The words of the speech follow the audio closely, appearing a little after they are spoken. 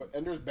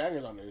and there's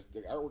bangers on there.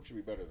 The artwork should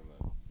be better than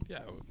that. Yeah,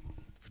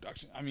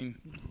 production. I mean,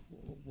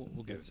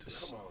 we'll get into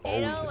this.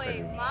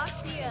 808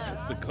 Mafia.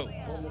 It's the GOAT.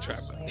 It's the trap.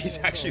 He's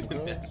actually the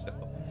man.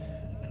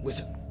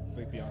 What's it? It's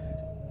like Beyonce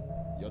too.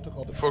 Y'all took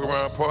all the Fuck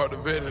around, part the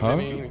vet, and then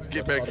he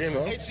get back in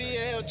it.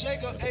 ATL,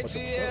 Jacob,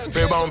 ATL.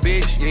 Babe on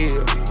bitch, yeah.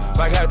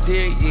 Like I tell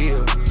you,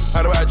 yeah.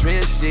 How do I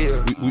dress,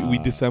 yeah. We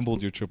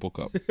disassembled your triple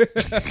cup. Put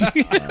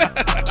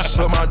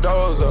my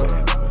doors up.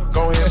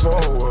 Go ahead,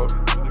 forward.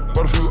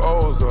 Put a few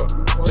O's up.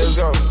 Let's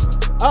go.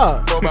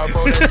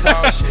 4x4, that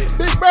tall shit.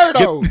 Big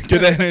Birdo.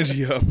 Get that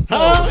energy up.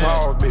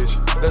 Tall bitch.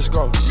 Let's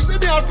go. You see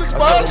me on 6 I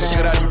bucks? told him to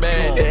get out the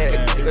bag,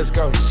 dad. Let's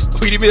go.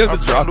 We didn't even have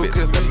to drop I'm it.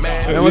 Lucas and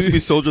man. That must be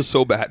Soldier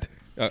so bad.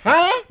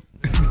 Huh?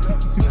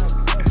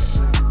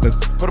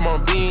 Put them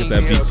on beans,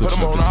 that yeah. beat Put them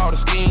switch on up. all the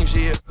schemes,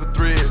 yeah. The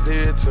threads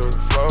here to the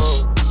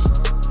flow.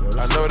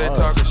 I know they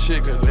talking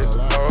shit, cause they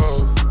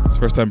suppose. It's the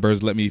first time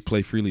Birds let me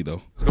play freely,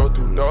 though. Let's go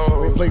through We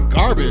doors. play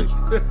garbage.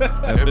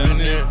 F in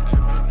there.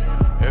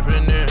 F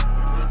in there.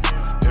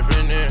 F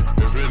in there.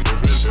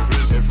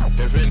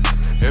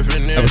 F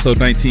in there. Episode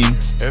 19,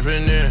 F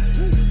in there.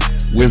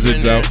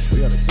 Wizards out, We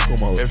got a sicko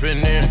mode. F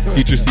in there.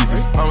 future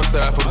season.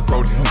 Homicide for the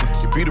brody.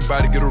 You beat a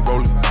body, get a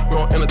rolling. We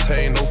don't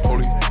entertain no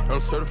police. I'm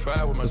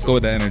certified with my. Let's go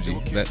with that energy.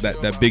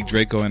 That big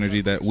Draco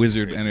energy, that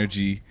wizard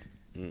energy,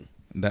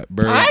 that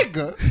bird.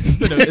 Tiger.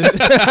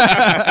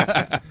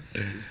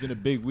 It's been a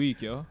big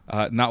week, yo.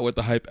 Not with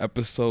the hype,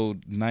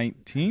 episode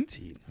 19.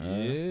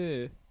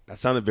 Yeah. That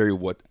sounded very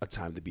what a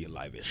time to be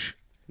alive-ish.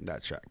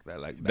 That track,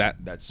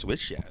 that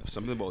switch, yeah.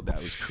 Something about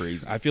that was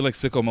crazy. I feel like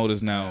sicko mode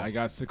is now. I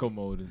got sicko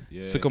mode.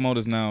 Yeah. Sicko mode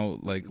is now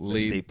like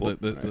laid. staple.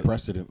 The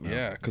Precedent now.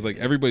 yeah, because like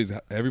everybody's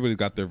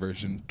got their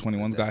version.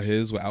 21's got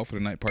his with Out for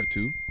the Night Part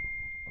 2.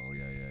 Oh,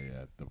 yeah.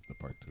 The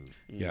part 2.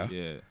 Yeah.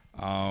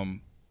 Yeah.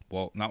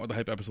 Well, not with the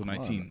hype, episode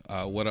 19.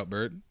 What up,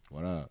 Bird?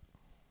 What up?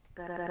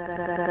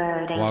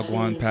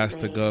 Wagwan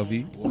Pastor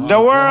Govey. The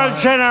world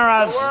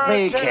general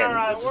speaking.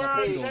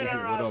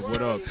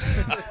 What up?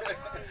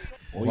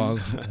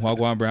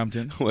 Wagwan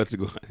Brampton. What's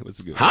good?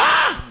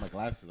 My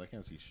glasses. I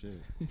can't see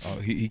shit. Oh,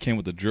 he came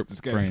with the drip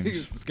This guy,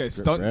 frames. this guy's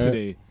stunned Red.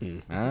 today.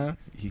 Huh?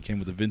 He came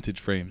with the vintage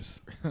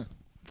frames.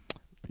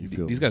 You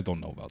feel These guys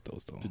don't know about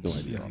those though. No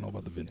idea. They don't know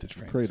about the vintage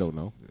frames. Cray don't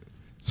know.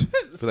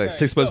 But like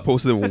 6 months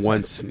posted him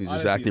once, and he's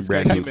just acting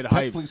brand new.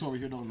 Tech fleece over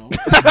here don't know.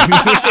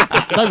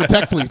 Not even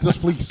tech fleece,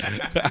 just fleece.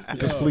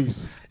 Just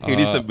fleece. He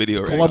needs some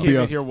video. Right?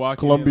 Columbia. Here walking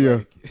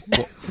Columbia.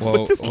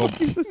 Well,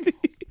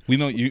 we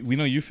know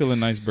you feeling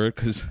nice, Bird,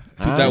 because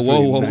Ah, that whoa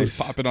feeling was nice.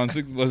 popping on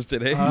 6 was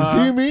today. You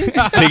see me?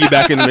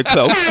 Piggybacking in the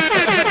clout.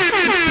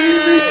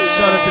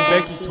 Shout out to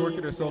Becky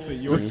twerking herself at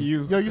York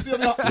U. Yo, you see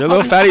how There's a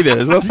little fatty there.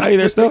 There's a little fatty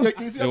there still. You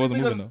see how It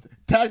wasn't these moving, niggas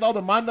tagged all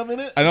the mandem in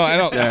it? I know.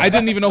 I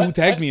didn't even know who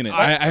tagged me in it.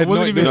 I had no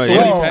wasn't idea. even There's so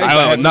sure. many tags. I I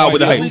don't had know. no Not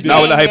with the idea hype. who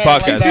Not with the hype gang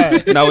like podcast.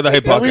 that. Not with the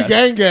hype Yo, we podcast.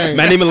 gang gang.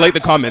 Man, didn't even like the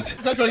comment.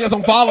 I'm trying to get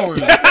some followers.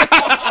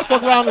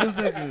 Fuck around with this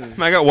nigga.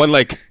 Man, I got one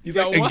like. He's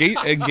like,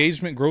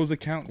 engagement grows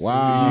accounts.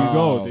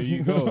 Wow. There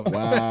you go.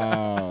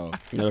 Wow.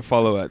 You gotta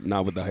follow at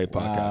Not with the hype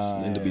podcast.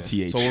 Wow.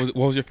 NWTH So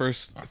what was your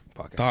first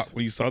podcast. thought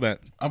when you saw that?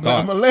 I'm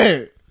thought? a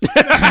lit. I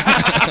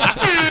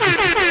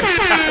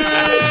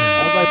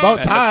was like, about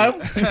time.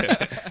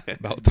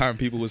 About time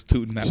people was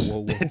tooting that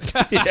whoa.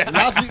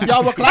 Last week,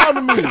 y'all were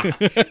clowning me.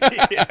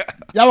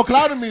 Y'all were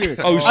clowning me.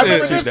 Oh, I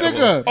remember shit. this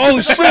nigga.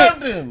 Oh, shit.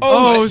 Brandon.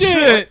 Oh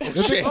shit!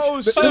 This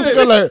Oh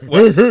nigga like,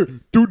 hey,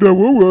 do the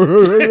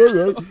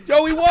woo.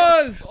 Yo, he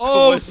was.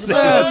 Oh Oh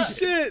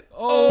shit.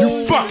 Oh, You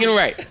fucking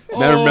right.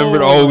 Man, I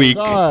remembered all week.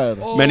 God.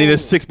 Man, need a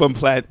 6 month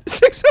plan.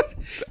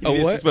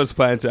 A what? 6 months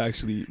plan to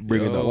actually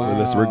bring it up. Wow.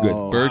 Unless we're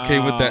good. Bird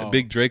came with that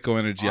big Draco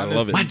energy. I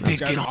love it. Honestly, this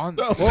guy's on.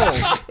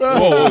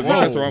 Whoa,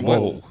 that's the wrong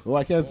button. Oh,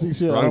 I can't see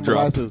shit. Wrong I don't have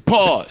my drop. glasses.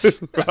 Pause.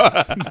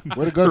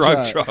 Where the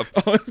gunshot?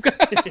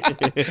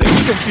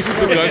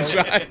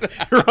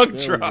 Wrong drop. Wrong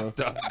There we drop.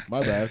 go.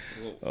 My bad.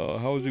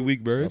 How was your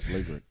week, Bird? That's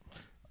flagrant.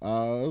 It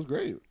was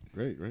great.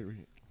 Great.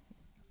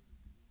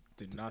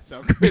 Did not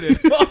sound good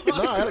at all. No,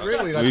 I had a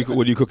great week.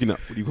 What are you cooking up?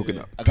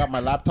 I got my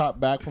laptop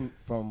back from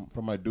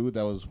my dude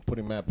that was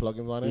putting mad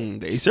plugins on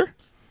it. The Acer?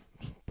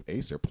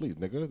 Acer, please,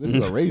 nigga. This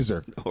is a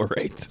Razer. All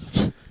right.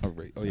 Oh,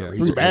 right. Oh yeah.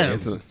 Razer. 3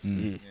 bands.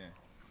 Mm.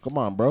 Come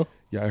on, bro.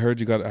 Yeah, I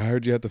heard you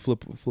had to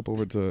flip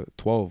over to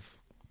 12.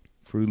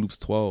 Fruity Loops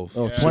 12.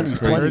 Oh, Yeah, 20s,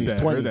 I heard 20s, that,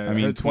 20. heard that. I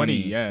mean, 20. 20.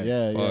 Yeah.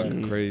 Yeah, yeah.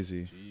 Fuck,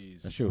 crazy.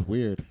 Jeez. That shit was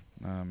weird.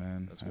 Nah,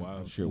 man. That's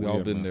wild. Shit We weird,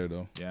 all been man. there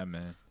though. Yeah,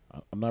 man.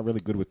 I'm not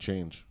really good with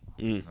change.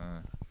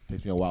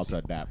 Takes me a while to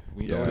adapt.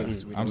 We Yeah,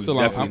 noticed. We I'm noticed. still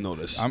Definitely on.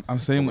 notice. I'm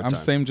same. Over I'm time.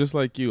 same just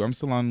like you. I'm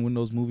still on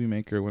Windows Movie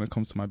Maker when it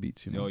comes to my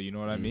beats. You know. Yo, you know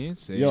what I mean?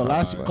 Same Yo,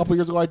 last vibe. couple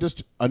years ago, a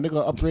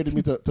nigga upgraded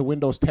me to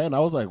Windows 10. I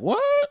was like,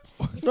 what?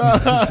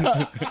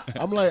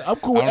 I'm like, I'm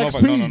cool with I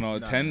don't know XP. if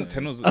no.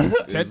 10 was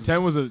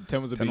 10 was a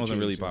 10 big wasn't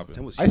really change, yo.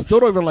 popular. I still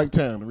don't even like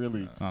 10,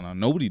 really. No,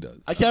 nobody does.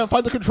 I can't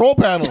find the control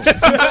panel.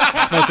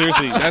 No,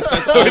 seriously,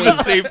 that's Doing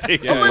the same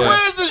thing. Yeah, I'm like, yeah.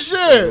 where is this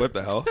shit? What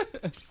the hell?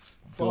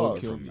 Fuck.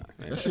 kill me.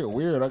 That shit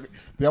weird.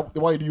 They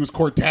want you to use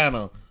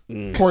Cortana.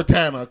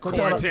 Cortana.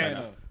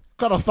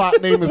 kind of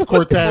thought name is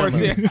Cortana?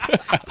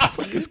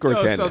 It's Yo,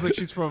 Cortana. sounds like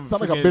she's from.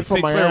 Sounds like a freaking bitch from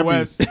St. Clair Miami.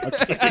 West.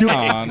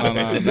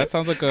 No. That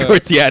sounds like a.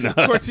 Cortiana.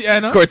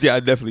 Cortiana.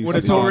 Cortiana, definitely. With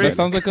a says toe that. ring? That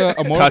sounds like a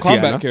Mortal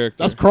Tatiana. Kombat character.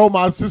 That's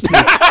Chroma's sister.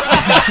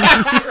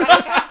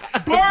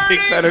 Big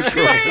fan of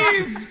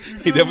Chrome.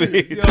 He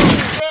definitely.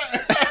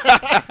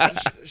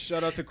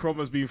 Shout out to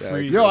Chroma's being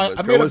free. Yo, I made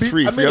a Chroma's beat,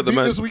 free. I Free made a up the beat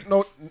man. this week.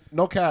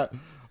 No cap.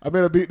 I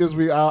made a beat this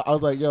week. I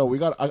was like, yo, we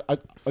got. I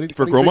need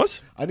For I need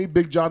Chromas? I need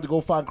Big John to go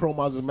find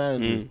Chroma's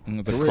manager.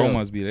 The For real.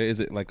 Chromas beat it. Is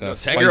it like a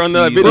Tag her on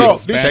the spicy, video. Bro,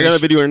 like, this- Tag her on the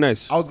video are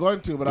nice. I was going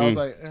to, but I was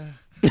like,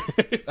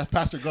 that's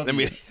Pastor Guppy. Let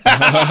me.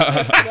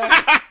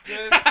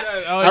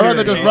 I'd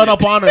rather just run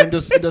up on her and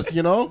just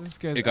you know,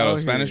 It got a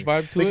Spanish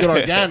vibe to make it. it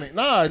organic.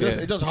 Nah,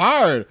 it's just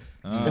hard.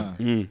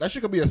 That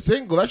shit could be a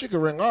single. That shit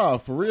could ring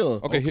off for real.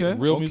 Okay, Okay,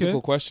 real okay.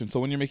 musical question. So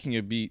when you're making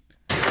a beat,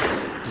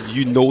 Because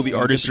you know the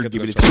artist you're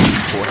giving it to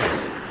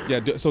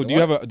beforehand. yeah. So do you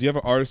have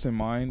an artist in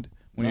mind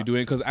when you're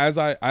doing? Because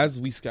as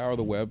we scour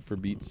the web for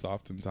beats,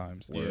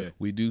 oftentimes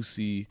we do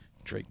see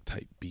Drake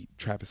type beat,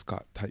 Travis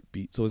Scott type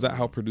beat. So is that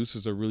how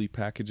producers are really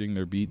packaging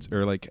their beats,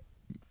 or like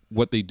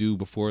what they do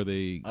before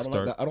they I don't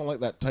start? like that. I don't like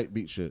that type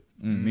beat shit.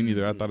 Me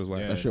neither. I thought it was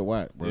like That shit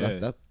whack, bro. Yeah.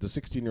 That the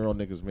 16-year-old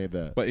niggas made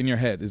that. But in your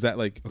head, is that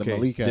like The okay?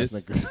 Malik ass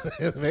this-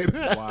 niggas made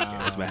that.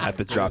 Wow. This man had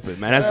to drop it.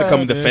 Man has to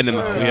come defend him.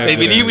 Yeah, We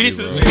need yeah,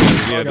 to.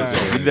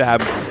 yeah. We need to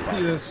have him on the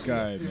podcast. This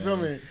guy, You man. feel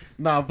me?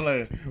 Nah, I'm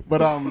playing.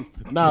 But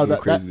nah, Go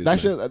crazy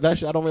that this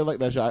shit I don't really like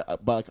that shit.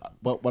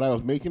 But when I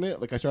was making it,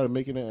 like I started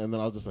making it, and then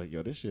I was just like,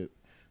 yo, this shit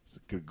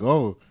could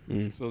go.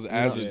 So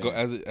as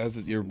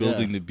you're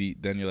building the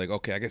beat, then you're like,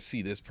 okay, I can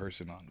see this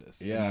person on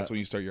this. Yeah. And that's when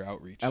you start your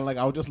outreach. And like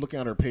I was just looking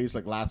at her page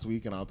like last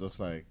week, and I was just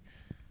like,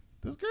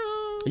 this girl.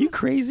 Are you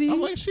crazy?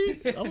 I'm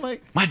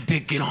like, My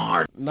dick get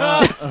hard. nah.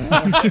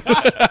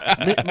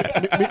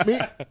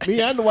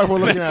 me and the wife were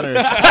looking at her.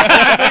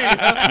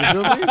 You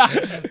feel me?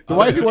 The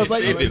wifey was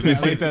like, I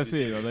like that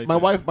scene. I like my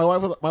that.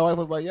 wife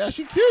was like, yeah,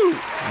 she cute.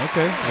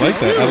 Okay, I like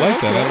that. I like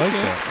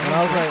that. And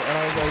I was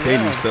like,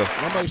 Stadium yeah. stuff.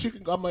 And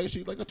I'm like,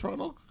 she's like a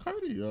Toronto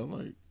Cardi. I'm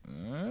like,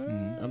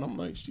 and I'm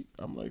like,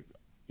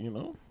 you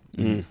know,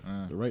 the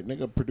right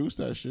nigga produced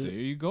that shit. There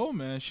you go,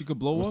 man. She could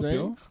blow You know up, what I'm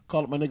yo. saying?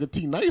 Call it my nigga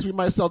T Nice. We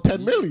might sell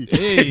 10 milli.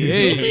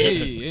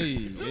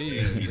 Hey.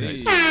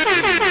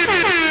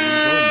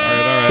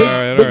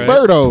 All right. Big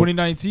Birdo.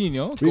 2019,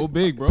 yo. Go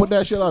big, bro. Put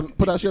that shit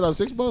on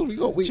 6 Bucks. We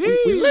go. We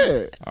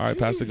lit. All right,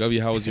 Pastor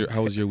Govey, how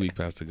was your week,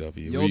 Pastor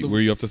Govey? Yo, Were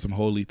you up to some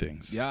holy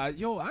things? Yeah,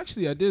 yo,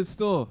 actually, I did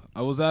still.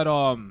 I was at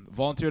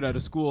volunteered at a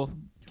school.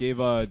 Did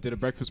a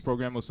breakfast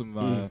program with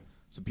some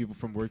people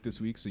from work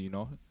this week. So you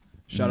know,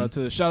 shout out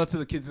to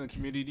the kids in the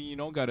community. You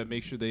know, got to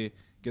make sure they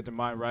get their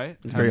mind right.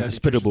 It's Have very that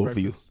hospitable nutritious for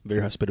you. breakfast.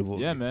 Very hospitable.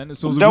 Yeah, man.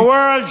 So it was a The week,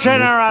 world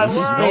generous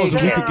you know, it was a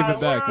week of speaking.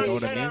 giving back. You know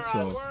what I mean?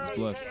 So it's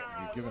blessed.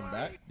 You giving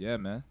back? Yeah,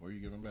 man. Where you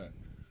giving back?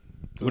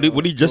 What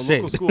did he just To a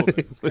say? local school,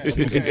 man.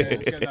 This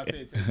guy not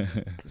paying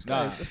attention. This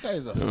guy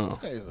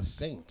is a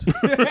saint.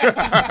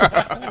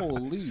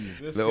 Holy.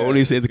 This The guy-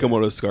 only say to come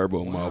out of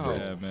Scarborough, Marvel.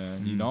 Yeah,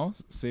 man. You know,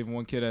 saving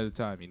one kid at a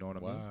time. You know what I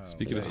mean?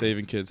 Speaking of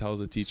saving kids, how was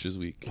the Teachers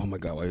Week? Oh my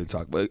God, why are you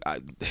talking? But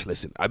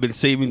listen, I've been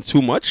saving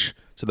too much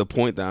to the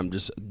point that I'm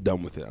just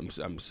done with it.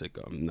 I'm sick.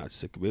 I'm not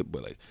sick of it,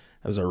 but like it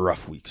was a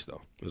rough week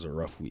still. It was a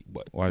rough week,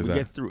 but Why is we that?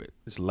 get through it.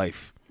 It's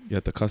life. You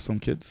had to cuss some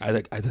kids? I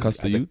had Cuss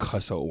the to youths?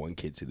 cuss out one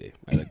kid today.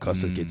 I had to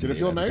cuss a kid today. Did it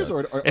feel nice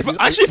or I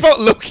actually felt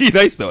low key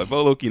nice though. I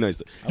felt low key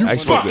nice. You I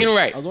felt fucking good.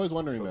 right. I was always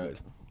wondering that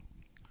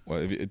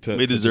What, They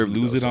to deserve just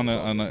lose it, it though,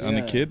 on so-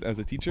 a kid as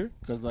a teacher?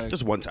 because like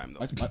Just one time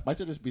though. my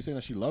sister just be saying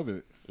that she love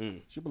it.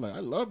 She be like, I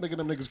love making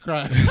them niggas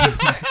cry.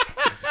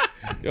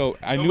 Yo,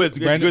 I No, knew but it's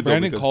good though,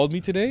 Brandon because- called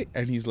me today,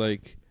 and he's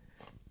like,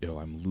 yo,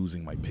 I'm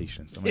losing my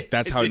patience. I'm like,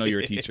 that's how I know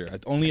you're a teacher.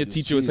 Only a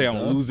teacher would say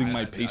I'm losing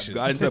my patience.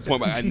 Got into that point,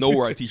 but I know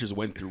where our teachers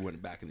went through when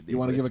back in the day. You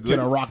want to but give a it's kid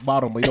good. a rock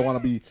bottom, but you don't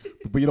want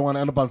to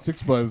end up on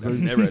 6 Buzz.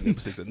 Never at number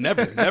 6.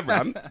 Never.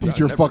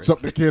 Teacher fucks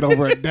up the kid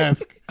over a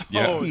desk.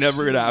 Yeah.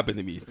 Never gonna happen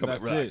to me. Come on,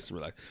 That's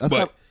relax. That's But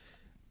not-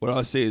 what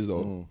I'll say is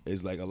though,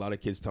 is like a lot of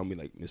kids tell me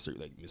like Mr.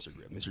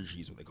 G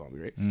is what they call me,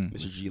 right?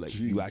 Mr. G, like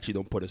you actually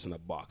don't put us in a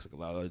box. Like a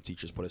lot of other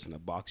teachers put us in a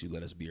box. You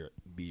let us be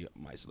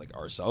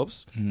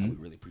ourselves, and we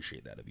really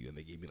appreciate that of you. And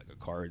they gave me like a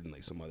card and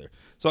like some other.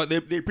 So they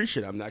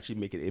appreciate it. I'm actually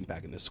making an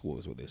impact in the school,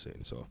 is what they're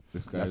saying. So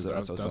that's what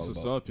it's all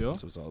what's about. up, yo.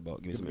 That's what it's all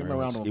about. Give me some Give him air a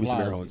round horns. of Give me some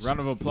air applause. horns. Round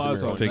of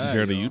applause on Taking that,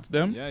 care of the yo. youth,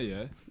 them? Yeah.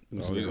 Give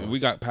me some air We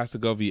horns. got Pastor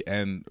Govey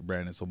and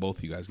Brandon, so both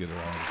of you guys get a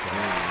round of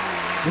applause.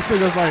 This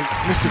nigga's like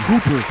Mr.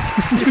 Cooper.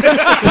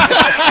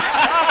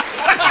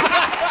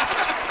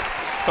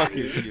 Fuck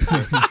you.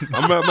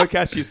 I'm gonna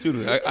catch you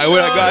soon. I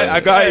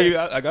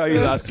got you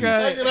last week.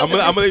 guy. I'm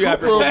gonna leave you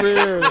happy. Over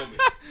here.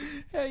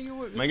 Hey, you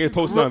would- Man, get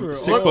posted on Rubber.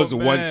 6 Oh, posts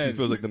once. man. He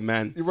feels like the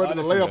man. You running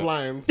the Honestly, layup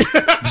lines.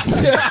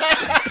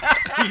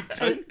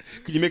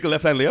 Can you make a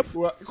left hand layup?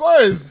 Well, of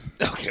course.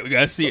 Okay, we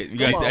gotta see it. We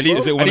gotta Come see. on, I need.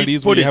 bro. Is it one I of need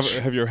these where you footage.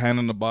 have your hand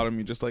on the bottom,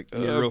 you're just like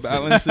real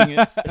balancing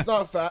it?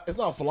 It's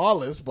not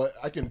flawless, but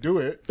I can do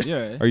it.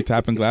 Yeah. Are you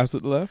tapping glass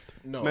with the left?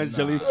 No, This man's nah.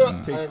 jelly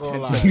I takes ain't gonna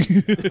 10 lie.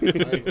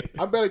 seconds.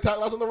 I barely tack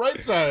glass on the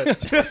right side.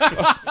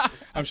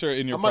 I'm sure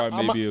in your I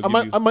prime maybe it'll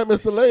might, give I might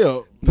miss the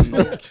layup.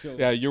 you.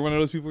 Yeah, you're one of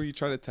those people where you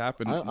try to tap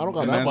and I don't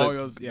got and that then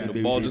ball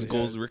the ball just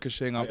goes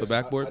ricocheting off the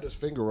backboard. I just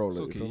finger roll it.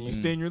 Okay, You feel you me?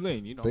 stay in your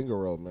lane, you know. Finger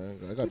roll, man.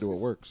 I gotta do what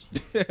works.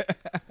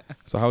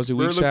 So how was your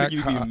Bro, week, it looks Shaq? like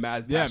you be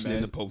mad Yeah, passionate in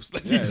man. the post.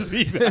 Like, Yeah. you just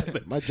be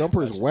mad. My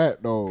jumper is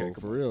wet though,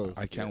 for real.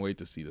 I can't wait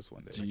to see this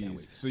one day.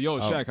 Jeez. So yo, Oh,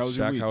 Shaq, how was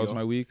your Shaq, week? how was yo?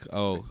 my week?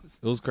 Oh,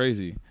 it was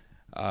crazy.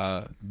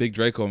 Big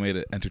Draco made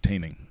it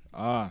entertaining.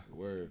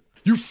 Word.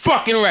 You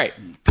fucking right.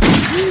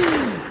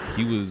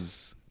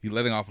 He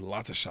letting off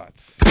lots of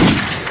shots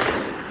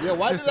Yeah,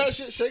 why did that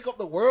shit shake up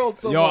the world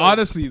so Yo, much?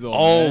 honestly though,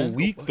 all man.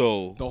 week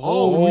though. The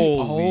whole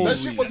week. week. That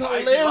shit was IG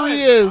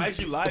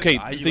hilarious. Live, Okay,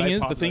 IG the thing Live is,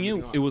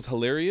 popping up. it was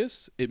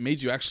hilarious. It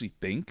made you actually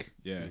think,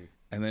 Yeah.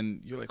 and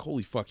then you're like,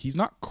 "Holy fuck, he's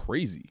not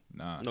crazy.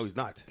 Nah. No, he's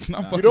not. He's not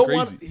You fucking don't crazy."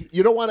 want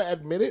you don't want to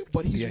admit it,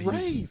 but he's Yeah, he's-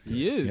 right.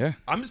 He is. Yeah.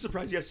 I'm just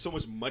surprised he has so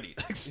much money.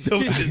 Like, still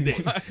to this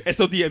day. And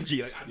still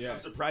DMG. Like, Yeah. I'm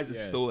surprised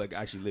it's Yeah. still like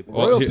actually living.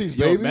 Well, Royalties,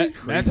 Yo, baby.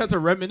 man had to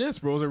reminisce,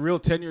 bro. It was a real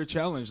 10-year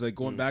challenge, like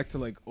going back to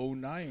like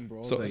 09,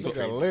 bro. So- Like, so- Look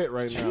at lit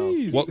right now.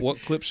 jeez. What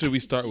clip should we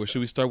start with? Should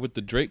we start with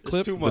the Drake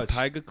clip, too the much.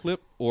 Tyga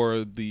clip,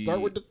 or the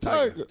Start with the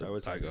Tiger. tiger. That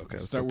was Tiger. Okay,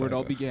 let's Start go where it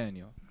all Tyga. began,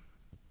 yo.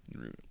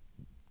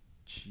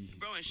 Jeez.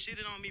 Bro, and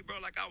shitted on me, bro,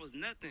 like I was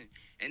nothing.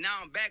 And now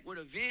I'm back with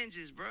a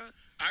vengeance, bro.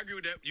 I agree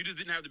with that. You just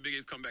didn't have the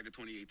biggest comeback of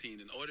 2018.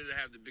 In order to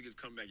have the biggest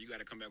comeback, you got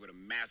to come back with a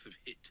massive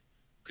hit.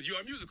 Because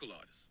you're a musical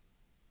artist.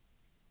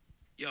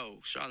 Yo,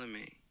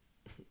 Charlamagne.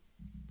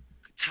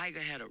 Tiger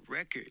had a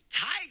record.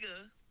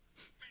 Tiger?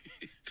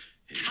 Here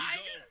you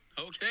Tiger?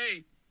 go.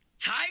 Okay.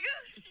 Tiger?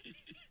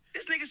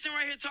 This nigga sitting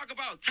right here talk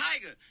about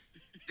Tiger.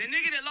 The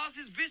nigga that lost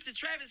his bitch to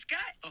Travis Scott?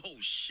 Oh,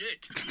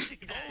 shit.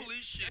 Holy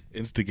shit.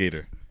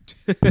 Instigator.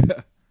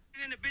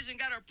 And the bitch and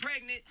got her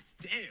pregnant.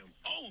 Damn.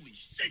 Holy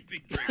shit,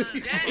 Big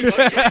Drake.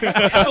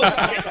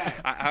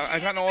 I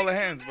got all the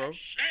hands, bro.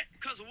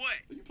 Because of what?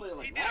 You play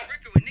like He did that? a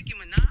record with Nicki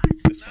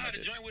Minaj? Nah, the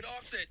joint with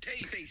Offset.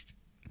 Taste.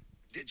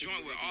 The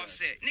joint with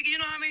Offset. Nigga, you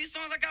know how many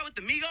songs I got with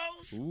the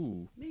Migos?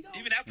 Ooh.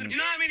 Even after the You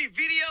know how many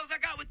videos I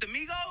got with the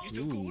Migos? You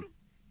still cool with him?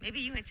 Maybe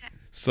you and Ty.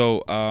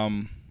 So,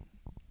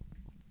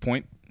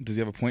 point. Does he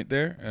have a point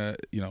there?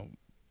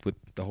 With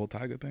the whole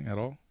Tyga thing at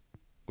all?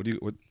 What do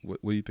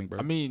you think, bro?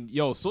 I mean,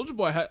 yo, Soulja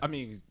Boy had. I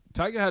mean,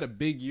 Tiger had a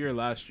big year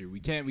last year. We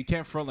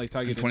can't front like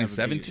Tiger in didn't have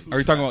a big 2017? year. Are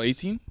you talking about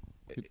 18?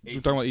 We're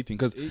talking about 18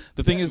 because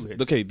the thing is, Two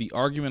hits. okay, the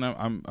argument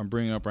I'm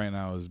bringing up right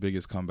now is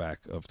biggest comeback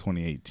of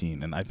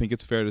 2018, and I think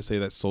it's fair to say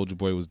that Soulja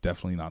Boy was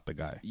definitely not the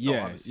guy,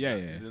 Yeah, obviously yeah,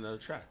 not. yeah. He did another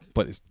track.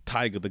 but it's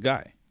Tyga the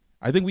guy.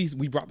 I think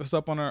we brought this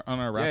up on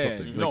our wrap Yeah, up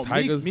thing. no,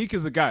 Like, Tyga's, Meek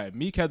is the guy.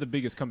 Meek had the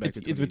biggest comeback.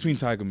 it's between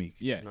Tyga and Meek.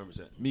 Yeah,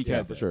 100%. Meek Yeah,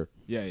 had for that. sure.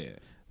 Yeah, yeah.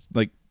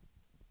 Like,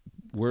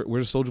 where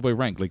does Soulja Boy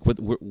rank? Like, what?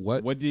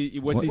 What did he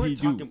We're do?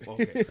 talking-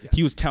 okay, yeah.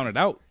 He was counted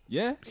out.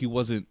 Yeah, He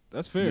wasn't.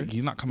 that's fair.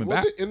 He's not He coming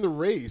back. wasn't in the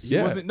race. He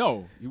Yeah. wasn't.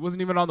 No, he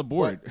wasn't even on the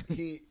board. But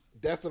he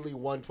definitely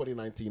won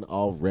 2019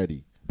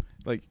 already.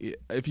 Like,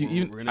 if you We're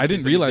even, gonna I say didn't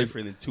something realize.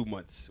 different in 2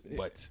 months,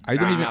 but I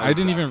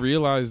didn't even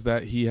realize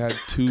that he had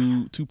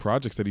two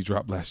projects that he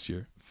dropped last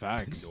year.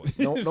 Facts.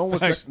 No one was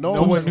Facts. check, no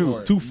No one one checking knew.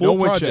 for it. Two full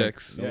one checked.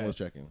 projects. No Yeah. one was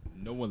checking.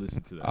 No one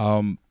listened to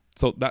that.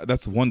 So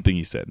that's one thing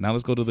he said. Now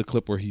let's go to the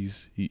clip where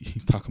he's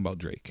talking about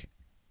Drake.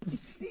 These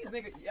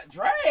niggas,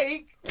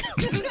 Drake?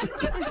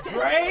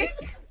 Drake?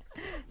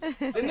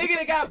 The nigga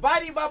that got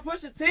bodied by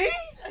Pusha T?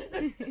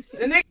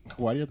 The nigga.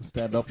 Why do you have to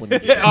stand up when you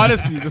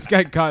Honestly, this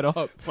guy got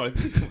up. why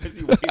is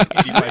he waiting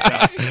 85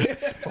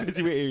 times? Why is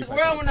he waiting 85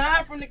 Well, when I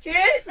hide from the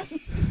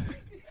kid?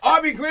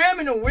 Aubrey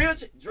Graham in a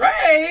wheelchair.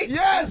 Drake?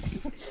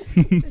 Yes!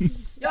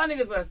 Y'all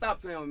niggas better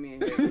stop playing with me.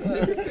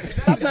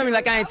 Stop telling me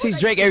like I ain't teach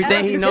Drake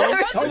everything he know.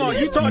 Hold on,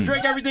 you taught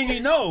Drake everything he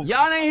know.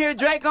 Y'all ain't hear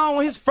Drake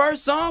on his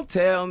first song?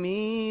 Tell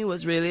me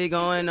what's really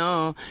going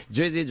on.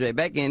 Drizzy Drake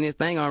back in this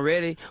thing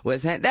already.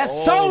 That's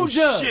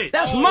Soulja. shit.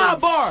 That's Oh, my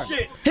bar.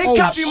 shit. He Oh,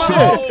 copied my shit.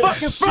 whole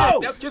fucking flow.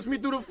 That kissed me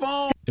through the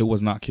phone. It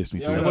was not Kiss Me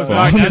Through it the was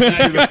Phone. Not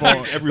the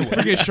phone.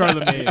 Forget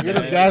Charlamagne. Get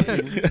us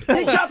gassing.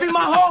 He copied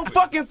my whole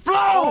fucking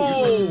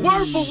flow.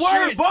 Word for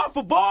word, bar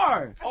for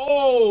bar.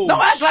 Oh,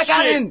 Don't act like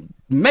I didn't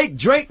make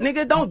Drake,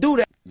 nigga. Don't do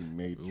that. You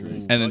made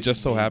Drake. And it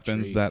just so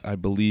happens that I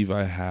believe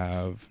I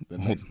have The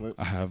next clip?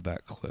 I have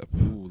that clip.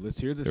 Ooh, let's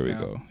hear this Here we now.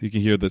 go. You can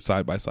hear the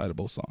side by side of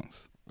both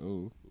songs.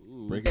 Ooh.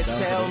 Break it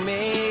down. Tell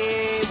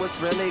me what's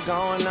really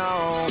going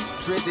on.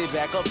 Drizzy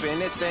back up in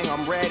this thing,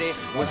 I'm ready.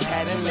 What's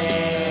happening?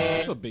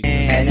 That's a big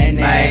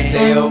Man,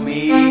 tell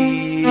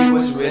me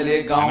what's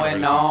really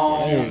going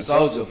on.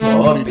 Soulja for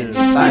a bitch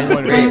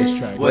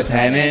like Rick. What's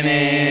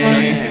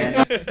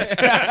happening?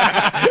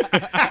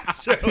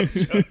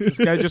 This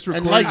guy just And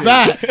recorded like it.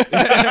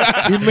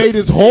 that, he made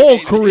his whole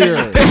career.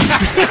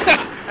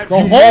 The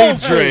whole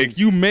thing.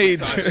 You made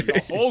Drake.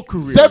 The whole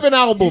career. 7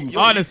 albums.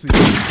 Honestly.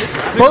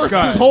 Burst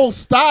his whole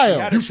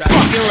style. You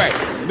fucking right.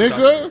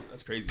 Nigga.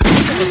 That's crazy.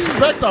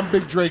 Respect on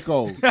Big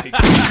Draco.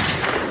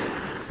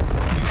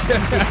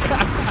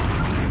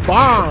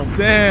 Bomb.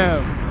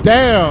 Damn.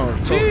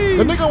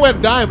 The nigga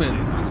went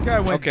diamond. This guy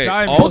went Okay,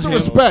 diamond. all Put some him-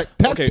 respect.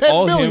 That's okay, 10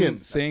 all million. him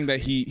saying that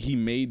he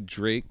made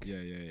Drake Yeah.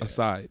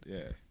 aside. Yeah.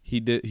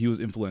 He was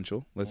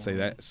influential. Let's say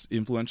that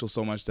influential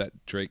so much that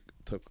Drake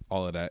took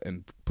all of that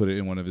and put it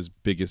in one of his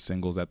biggest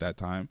singles at that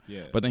time.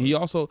 Yeah. But then he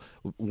also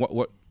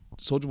what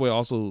Soulja Boy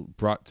also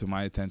brought to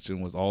my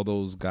attention was all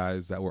those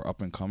guys that were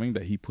up and coming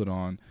that he put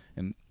on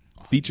and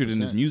featured in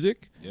his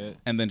music. Yeah.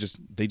 And then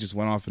they just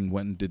went off and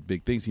went and did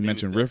big things. He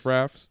mentioned Riff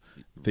Raffs,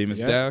 Famous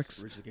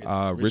Dex,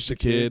 Rich the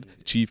Kid,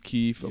 Chief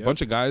Keef, a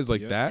bunch of guys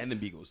like that. And the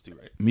Migos too,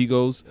 right?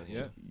 Migos.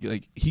 Yeah.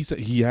 Like he said,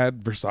 he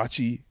had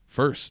Versace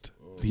first.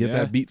 He had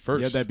that beat first.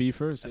 He had that beat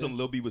first. That's when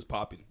Lil B was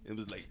popping. It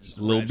was like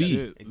Lil B.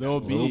 Exactly. Lil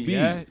B. Lil B.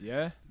 Yeah.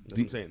 That's what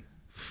I'm saying.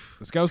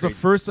 This guy was the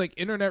first like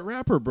internet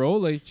rapper, bro.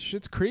 Like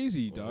shit's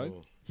crazy, dog.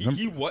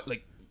 He what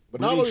like. But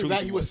not only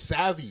that, he was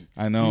savvy.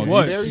 I know. He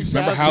was very Remember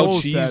savvy. how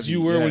So cheese savvy,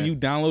 you were when you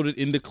downloaded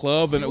In the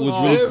Club and it was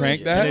really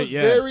cranked that? He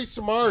was very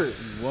smart.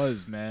 He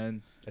was,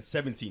 man. At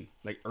 17,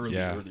 like early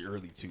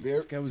too.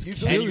 This guy was He's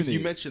killing And you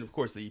it. mentioned, of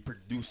course, that he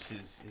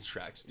produces his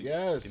tracks too.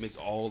 Yes. He makes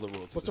all the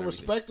royalties. Put some and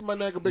everything. respect to my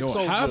nigga Big Yo,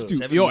 Soulja. have to.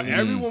 7 Yo, million,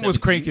 everyone was 17.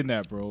 cranking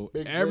that, bro.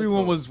 Big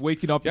Everyone Drake, was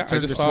waking up Yeah, to turn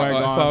I just the saw swag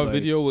on. I saw a like-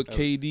 video with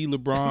KD,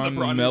 LeBron,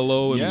 LeBron,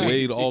 Melo, and yeah.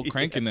 Wade all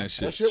cranking that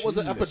shit. That shit was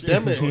an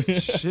epidemic.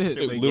 Shit.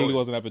 It literally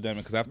was an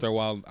epidemic because after a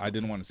while, I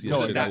didn't want to see Was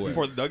that it shit. that go away.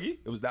 before the Dougie?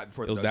 It was that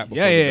before It the was Dougie. that before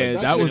Yeah, the yeah, Dougie. yeah.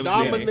 That That shit was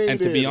dominated.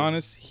 And to be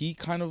honest, he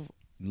kind of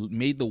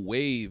made the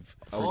wave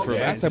for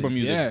that type of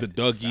music. Yeah. The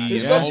Dougie,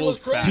 His and all Dougie was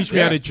those crazy. Teach me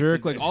how to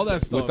jerk, like all that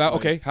stuff. Without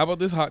like- okay, how about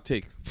this hot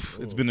take?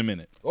 It's been a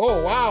minute.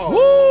 Oh, wow.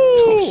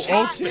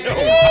 Okay.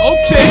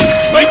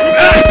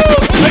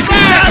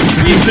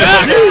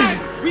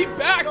 We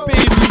back,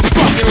 baby.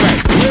 Fucking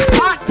right.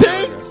 Hot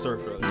take.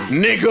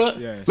 Nigga,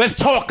 Yeah. let's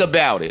talk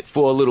about it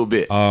for a little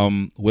bit.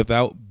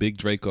 Without Big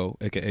Draco,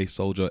 aka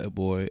Soulja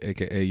Boy,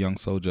 aka Young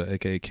Soulja,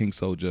 aka King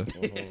Soulja.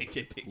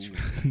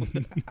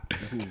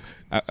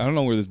 I don't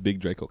know where this Big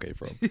Draco came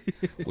from.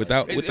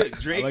 Without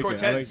Drake I like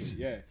Cortez. it,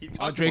 yeah. He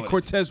talked Andre about it.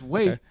 Cortez,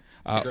 wait.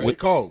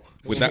 Draco.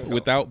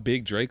 without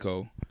Big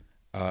Draco,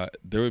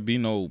 there would be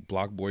no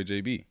Block Boy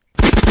JB.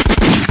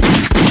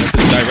 That's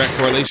a direct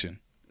correlation.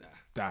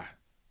 Ah.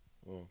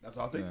 That's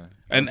all I think.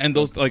 And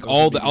those like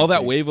all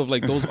that wave of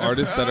like those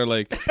artists that are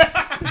like,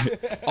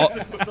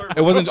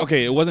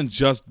 it wasn't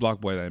just Block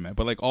Boy that I meant,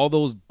 but like all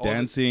those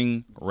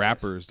dancing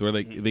rappers where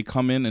like they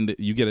come in and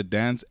you get a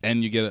dance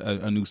and you get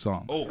a new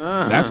song. Oh,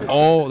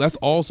 That's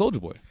all Soulja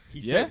Boy. he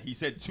Yeah.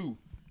 said too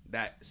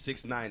that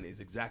 6ix9ine is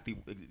exactly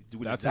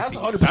doing That's exactly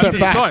 100% That's his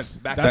facts.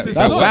 son. Back That's then. his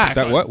That's son. facts.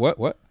 That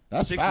what?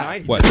 That's 6ix9ine.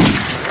 facts. What?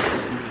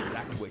 He's doing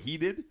exactly what he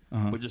did,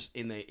 but just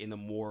in a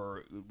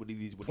more what do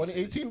you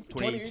 2018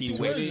 2018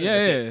 way. version. Yeah,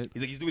 That's yeah. it.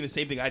 He's like he's doing the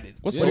same thing I did.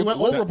 Was When he went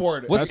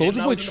overboard. Was That's-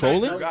 Soulja Boy that's-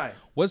 trolling? Guy.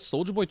 Was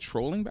Soulja Boy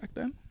trolling back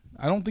then?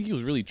 I don't think he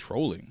was really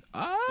trolling.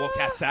 Well,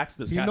 Cat Stacks.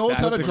 He knows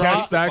how to the draw.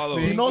 Cat Stacks follow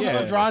thing. He knows how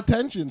Yeah. to draw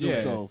attention to Yeah.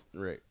 himself.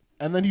 Right.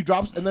 And then he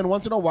drops, and then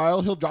once in a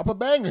while he'll drop a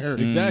banger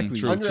Exactly.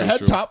 True, on your true, head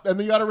true. top, and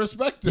then you gotta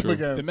respect him The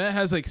again. man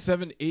has like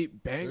 7-8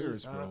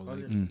 bangers, bro. Like,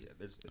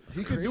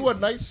 He can do a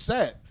nice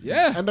set,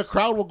 Yeah. and the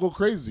crowd will go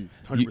crazy.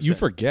 You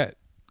forget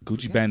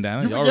Gucci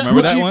Bandana. You Y'all forget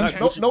remember that Gucci- one?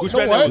 No, Gucci know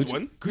Bandana what? was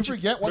one. You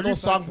forget what those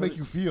songs make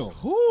you feel.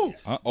 who?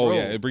 Oh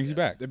yeah, it brings you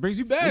back. That brings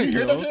you back. When you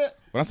hear yo. that shit,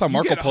 When I saw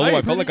Marco get Polo, I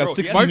hype, felt like a bro.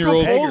 He has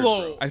 16-year-old. Marco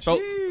Polo. I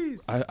felt,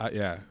 Jeez.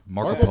 yeah,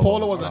 Marco Marco Polo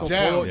Polo was a Marco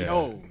jam. Polo, yeah.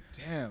 Yo,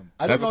 damn.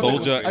 I That's didn't know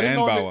Soulja I didn't and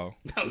know Bow Wow.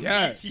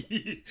 Yeah. I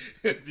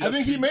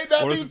think he made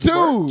that What was beat the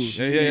support?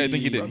 too. Yeah, I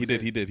think he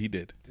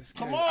did.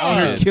 Come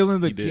Out here on, killing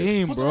the He did.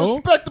 game, put some bro.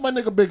 respect to my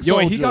nigga Big Yo,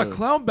 Soulja. and he got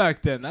clown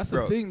back then. That's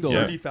Bro, the thing, though.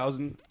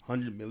 30,000,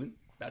 100 million.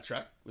 That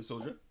track with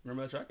Soulja.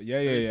 Remember that track? Yeah,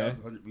 yeah, yeah.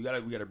 30,000,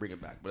 100. We gotta bring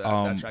it back. But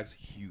that track's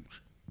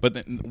huge. But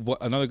then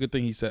another good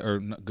thing he said, or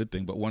not good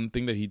thing, but one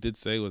thing that he did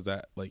say was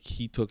that like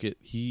he took it.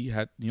 He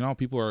had, you know, how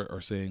people are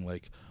saying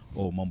like,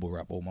 oh mumble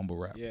rap.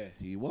 Yeah.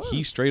 He was.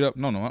 He straight up,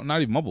 no,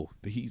 not even mumble.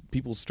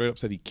 People straight up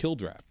said he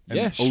killed rap. And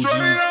Yeah.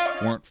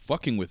 OGs weren't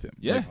fucking with him.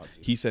 Yeah. Like,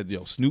 he said,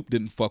 yo, Snoop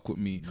didn't fuck with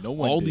me. No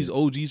one All did. these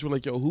OGs were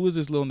like, yo, who is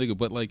this little nigga?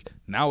 But like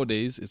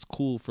nowadays, it's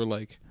cool for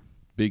like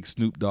big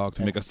Snoop Dogg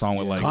to make a song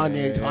with like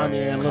Kanye,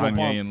 and Lil Kanye Pump.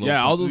 and Lil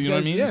Yeah, all Pump. those You know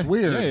guys. what I mean? Yeah. It's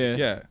weird. Yeah, yeah.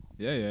 Yeah.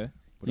 Yeah, yeah.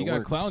 He it got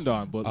works. clowned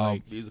on, but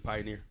like, He's a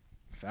pioneer.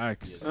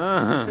 facts.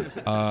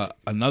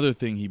 Another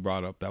thing he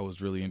brought up that was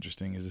really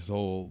interesting is this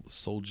whole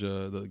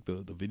Soulja,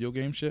 the video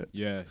game shit.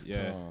 Yeah,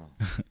 yeah.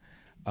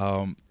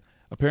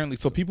 Apparently,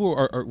 so people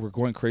were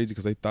going crazy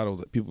because they thought it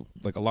was people.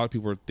 Like a lot of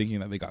people were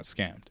thinking that they got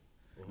scammed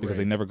because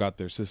they never got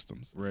their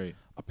systems. Right.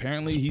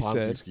 Apparently, he Ponzi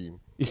said. scheme.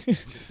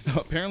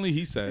 Apparently,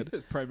 he said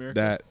It's Primerica.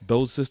 that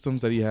those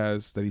systems that he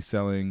has, that he's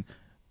selling,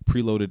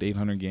 preloaded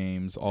 800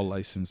 games, all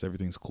licensed,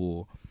 everything's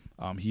cool.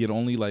 He had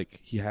only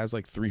he has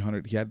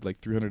 300. He had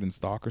 300 in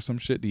stock or some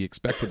shit. He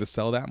expected to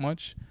sell that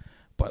much,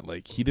 but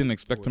he didn't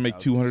expect to make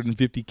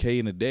 250K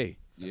in a day.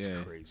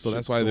 Yeah. So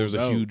that's why there's a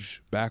sold out.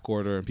 huge back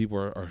order and people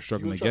are He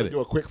struggling was to trying get to do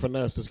it. a quick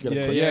finesse. Just get a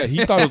Yeah, quick. Yeah,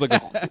 he thought it was like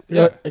a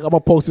Yeah, I'm gonna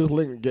post this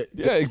link and get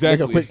exactly. make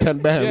a quick 10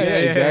 bands. Yeah,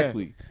 yeah.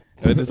 exactly.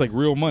 And it's like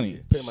real money.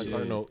 Pay my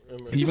car note.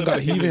 He even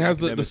has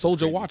the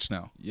Soulja watch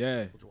now.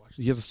 Yeah.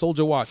 He has a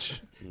Soulja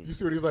watch. You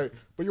see what he's like?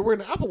 But you're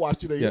wearing an Apple Watch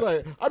today. He's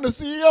like, I'm the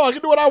CEO. I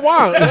can do what I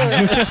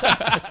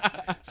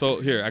want. So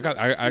here,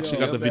 I actually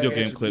got the video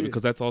game clip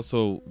because that's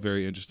also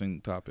very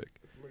interesting topic.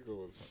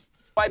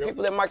 White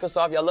people at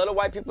Microsoft, y'all love the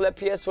white people at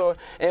PS4.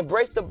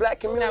 Embrace the black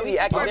community.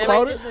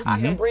 Academics, I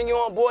can bring you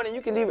on board and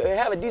you can even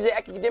have a DJ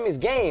Academics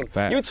game.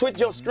 Facts. You Twitch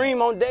your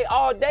stream all day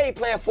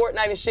playing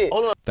Fortnite and shit.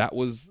 That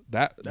was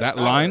that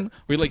line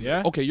where you're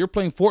like, okay, you're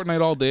playing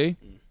Fortnite all day.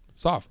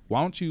 Soft,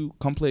 why don't you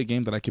come play a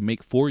game that I can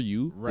make for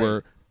you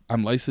where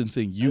I'm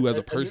licensing you as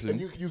a person.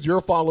 And you can use your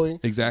following.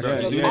 Exactly.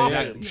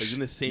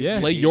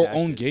 Play your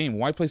own game.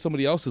 Why play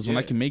somebody else's when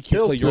I can make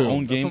you play your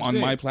own game on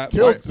my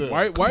platform?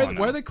 Why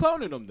are they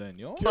clowning them then,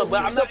 yo? But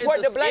I'm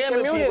support the black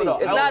community.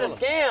 It's not a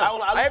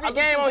scam. Every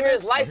game on here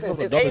is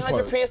licensed. It's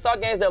 800 P-Star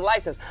games that are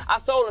licensed. I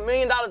sold $1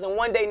 million in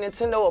one day.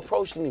 Nintendo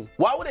approached me.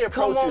 Why would they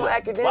approach you? Come on,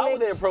 academics. Why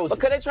would they approach you?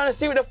 Because they're trying to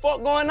see what the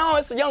fuck going on.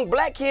 It's a young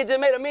black kid that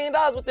made $1 million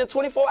within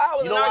 24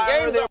 hours. You know what I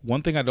heard?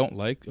 One thing I don't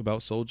like about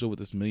Soulja with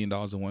this $1 million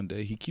in one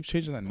day, he keeps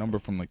changing that number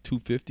from like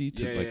 250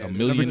 to like $1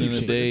 million in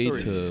a day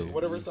to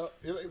whatever.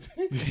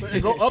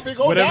 It go up, it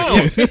go down.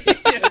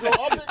 It go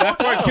up, it go that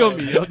part down. killed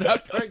me, yo.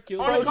 That part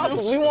killed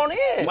me. We want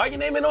in. Why you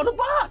name it on the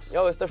box?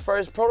 Yo, it's the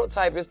first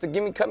prototype. It's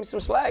to cut me some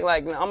slack.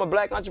 Like, I'm a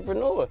black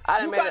entrepreneur.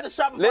 You got the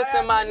Shopify Listen,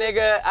 app, my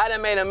nigga, I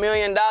done made $1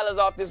 million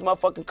off this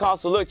motherfucking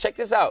console. Look, check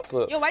this out.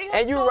 Look. Yo, why do you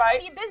have so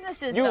many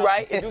businesses? You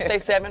right. It do say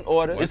 7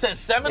 orders. It says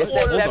 7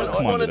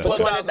 orders.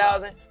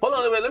 200,000. Hold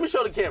on, wait. Let me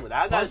show the camera.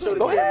 I gotta show the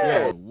Go camera.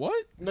 ahead.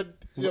 What?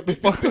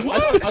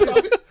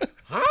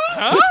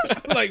 Huh?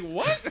 Like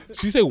what?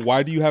 She said,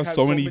 "Why do you have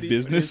so many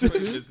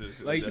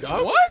businesses? Like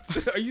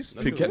what? Are you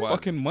to get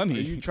fucking money?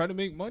 Are you trying to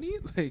make money?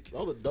 Like I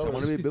want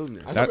to be a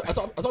billionaire. I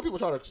saw people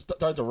trying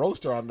to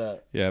roast her on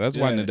that. Yeah, that's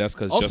why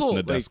Nadeska is just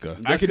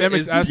Nadeska. Like,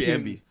 academics asking,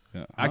 envy.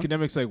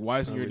 academics like, why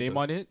isn't your name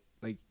on it?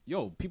 Like,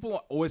 yo, people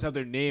always have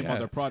their name on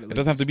their product. Like, it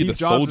doesn't have to be Steve the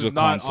Jobs Soulja is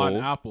not console. on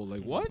Apple.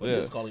 Like what?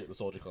 He's calling it the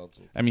Soulja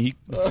console. I mean,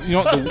 that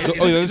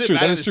is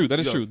true. That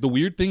is true. The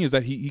weird thing is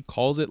that he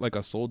calls it like a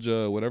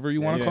Soulja, whatever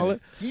you want to call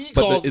it. He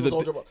calls it the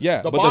Soulja.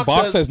 Yeah, but the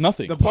box says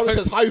nothing. The box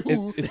says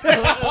Hi-Hu.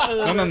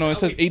 No. It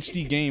says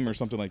HD game or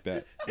something like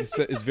that.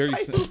 It's very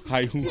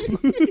Hi-Hu.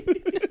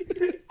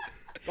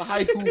 The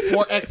Hi-Hu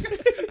 4X.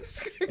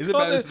 Is it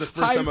bad? This is the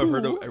first time I've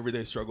heard of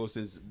Everyday Struggle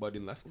since Buddy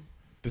left.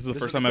 This is the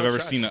first time I've ever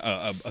seen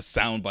a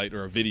soundbite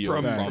or a video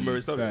from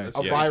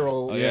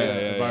viral,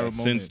 viral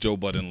since Joe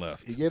Budden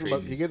left. He gave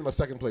him a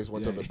second place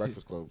one time at the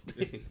Breakfast Club.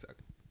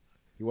 Exactly.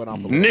 He went off.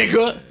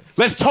 Nigga,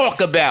 let's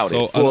talk about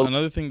it. So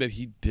another thing that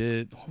he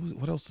did.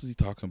 What else was he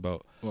talking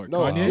about? No,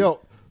 Kanye?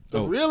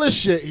 The realest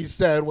shit he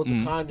said was the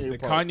Kanye. The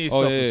part. Kanye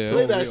stuff.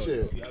 Say that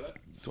shit.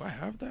 Do I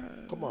have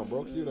that? Come on,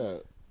 bro, do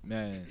that.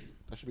 Man,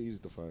 that should be easy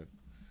to find.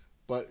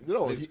 But you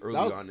know, he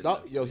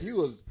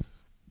was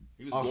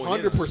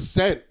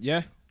 100%.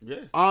 Yeah.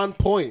 On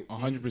point.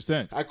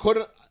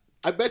 100%.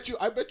 I bet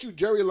you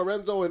Jerry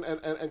Lorenzo and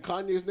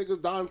Kanye's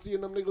niggas, Don C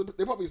and them niggas,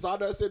 they probably saw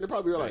that shit. They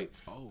probably were like,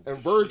 and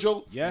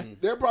Virgil,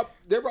 they're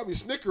probably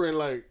snickering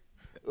like,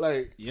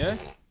 yeah,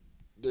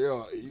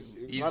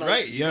 he's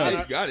right. You got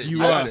it.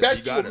 I bet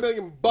you $1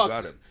 million.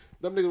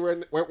 Them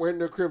niggas were in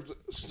their cribs.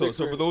 So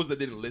for those that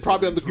didn't listen,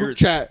 probably on the group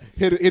chat,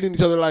 hitting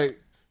each other like,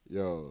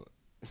 yo,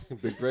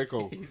 Big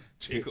Draco.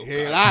 He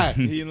ain't lying.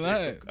 He ain't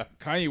lying.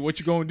 Kanye, what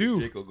you gonna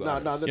do?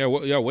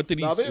 What did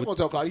he say? They ain't gonna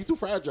tell Kanye. He's too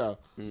fragile.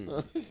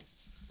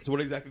 So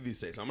what exactly did he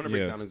say? So I'm gonna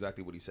break down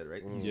exactly what he said,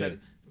 right? He said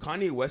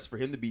Kanye West, for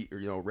him to be,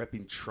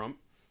 repping Trump,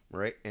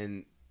 right?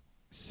 And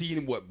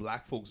seeing what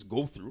black folks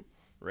go through,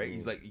 right?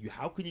 He's like,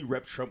 how can you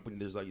rep Trump when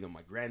there's like,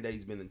 my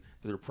granddaddy's been in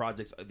their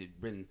projects, they've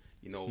been,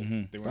 they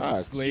were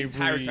the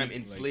entire time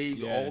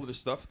enslaved, all of this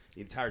stuff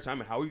the entire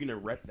time. And how are you gonna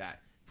rep that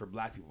for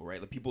black people,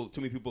 right? Like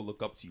too many people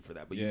look up to you for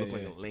that, but you look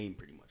like a lame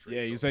pretty much, right?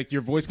 Yeah, he's like,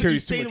 your voice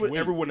carries too much what weight.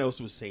 everyone else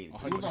was saying.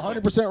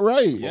 100%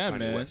 right. Yeah,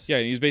 man. West. Yeah,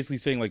 and he's basically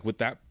saying like with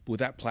that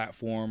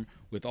platform,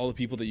 with all the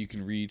people that you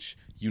can reach,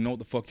 you know what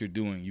the fuck you're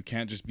doing. You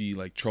can't just be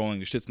like trolling.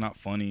 The shit's not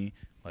funny.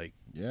 Like,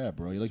 yeah,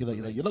 bro, you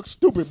look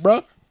stupid,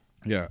 bro.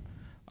 Yeah.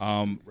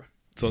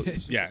 So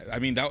yeah, I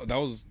mean that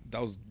was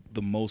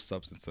the most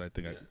substance that I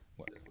think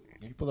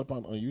Can you put it up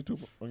on YouTube?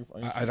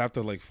 I'd have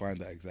to like find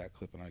that exact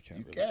clip, and I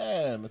can't. You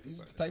can. It's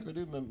easy to type it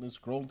in and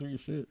scroll through your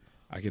shit.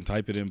 I can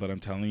type it in, but I'm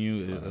telling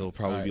you, it'll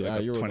probably be like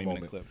a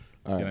 20-minute clip.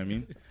 You know what I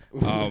mean?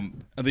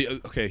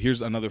 Okay,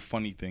 here's another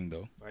funny thing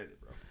though.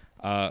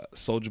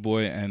 Soulja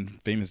Boy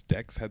and Famous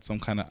Dex had some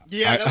kind of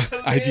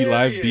IG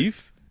Live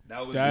beef.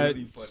 That was that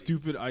really funny.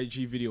 Stupid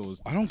IG videos.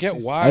 I don't get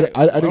why.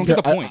 I don't get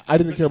the point. I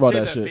didn't care about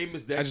that shit.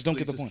 Famous Dex I just don't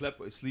get the point.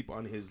 Sleep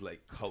on his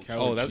like couch.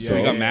 Oh, that's so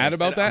he got mad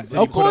about that.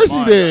 Of course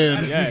he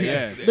did.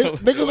 Yeah.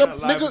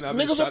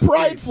 Niggas are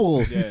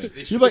prideful.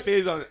 He's like,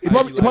 he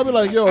probably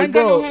like, yo, I ain't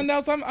bro. got no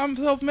handouts. I'm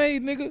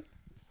self-made, nigga.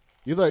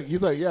 He's like,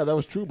 yeah, that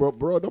was true, bro.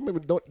 Don't make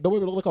me look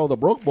like I was a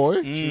broke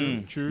boy.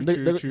 True.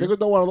 Niggas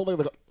don't want to look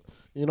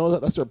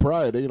like, that's their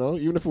pride,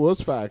 even if it was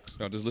facts.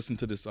 Yo, just listen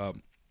to this.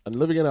 And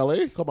living in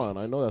LA, come on,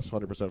 I know that's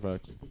 100%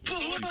 facts.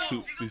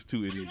 These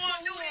two idiots.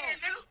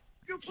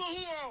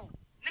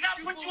 Nigga,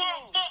 I put you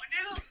on fuck,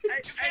 nigga.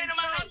 You came to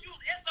my house, you was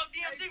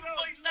SODMG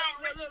before you sound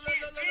rich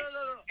kid, bitch.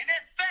 And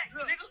that's fact,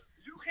 nigga.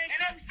 You can't and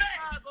that's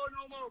fact. Go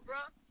no more, bro.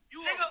 You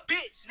nigga,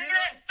 bitch. Nigga,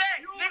 that's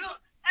fact, nigga.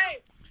 Hey.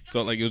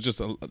 So like it was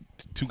just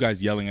two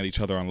guys yelling at each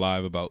other on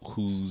live about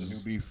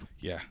who's beef.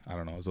 Yeah, I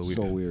don't know. It was weird.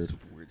 So weird.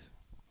 Super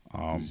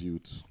weird. These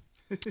youths.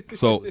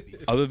 So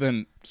other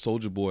than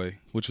Soulja Boy,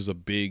 which was a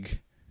big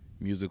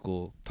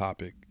musical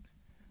topic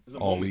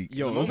all week.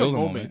 Yo, it was a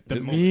moment. The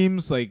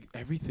memes, like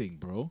everything,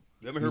 bro.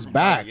 You haven't heard from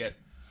back yet.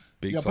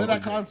 Big play Soulja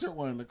that Boy. concert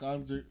one. The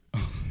concert.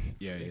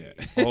 Yeah.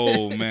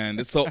 Oh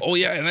man. So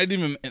yeah, and I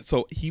didn't even.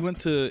 So he went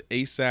to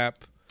ASAP.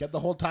 Get the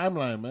whole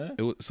timeline, man.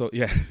 It was, so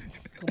yeah.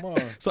 Come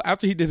on. So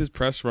after he did his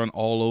press run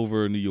all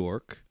over New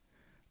York,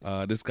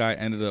 this guy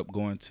ended up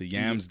going to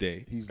Yams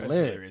Day. He's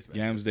lit.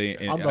 Yams Day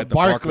On the at the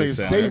Barclays,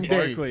 Center. same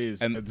day.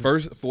 Barclays. And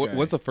first,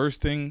 what's the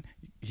first thing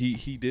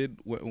he did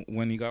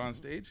when he got on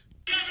stage?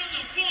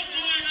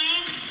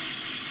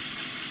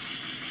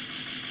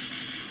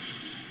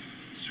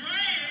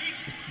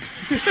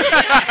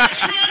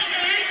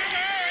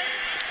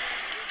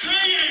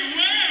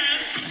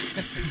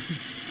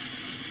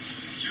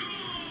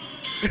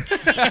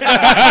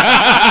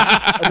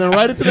 And then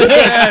right into the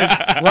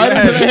hits. Right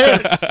into the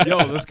hits. Yo,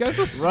 this guy's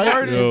a smart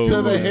Right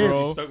into the hits.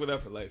 bro. Stuck with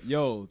that for life.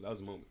 Yo, That was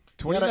a moment.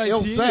 He had an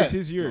ill 2019 set. is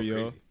his year,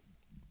 yo.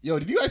 Yo,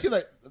 did you guys see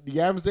like the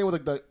Yams Day with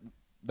like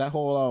that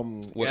whole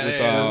ring? Yo,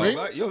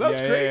 that was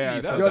Yeah,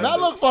 crazy. yeah, Yo, that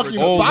looked fucking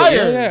Oh, fire.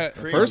 yeah.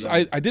 Crazy. First,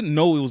 I didn't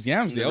know it was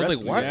Yams Day. I was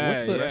like, what? Yeah,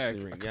 What's the?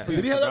 yeah.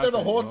 Did you have that there the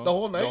whole night?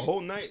 The whole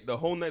night,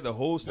 the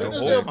whole They're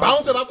just there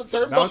bouncing off the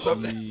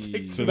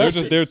turnbuckle. So they're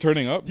just there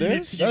turning up there.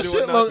 That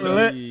shit looked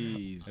lit.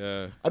 Yeah. I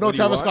know What do you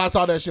Travis want? Scott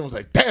saw that shit and was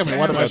like, damn it,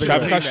 what am I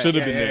Travis doing? Scott should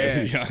have been Yeah, there. yeah,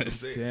 To be yeah.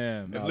 honest.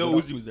 Damn. If Lil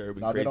Uzi was there, it would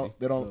be Nah, crazy.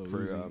 they don't. For,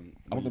 I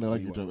don't think they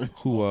like each other.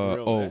 Who? for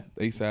real,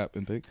 ASAP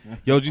and thing.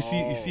 Yo, did you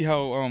see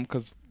how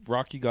because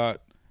Rocky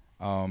got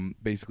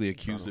basically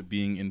accused of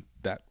being in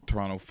that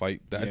Toronto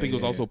fight. I think it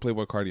was also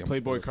Playboy Cardi.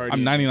 Playboy Cardi.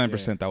 I'm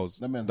 99% that was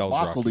That man was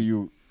buckled to Rocky.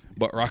 you.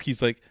 But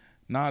Rocky's like,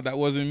 nah, that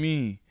wasn't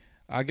me.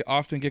 I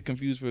often get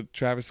confused with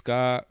Travis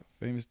Scott,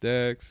 Famous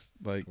Dex,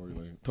 like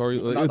Tory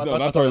Lanez.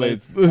 Not Tory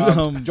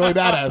Lanez. Joey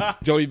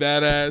Badass. Joey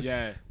Badass.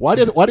 Yeah. Why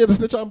did you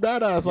snitch on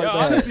Badass like Yeah,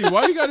 that? honestly,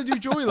 why you gotta do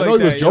Joey like I know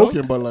that? he was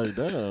joking, but like,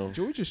 damn.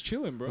 Joey just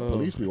chilling, bro.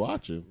 Police be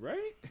watching.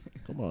 Right?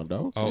 Come on,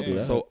 dog. Oh, Don't do that.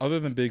 so other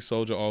than Big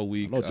Soulja all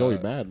week, I know Joey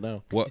mad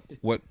now.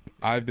 What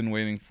I've been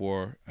waiting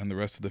for, and the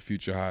rest of the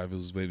Future Hive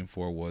was waiting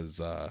for was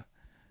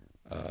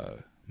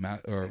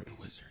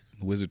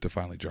Wizard to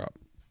finally drop.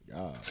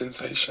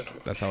 Sensational.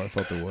 That's how I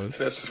felt it was.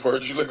 That's the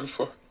word you're looking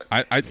for.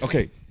 I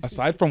okay.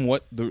 Aside from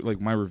what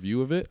my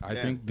review of it, I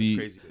think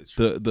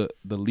the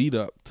lead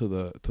up to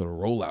the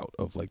rollout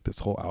of like this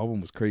whole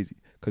album was crazy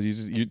because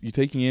you're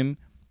taking in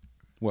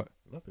what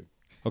nothing.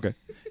 Okay,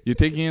 you're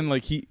taking in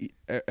like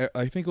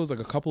I think it was like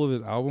a couple of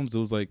his albums. It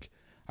was like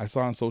I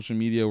saw on social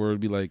media where it'd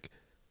be like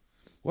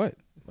what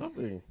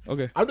nothing.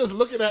 Okay, I'm just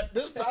looking at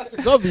this Pastor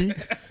Govey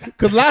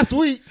because last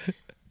week.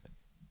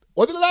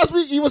 Wasn't it last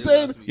week he was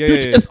saying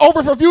it's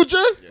over for Future?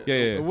 Yeah.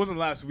 It wasn't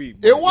last week.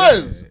 It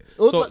was.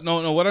 So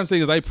no. What I'm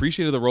saying is I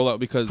appreciated the rollout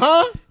because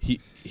he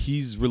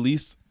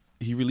released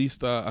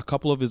a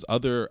couple of his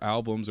other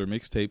albums or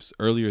mixtapes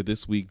earlier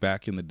this week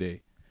back in the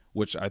day,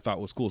 which I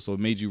thought was cool. So it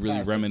made you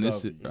really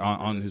reminisce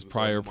on his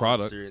prior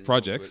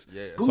projects.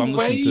 So I'm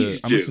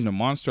listening to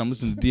Monster. I'm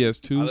listening to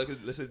DS2.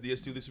 I listened to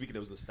DS2 this week and it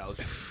was nostalgic.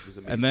 It was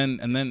amazing.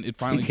 And then it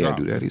finally He can't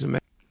dropped. do that. He's a man.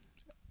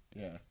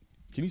 Yeah.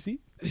 Can you see?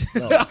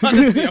 No.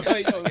 Honestly, I'm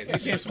like, yo,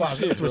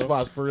 It's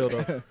response for real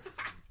though.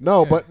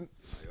 No, but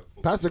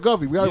Pastor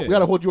Govey, we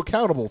gotta hold you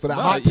accountable for that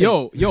hot take.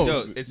 Yo,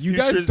 it's you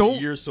guys Future's don't.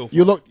 year so far.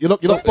 You look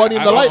funny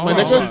in the light, my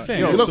nigga.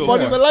 Yo, You look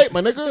funny in the light,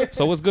 my nigga.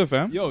 So what's good,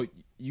 fam? Yo,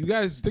 you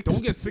guys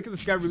don't get sick of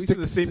this guy releasing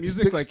the same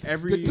music like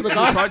every stick to the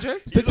gospel.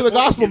 project. Stick to the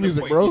gospel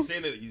music, bro. He's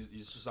saying that he's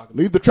just talking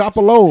Leave the trap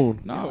alone.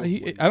 No,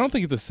 I don't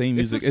think it's the same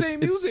It's music. the same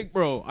music,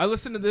 bro. I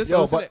listen to this.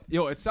 Yo,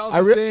 It sounds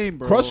the same,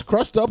 bro.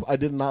 Crushed Up, I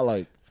did not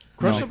like.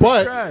 Crushed Up But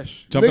is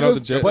trash. Jumping out the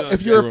jet. But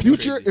if you're a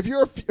future, if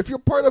you're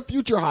part of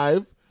Future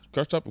Hive,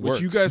 Crushed Up Which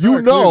works. you guys you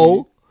are know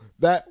clearly.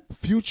 that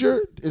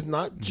Future is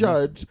not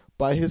judged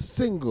by his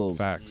singles.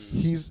 Facts.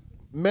 He's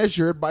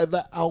measured by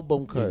the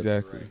album cuts.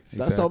 Exactly.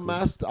 That's how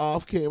Master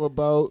Off came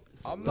about.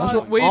 I'm That's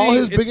not what waiting. all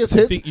his It's- biggest You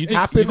hits think- you think-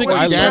 happened you think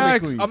I love-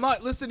 organically. I'm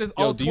not listening to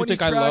Yo, all do you 20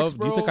 think I tracks, love?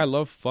 bro. Do you think I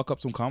love Fuck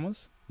Up Some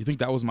Commas? You think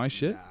that was my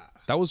shit?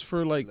 That was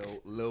for like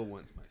Lil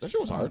ones. That shit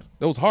was hard.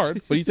 that was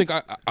hard. But you think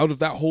out of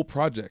that whole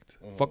project,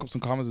 Fuck Up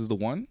Some Commas is the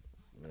one?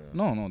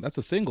 No, that's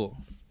a single.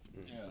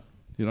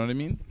 You know what I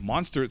mean?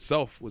 Monster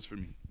itself was for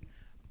me.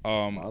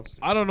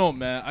 I don't know,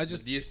 man. I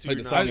just DS2 like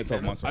you're the not song a big itself, fan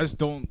of? Monster. I just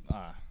don't.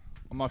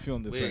 I'm not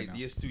feeling this right Wait, now.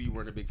 DS2 you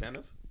weren't a big fan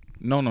of?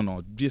 No.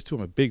 DS2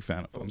 I'm a big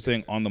fan of. I'm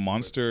saying on the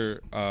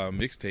Monster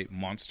mixtape,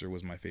 Monster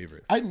was my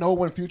favorite. I know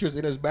when Future's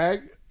in his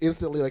bag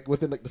instantly, like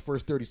within like the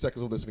first 30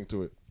 seconds of listening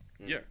to it.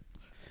 Yeah.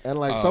 And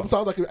like some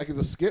songs I can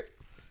just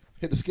skip,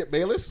 hit the Skip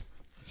Bayless.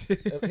 And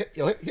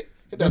hit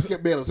that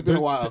Skip Bayless. It's been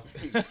a while.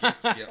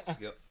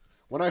 Skip.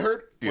 When I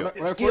heard, Skip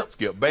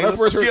when I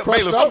first heard Bayless.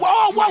 Crushed Up,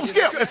 Whoa,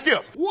 skip. Let's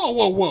skip.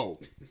 whoa.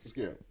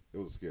 skip. It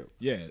was a skip.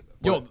 Yeah.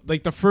 Yo,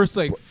 like the first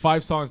like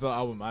 5 songs of the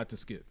album I had to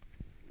skip.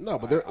 No,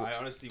 but there. I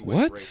honestly What?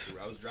 went right through.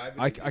 I was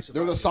driving.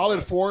 There was a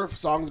solid 4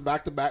 songs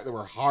back to back that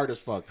were hard as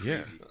fuck.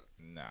 Yeah.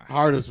 Nah.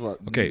 Hard as fuck.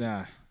 Okay.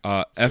 Nah.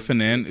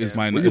 F&N is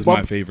my Were you is my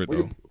bump- favorite were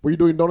though. Were you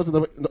doing donuts in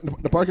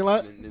the parking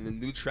lot? And the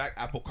new track,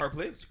 Apple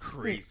CarPlay, it's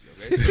crazy.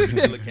 Okay, so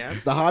Lil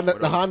Cam, The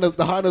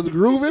Honda's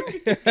grooving.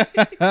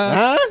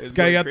 Huh? This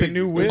guy got the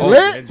new whip.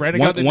 Lit.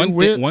 Brandon got the new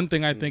whip. One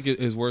thing I think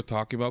is worth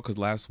talking about, because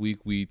last week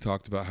we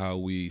talked about how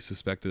we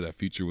suspected that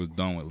Future was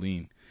done with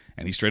lean,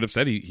 and he straight up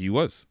said he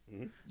was.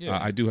 Mm-hmm.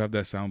 Yeah. I do have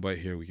that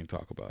soundbite here. We can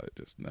talk about it.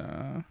 Just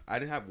I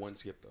didn't have one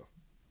skip though.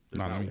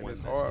 Nah, Not I mean, one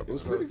It's skip. hard. It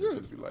was because pretty you good.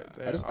 just be like,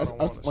 I damn,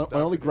 just,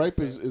 my only gripe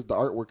is the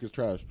artwork is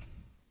trash.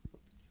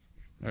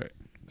 all right.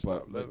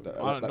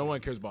 But No one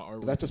cares about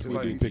artwork. that's just me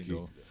like being easy, picky.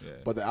 though. Yeah.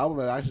 But the album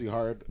is actually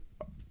hard.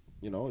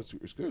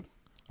 It's good.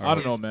 I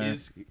don't know, man.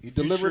 He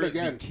delivered Future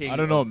again. the king I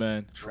don't know, of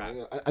man. trap. I All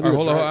need right, a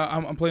hold on.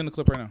 track. I'm playing the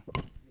clip right now.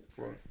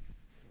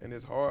 And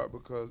it's hard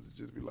because it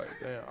just be like,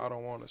 damn, I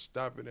don't want to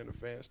stop it and the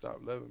fans stop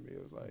loving me.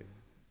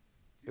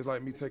 It's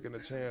like me taking a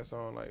chance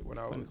on like when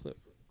I was. Play the clip.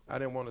 I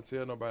didn't want to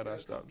tell nobody I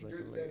stopped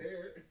drinking lean.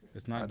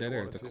 It's I not didn't dead air.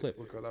 wanna It's a tell- clip.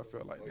 because I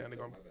felt like damn, they're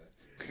gonna.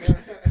 Yeah,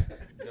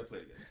 play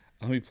it again.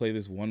 Let me play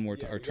this one more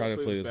time, or try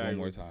to play this one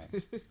more time.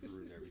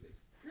 Ruin everything.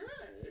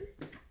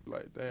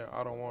 Like damn,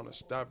 I don't want to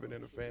stop it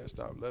and the fans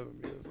stop loving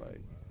me.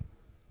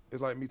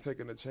 It's like me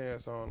taking a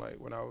chance on like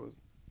when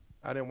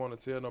I didn't want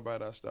to tell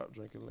nobody I stopped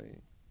drinking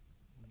lean.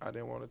 I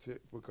didn't want to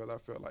because I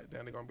felt like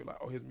damn, they're gonna be like,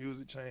 oh, his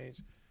music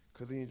changed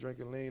because he ain't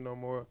drinking lean no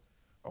more.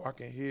 Oh, I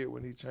can hear it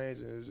when he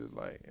changing. It's just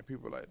like, and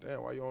people like,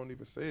 damn, why you don't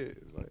even say it?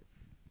 It's like,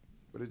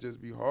 but it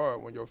just be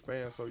hard when your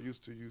fans so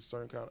used to you a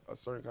certain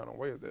kind of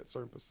way, is that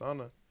certain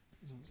persona,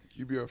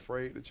 you be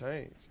afraid to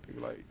change. You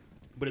be like,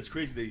 But it's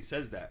crazy that he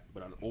says that.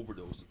 But on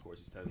overdose, of course,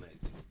 he's telling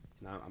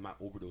that I'm not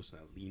overdosing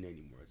on lean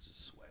anymore. It's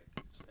just swag.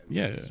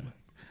 Yeah.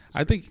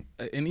 I think,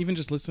 and even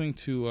just listening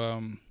to,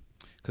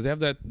 because they have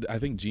that. I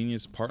think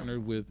Genius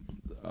partnered with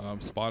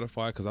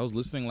Spotify. Because I was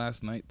listening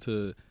last night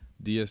to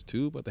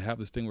DS2, but they have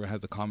this thing where it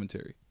has the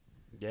commentary.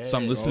 Yeah. So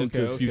I'm listening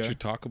to Future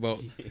talk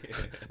about.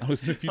 I'm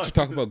listening to Future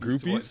talk about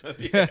groupies.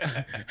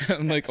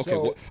 I'm like,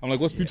 okay, I'm like,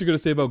 what's Future gonna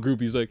say about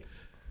groupies? Like,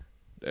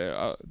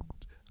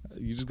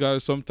 you just gotta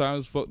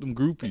sometimes fuck them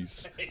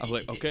groupies. I was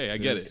like, okay, I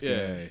get it.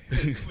 Yeah.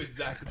 It's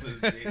exactly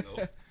the same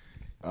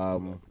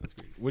though.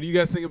 What do you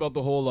guys think about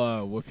the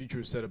whole what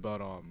Future said about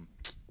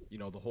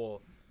the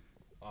whole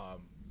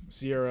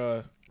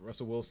Sierra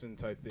Russell Wilson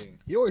type thing?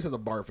 He always has a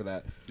bar for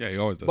that. Yeah, he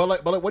always does. But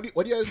what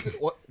do you guys?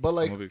 But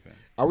like, I'm a big fan.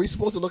 are we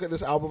supposed to look at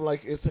this album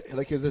like is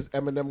this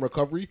Eminem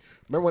recovery?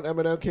 Remember when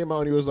Eminem came out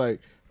and he was like,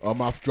 I'm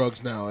off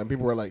drugs now, and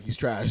people were like, he's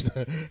trash.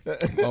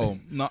 Oh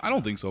no, I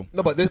don't think so.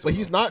 No, but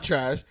he's not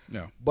trash.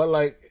 No. But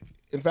like,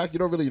 in fact, you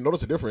don't really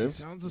notice a difference.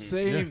 Sounds the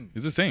same. Yeah,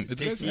 it's the same. It's the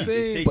the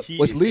same. But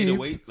which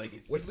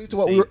leads to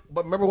what we were.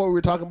 But remember what we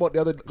were talking about the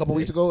other couple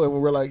weeks ago, and we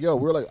were like,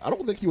 I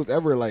don't think he was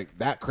ever like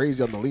that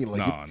crazy on the lean.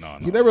 Like, No.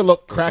 he never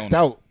looked cracked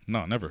out.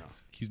 No, never.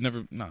 He's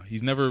never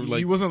like.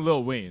 He wasn't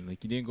Lil Wayne. Like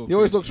he didn't go. He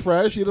always crazy. looks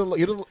fresh. He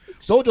doesn't.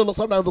 Soldier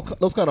sometimes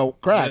looks kind of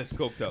cracked. Yeah,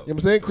 scoped out. You know what I'm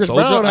saying? Chris Soulja,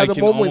 Brown has I a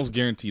can moment. almost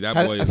guarantee that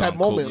boy has is had on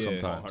moments. coke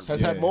sometimes.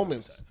 Has had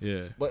moments.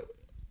 Yeah. But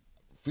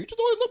Future's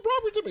always looked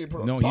proper to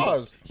me. No,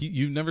 Pause.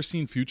 you've never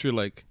seen Future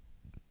like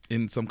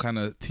in some kind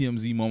of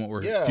TMZ moment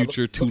where Yeah,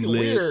 Future too looking lit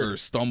weird. or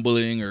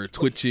stumbling or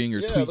twitching or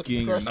looking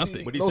tweaking or crusty.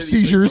 nothing. But he No said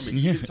he seizures.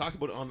 didn't talk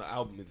about it on the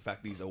album. The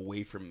fact that he's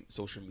away from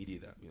social media,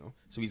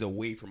 so he's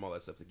away from all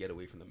that stuff to get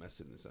away from the mess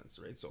in a sense,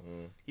 right? So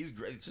he's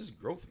great. It's just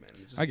growth, man.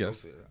 It's just I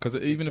guess growth. because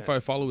even if I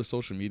follow his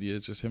social media,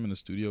 it's just him in the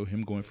studio,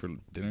 him going for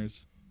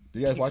dinners. Do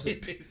you guys watch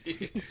it?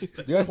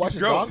 Do you guys watch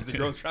his doc? He's a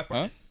growth trap Huh?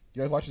 artist.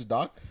 You guys watch his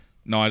doc?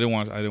 No, I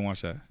didn't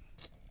watch that.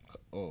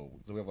 Oh,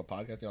 so we have a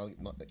podcast. Y'all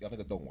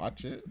niggas don't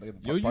watch it.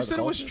 Yo, you said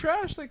it was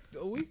trash like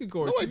a week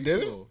ago. No, or I 2 weeks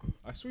didn't. ago.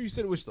 I swear you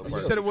said it was.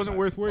 You said it wasn't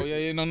worth Oh watching.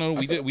 yeah, no.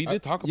 We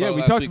did talk about. Yeah, it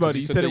we last talked week, about 'cause it.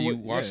 You You said said that it you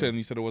wa- watched yeah. it and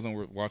you said it wasn't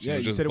worth watching. Yeah, it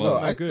was you just said it buzzing.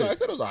 wasn't that good. I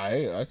said it was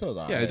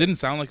alright. Yeah, it didn't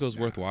sound like it was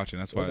worth watching.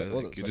 That's why It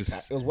like, it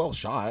just. was well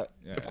shot.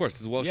 Yeah. Of course,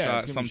 it's well Yeah,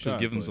 shot. it's gonna be Something to shot,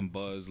 give him but- some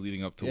buzz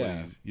leading up to Yeah.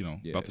 what he's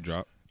Yeah. about to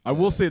drop. I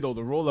will say though,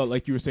 the rollout,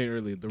 like you were saying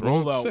earlier, the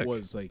Rollout's rollout sick.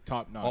 was like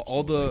top notch.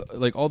 All though,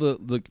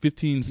 the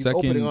 15 opening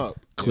second up.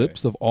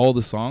 clips of all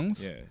the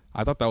songs. Yeah.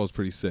 I thought that was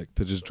pretty sick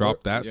to just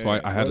drop that. So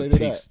yeah. I had Where a they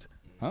do that? taste.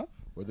 Huh?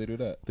 Where'd they do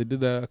that? They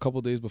did that a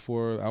couple days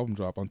before the album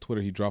drop on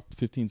Twitter. He dropped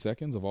 15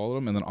 seconds of all of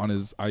them, and then on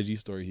his IG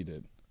story he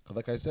did.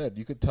 Like I said,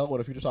 you could tell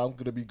when a Future song's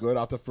gonna be good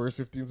after the first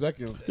 15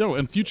 seconds. Yo,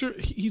 and Future,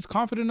 he's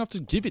confident enough to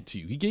give it to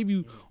you. He gave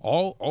you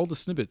all the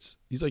snippets.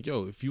 He's like,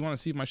 yo, if you want to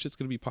see if my shit's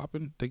gonna be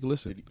popping, take a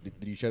listen.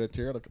 Did you shed a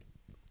tear? Like,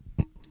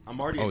 I'm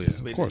already Oh, yeah, of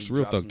anticipating course, he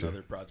real drops thug too.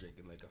 another project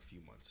in like a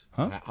few months.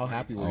 Huh? how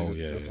happy were Oh,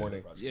 you yeah, this yeah.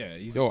 morning? Yeah,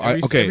 he's Yo,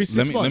 every okay, 6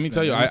 let me months,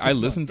 tell you, man. Every I 6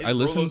 listened months. I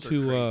listened His rollouts are to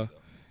crazy, though.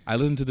 I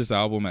listened to this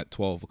album at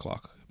 12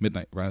 o'clock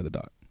midnight, right at the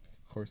dot.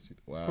 course you.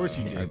 Wow. Of course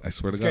you did. I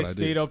swear to this God, guy I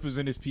stayed did. up, was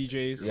in his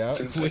PJs. Yeah.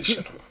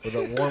 With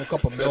a warm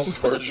cup of milk.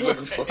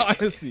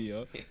 Honestly,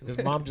 yo.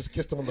 His mom just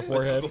kissed him on the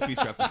forehead.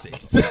 Feature after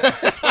 6.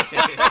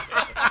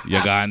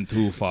 You gone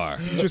too far.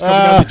 Just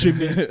coming out the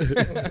chimney.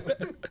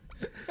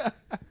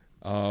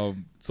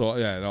 So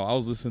yeah, no, I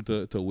was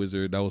listening to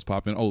Wizard. That was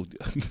popping. Oh,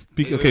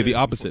 okay, the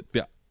opposite.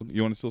 Yeah,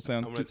 you want to still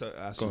sound? I'm gonna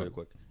ask you real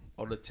quick.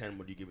 Out of 10,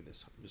 what are you giving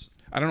this?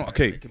 I don't know.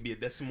 Okay, it can be a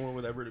decimal or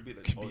whatever it be.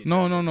 Like,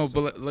 no.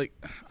 But like,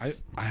 I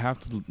have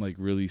to like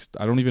really.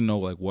 I don't even know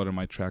like what are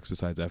my tracks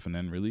besides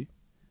FNN really.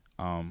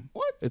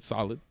 What? It's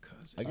solid.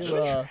 I give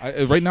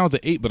it right now it's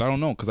an 8, but I don't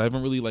know because I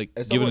haven't really like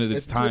given it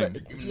its time.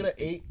 It's between an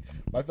 8,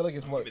 but I feel like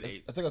it's more. I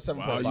think it's 7.5.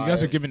 Wow, you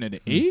guys are giving it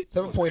an 8?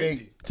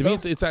 7.8. To me,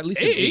 it's at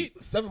least an 8.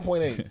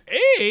 7.8.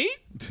 8.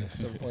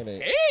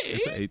 7.8.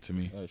 It's an 8 to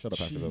me. Shut up,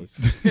 Pastor Billy.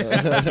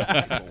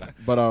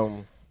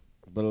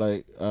 But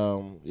like,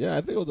 yeah,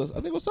 I think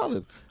it was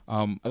solid.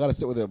 I gotta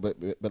sit with it a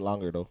bit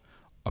longer though.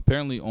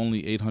 Apparently,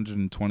 only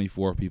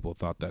 824 people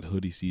thought that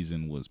hoodie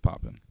season was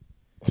popping.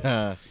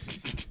 Because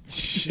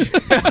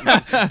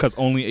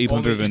only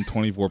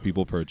 824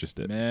 people purchased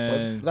it.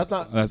 Man, that's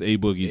A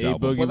Boogie's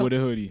album. Boogie with a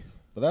hoodie.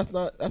 But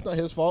that's not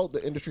his fault.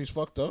 The industry's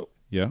fucked up.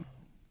 Yeah,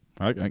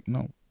 I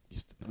no.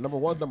 Number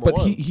one. But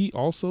he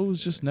also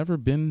has just never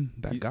been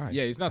that guy.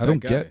 Yeah, he's not. I don't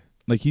get.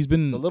 Like he's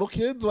been the little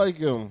kids like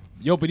him.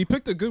 Yo, but he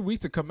picked a good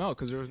week to come out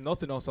because there was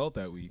nothing else out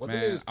that week. Wasn't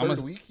it his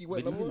third week he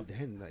went number one?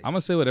 I'm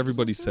gonna say what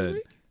everybody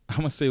said. I'm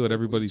gonna say what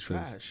everybody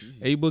says.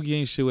 A Boogie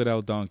ain't shit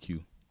without Don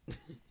Q.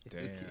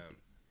 Damn.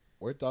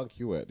 Where Don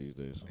Q at these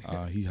days?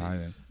 He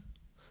hiding.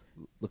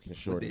 Looking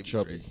short and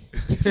chubby.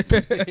 That's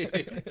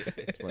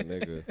my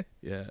nigga.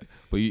 Yeah,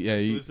 but yeah,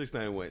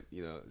 6ix9ine went.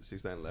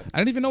 6ix9ine left. I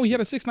didn't even know he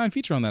had a 6ix9ine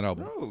feature on that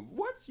album. Bro,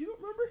 what? You don't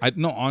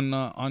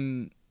remember?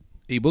 On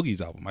A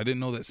Boogie's album. I didn't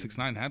know that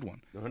 6ix9ine had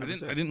one.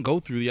 100%. I didn't go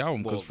through the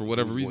album because for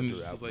whatever reason,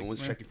 no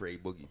one's checking for A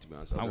Boogie. To be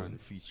honest, I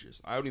don't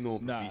features. I only know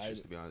him for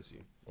features. To be honest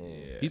with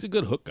you, he's a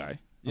good hook guy.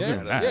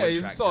 Yeah,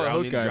 he's a solid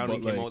hook guy.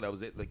 Drowning came out. That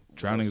was it. Like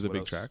Drowning is a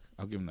big track.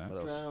 I'll give him that.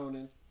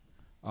 Drowning.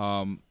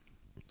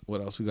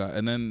 What else we got?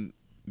 And then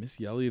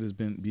Missy Elliott has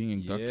been being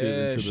inducted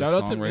into the Shout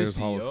out to Songwriters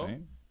Missy, Hall yo. of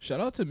Fame. Shout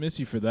out to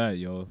Missy for that,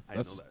 yo.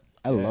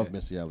 I love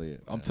Missy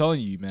Elliott. I'm telling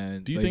you,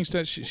 man. Do you think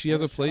that she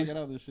has a place?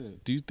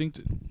 Do you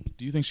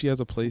think she has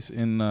a place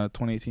in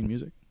 2018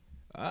 music?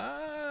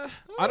 I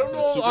don't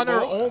know on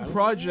her own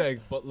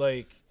project, but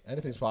like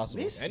anything's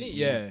possible.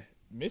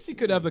 Missy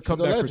could have the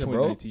comeback for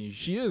 2019. Bro.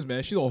 She is,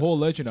 man. She's a whole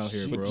legend out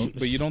here, bro.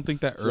 But you don't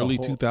think that early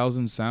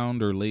 2000s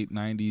sound or late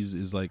 90s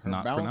is like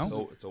not for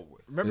now?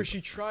 Remember, she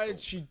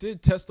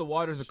did test the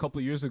waters a couple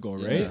of years ago,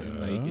 right? Yeah.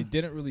 And like it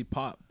didn't really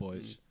pop,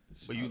 but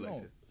you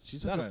liked it. All she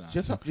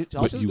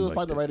has to do is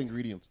find the right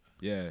ingredients.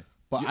 Yeah.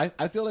 But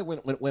I feel like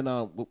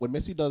when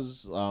Missy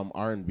does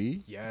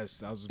R&B,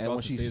 yes, I was about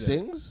and to say when she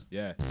sings,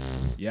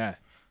 yeah,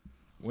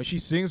 when she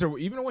sings or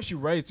even when she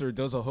writes or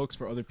does hooks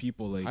for other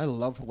people, like I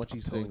love when she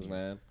sings,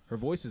 man. Her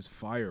voice is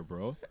fire,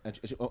 bro. And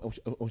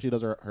when she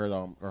does her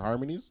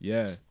harmonies,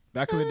 yeah.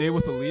 Back in the day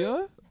with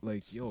Aaliyah,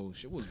 like yo,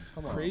 shit was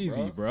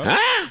crazy, bro.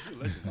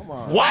 Come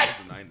on, what?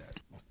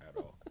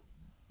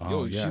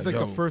 Yo, she's like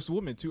the first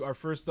woman too. Our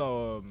first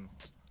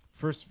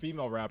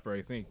female rapper,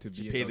 I think, to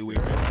be paid the way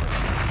for that.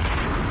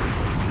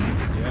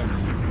 Yeah,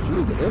 man. She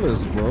was the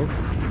illest, bro.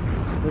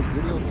 Her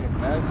video was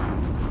bad.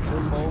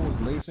 Timbo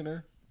was lacing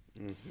her.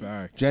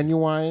 Facts.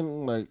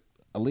 Genuine, like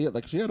Aaliyah,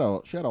 like she had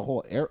a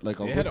whole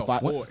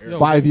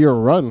 5-year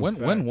run.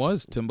 When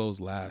was Timbo's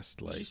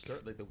last like? She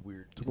started like the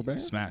weird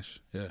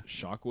smash? Yeah.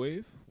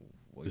 Shockwave.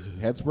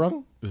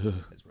 Headsprung.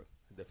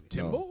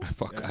 Timbo? I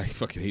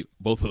fucking hate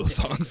both of those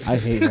songs. I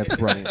hate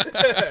Headsprung.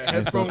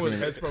 Headsprung was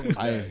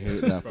I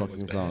hate that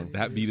fucking song.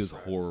 That beat is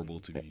horrible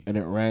to me. And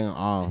it rang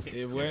off.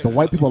 The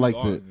white people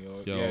liked it.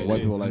 Yo,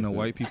 white people liked it.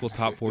 White people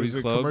top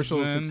 40 clubs, commercial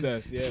man.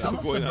 success. Yeah, Still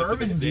going on.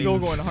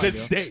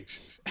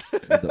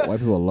 The white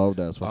people love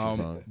that fucking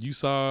song. You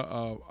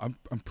saw?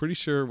 I'm pretty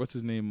sure. What's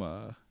his name?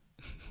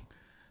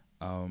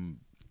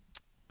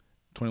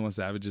 21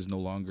 Savage is no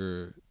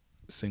longer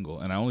single,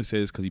 and I only say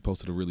this because he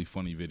posted a really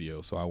funny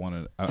video. So I want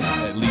to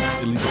at least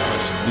a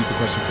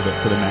question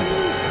for the man.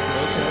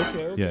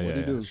 Okay. Yeah.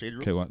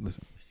 Okay, well,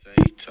 listen. Say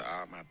to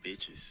all my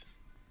bitches,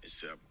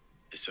 except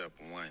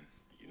one,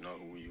 you know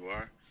who you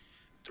are.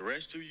 The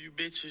rest of you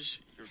bitches,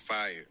 you're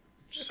fired.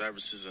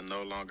 Services are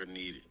no longer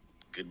needed.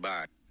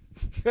 Goodbye.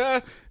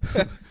 I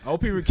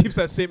hope he keeps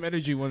that same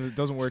energy when it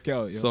doesn't work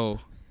out. Yo.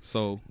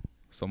 So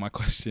my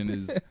question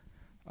is,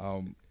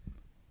 what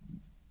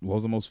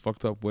was the most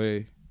fucked up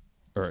way,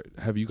 or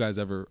have you guys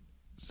ever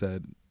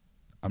said,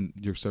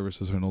 your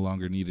services are no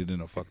longer needed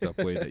in a fucked up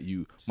way that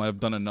you might have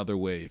done another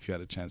way if you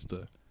had a chance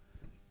to?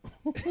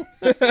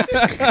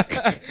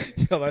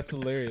 Yo, that's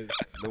hilarious.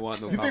 They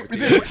want no You think-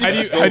 competition.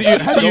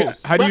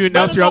 How do you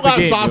announce you're out the got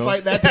game? sauce yo?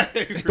 like that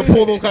to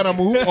pull those kind of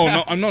moves. Oh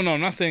no, I'm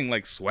not saying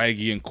like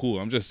swaggy and cool.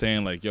 I'm just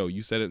saying like, yo,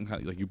 you said it in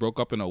kind of, like you broke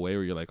up in a way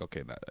where you're like,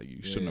 okay,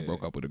 you shouldn't have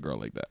broke up with a girl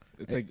like that.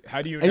 It's like,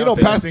 how do you? And you know,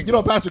 Pastor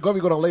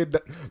Govey gonna lay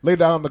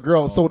down the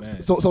girl so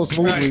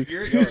smoothly.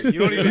 You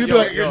don't even.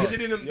 You're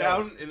sitting them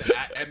down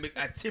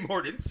at Tim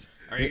Hortons.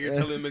 All right, you're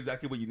telling them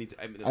exactly what you need to.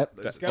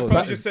 This guy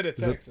probably just said a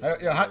text.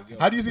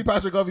 How do you see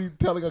Pastor Govey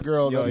telling a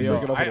girl that he's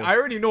breaking up with her? I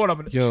already know what I'm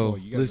gonna. Yo,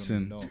 you guys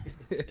listen. don't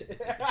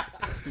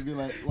He'd be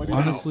like, what do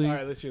Honestly, all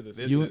right, let's hear this.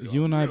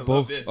 you and I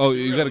both. Oh,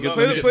 you gotta get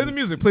play the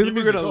music. Play the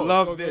music. You're gonna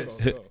love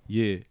this.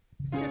 Yeah.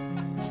 All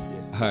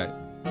right,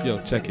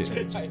 yo, check it.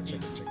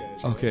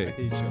 Okay,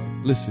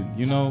 listen.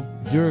 You know,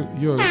 you're a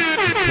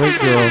great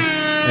girl,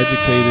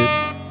 educated,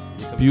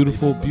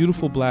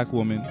 beautiful black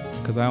woman.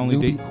 Because I only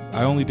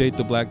date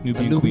the black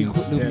Nubian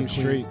queens. Damn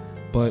straight.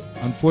 But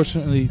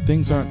unfortunately,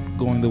 things aren't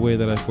going the way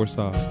that I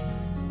foresaw.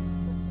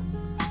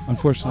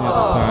 Unfortunately, at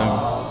this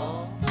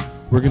time,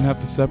 we're gonna have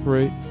to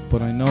separate.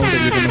 But I know that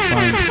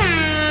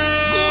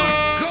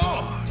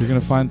you're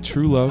gonna find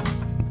true love,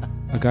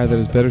 a guy that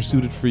is better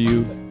suited for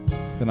you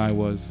than I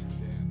was,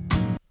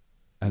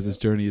 as this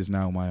journey is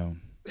now my own.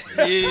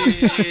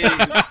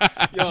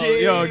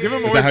 Yo, give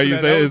him a Is that how you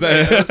say it? Is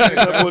that?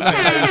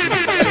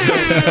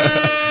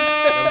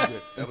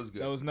 That was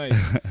good. That was nice.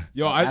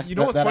 Yo, you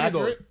know what's that funny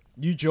accurate? though?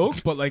 You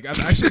joke, but like I'm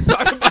actually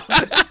thought about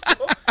this.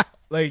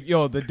 Like,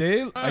 yo, the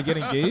day I get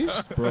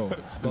engaged, bro,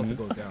 it's about to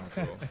go down,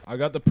 bro. I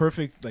got the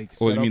perfect like.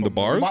 Oh, you mean the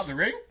bars? About the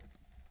ring?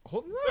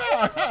 Hold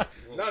on.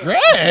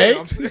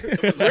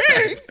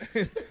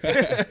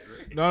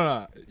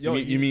 No. Yo,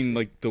 you mean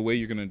like the way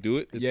you're gonna do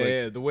it? It's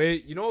yeah. The way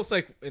it's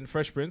like in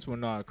Fresh Prince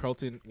when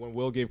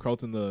Will gave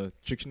Carlton the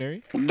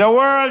Chictionary. The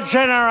world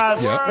general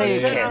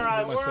speaking. I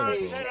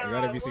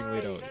got everything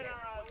laid out.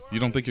 You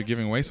don't think you're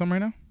giving away some right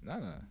now? Nah.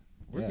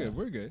 We're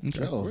good.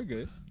 Okay. We're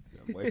good.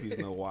 Wifey's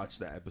gonna watch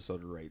that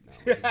episode right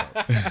now.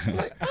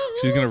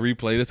 She's gonna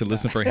replay this and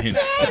listen for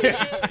hints.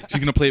 She's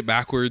gonna play it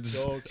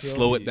backwards,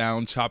 slow it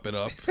down, chop it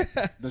up.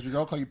 Does your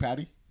girl call you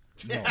Patty?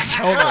 No.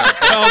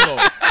 Hell no.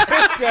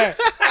 This guy.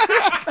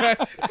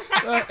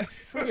 I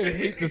fucking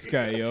hate this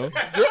guy, yo.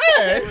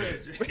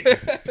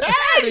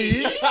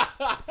 Patty?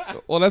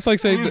 Well, that's like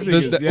saying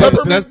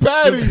Peppermint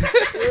Patty.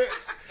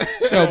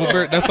 No, but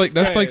Bert, that's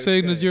like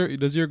saying does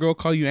your girl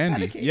call you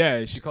Andy?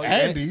 Yeah, she calls you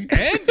Andy.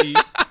 Andy.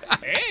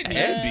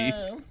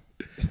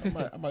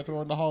 I might throw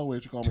her in the hallway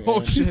if you call me Oh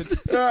Andy. shit.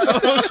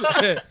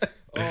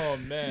 Oh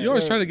man. You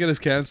always try to get us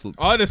canceled.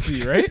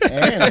 Honestly, right?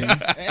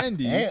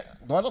 Andy.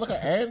 Do I look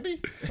like an Andy?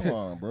 Come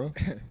on, bro.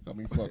 Got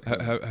me fucked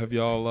up. Have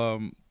y'all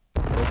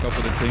broke up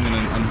with a ting in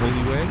an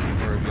unholy way,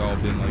 or have y'all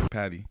been like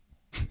Patty?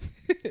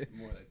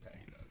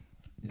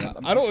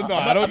 I don't know.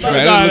 I don't.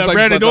 Brandon looks like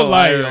Brandon, such a don't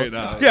lie liar yo. right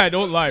now. Yeah,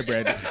 don't lie,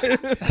 Brandon.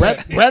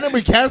 Brandon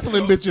be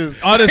canceling bitches.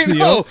 Honestly,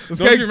 yo, this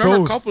Don't guy you remember a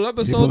gross. couple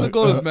episodes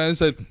ago, this man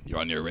said, "You're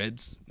on your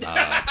Reds."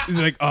 He's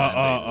like, I'm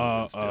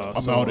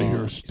out of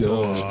here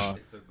still.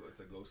 It's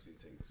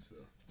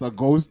a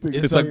ghosting.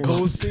 It's a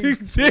ghosting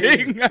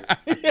thing.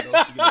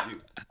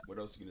 What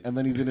else you gonna do? And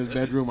then he's in his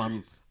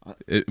bedroom.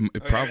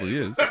 It probably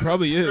is. It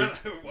probably is.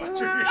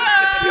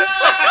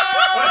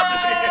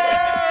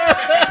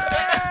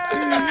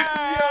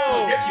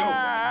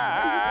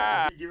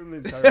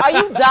 Are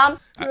you dumb?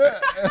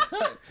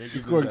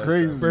 He's going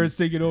crazy. Bird's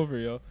taking over,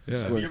 yo.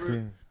 Yeah.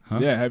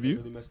 Yeah, have you?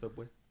 Really messed up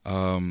way?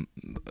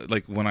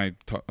 Like when I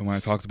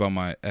talked about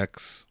my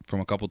ex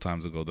from a couple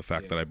times ago, the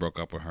fact that I broke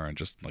up with her and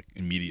just like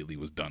immediately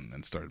was done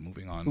and started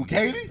moving on. Who,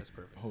 Katie? That's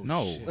perfect. Oh,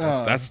 No, shit.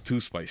 that's too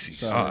spicy.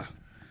 Sorry,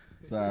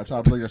 I'm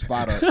trying to blow your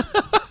spot up.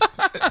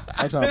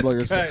 I'm trying to blow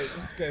your spot.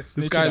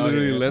 This guy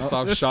literally lets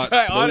off shots.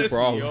 No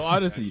problem.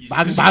 Honestly,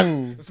 Bang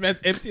bang. this man's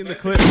emptying the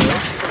clip, bro.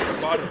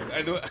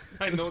 I know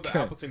the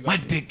Appleton. My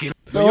dick is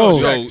Yo,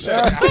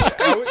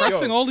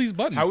 pressing all these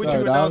buttons. How would Sorry,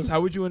 you dog. announce?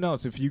 How would you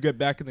announce if you get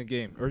back in the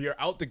game or you're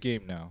out the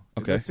game now?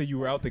 Okay. Let's say you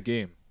were out the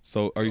game.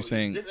 So are you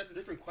saying? That's a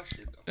different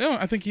question, though. No,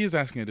 I think he is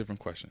asking a different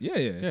question. Yeah.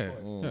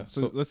 Yeah.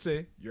 So let's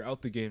say you're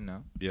out the game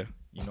now. Yeah.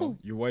 You know,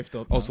 you're wifed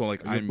up. Also, now,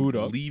 like or you're I'm booed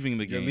up. leaving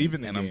the game. You're leaving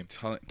the and game.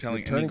 I'm telling You're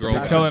any turning girl. to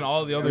You're telling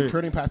all the other. You're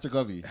turning Pastor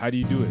Govey. How do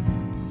you do it?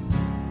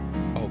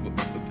 Oh,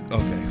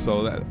 okay.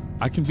 So that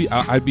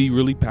I'd be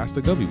really Pastor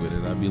Gubby with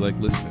it. I'd be like,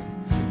 listen.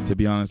 To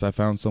be honest, I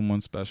found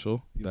someone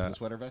special. You put a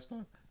sweater vest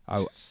on?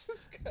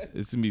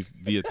 It's gonna be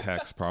via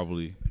text,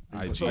 probably.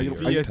 IG Are you- or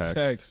Via text.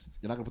 text.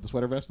 You're not gonna put the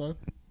sweater vest on?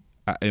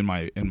 In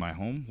my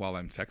home while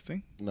I'm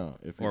texting, No.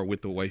 or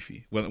with the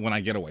wifey when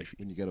I get a wifey.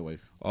 when you get away.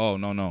 Oh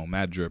no,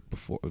 mad drip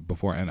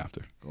before and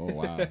after. Oh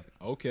wow.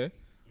 Okay.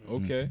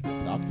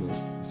 Doctor.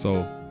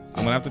 So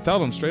I'm gonna have to tell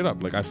them straight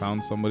up, like I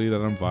found somebody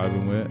that I'm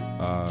vibing with.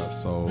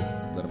 So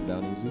Let him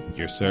down easy.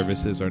 your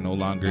services are no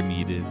longer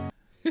needed.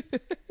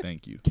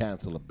 Thank you.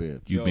 Cancel a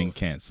bitch. You've Yo. been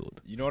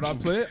canceled. You know what I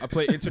play? I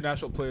play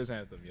International Players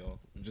Anthem, yo.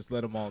 Just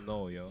let them all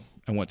know, yo.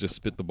 And what? Just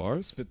spit the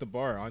bars. Spit the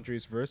bar.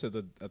 Andre's verse at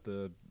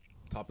the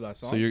top of that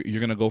song. So you're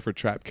gonna go for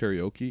trap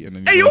karaoke, and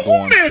then you're gonna go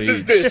on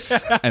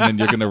stage, and then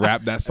you're gonna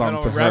rap that and song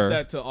I'll to rap her,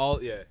 that to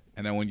all, yeah.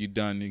 And then when you're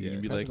done, you're gonna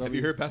be like, have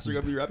you heard Pastor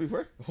Gubby rap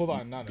before? Hold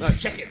on, no.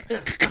 Check it.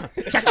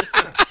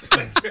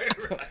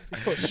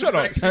 Shut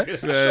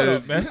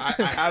up, man. I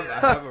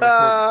have a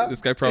report.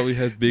 This guy probably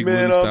has Big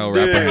Willie style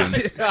rap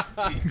hands.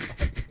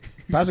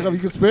 Pastor Gubby,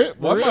 you can spit?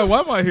 Why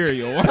am I here,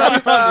 yo?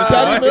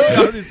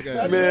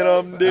 Man,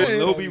 I'm dead.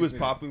 Lil B was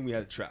popping. We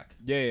had a track.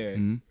 Yeah.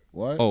 Mm-hmm.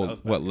 What? Oh,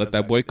 what? Let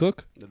that boy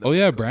cook? Oh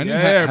yeah, Brandon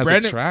has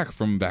a track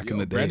from back in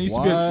the day. Brandon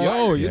spits.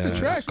 Yo, it's a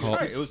track.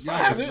 It was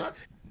fire.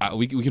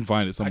 We can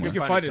find it somewhere. I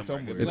can find it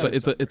somewhere.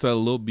 It's a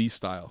Lil B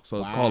style, so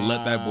it's called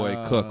 "Let That Boy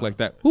Cook," like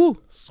that.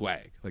 Woo,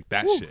 swag, like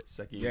that shit.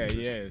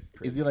 Yeah.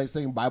 Is he like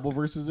saying Bible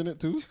verses in it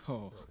too?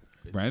 Oh.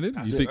 Brandon,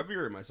 I've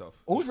heard myself.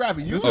 Who's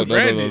rapping? You? Oh,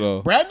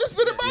 no. Brandon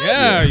spitting Bible?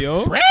 Yeah,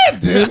 yo.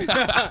 Brandon.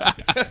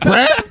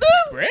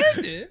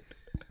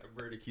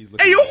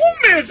 Hey, yo,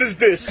 who mans is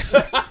this?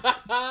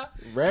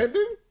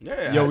 Brandon?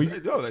 Yeah, yo,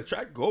 that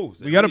track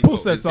goes. We gotta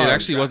post that song. It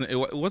actually wasn't.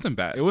 It wasn't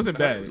bad. It wasn't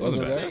bad. It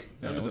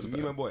wasn't me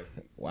and my boy.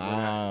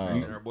 Wow.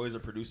 And our boy's a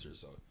producer,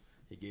 so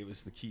he gave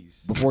us the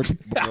keys. Before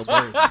no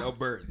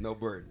bird. That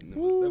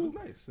was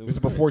nice. This is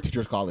before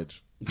Teachers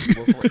College.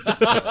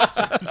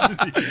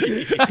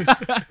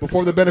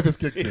 Before the benefits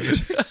kicked in.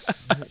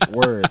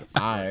 Word.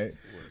 All right.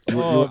 You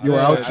were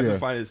out here.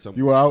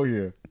 You were out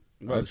here.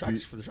 No,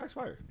 the track's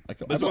fire. Let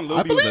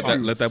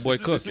that boy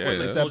cook. Yeah,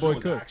 that boy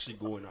cook. Actually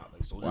going out.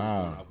 Like Soulja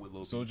Wow. going out with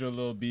Lil B. Soulja,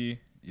 Lil B.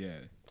 Yeah.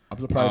 I'm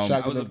surprised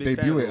Shaq didn't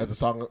debut it as a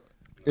song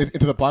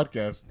into the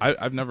podcast.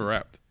 I've never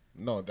rapped.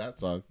 No, that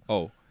song.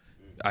 Oh,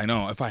 I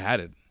know. If I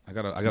had it, I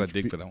gotta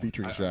dig for that one.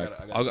 Featuring Shaq.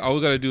 All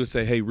we gotta do is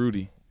say, "Hey,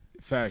 Rudy."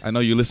 Facts. I know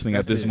you're listening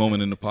at this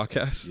moment in the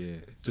podcast. Yeah.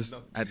 Just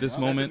at this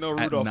moment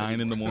at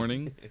 9 in the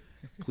morning,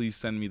 please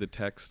send me the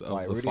text of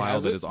the Rudy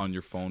file that is on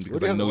your phone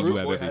because I know you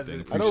have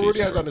everything. I know Rudy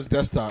has on his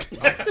desktop.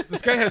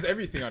 This guy has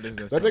everything on his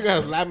desktop. That nigga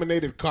has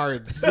laminated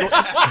cards. You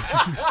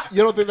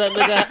don't think that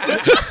nigga?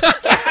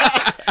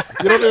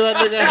 You don't think that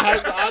nigga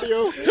has the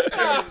audio?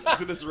 Listen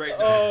to this right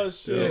now. Oh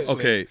shit.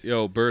 Okay,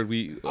 yo, Bird,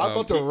 I'm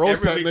about to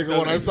roast that nigga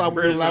when I saw him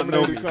with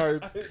laminated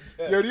cards.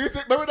 Yo, do you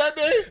remember that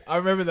day? I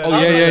remember that. Oh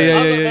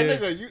yeah.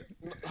 Nigga,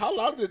 how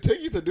long did it take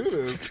you to do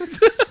this?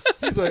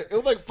 He's like, it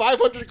was like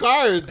 500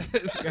 cards.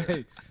 This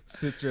guy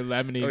sits here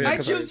laminating. I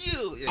choose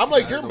you. I'm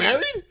like, you're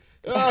married?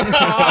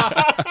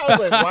 I was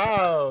like,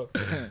 wow,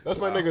 that's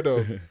my nigga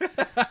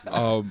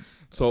though.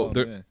 So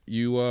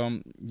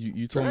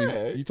you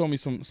told me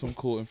some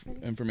cool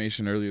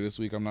information earlier this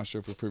week. I'm not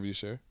sure if we're privy to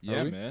share.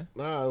 Yeah, man.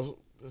 Nah,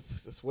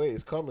 this way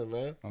it's coming,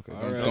 man. Okay,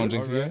 don't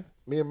jinx it.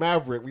 Me and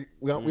Maverick,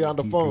 we on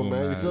the phone,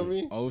 man. You feel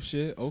me? Oh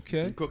shit.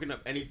 Okay. You cooking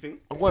up anything?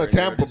 I'm going to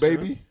Tampa,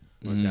 baby.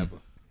 Tampa.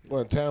 I'm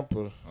going to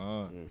Tampa.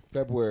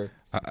 February.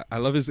 I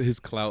love his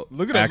clout.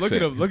 Look at him.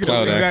 Accent. Look at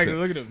him. Exactly.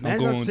 Look at him. I'm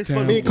going to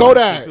Tampa. Me and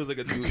Kodak. Feels like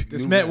a new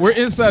This man, we're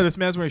inside. This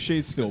man's wearing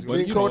shades still. But Me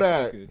and you know,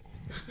 Kodak. You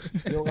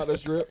don't got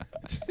this drip?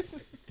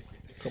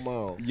 Come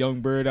on.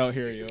 Young Bird out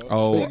here, yo.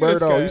 Oh, Big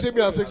Birdo. You see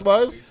me on 6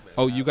 Buzz?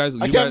 Oh, you guys.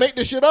 I can't make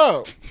this shit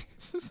up.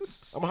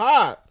 I'm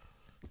hot.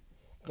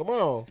 Come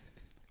on.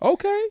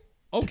 Okay,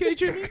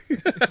 Jimmy.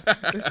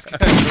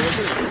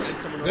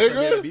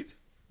 Nigga?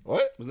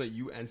 What? Was that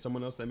you and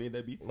someone else that made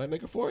that beat? My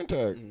nigga Foreign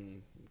Tag.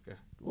 Okay.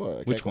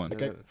 What? Which one?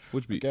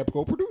 Which beat? Can't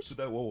co-produce?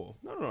 Whoa.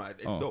 No.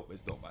 It's dope.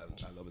 It's dope. I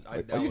love it. I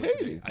you downloaded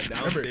hating? today. I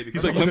downloaded today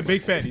because He's a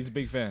big fan. He's a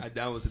big fan. I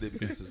downloaded today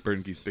because it's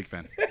Burden Geese, big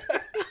fan.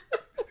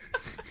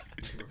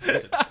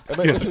 That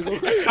make this shit go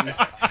crazy.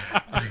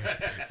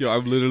 Yo,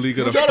 I'm literally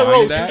gonna He's trying find to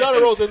roast. that. He's trying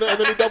to roast, and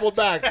then he doubled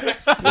back. He's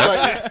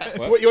like,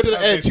 you went to the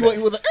edge. He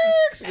was like,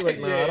 you're like,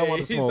 nah, I don't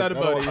want to smoke. I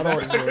don't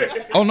want to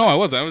smoke. Oh no, I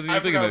wasn't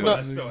even thinking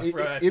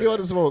that. You don't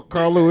want to smoke.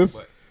 Carl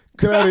Lewis.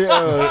 Get out of here.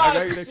 I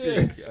got you next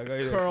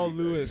week. Carl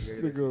Lewis.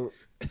 Nigga.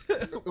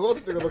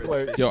 What the nigga look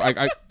like? Yo,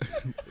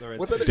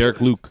 What's that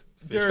Derek Luke.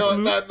 No,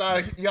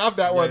 you have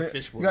that one.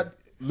 You got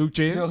Luke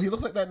James. Yo, he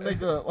looks like that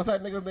nigga. What's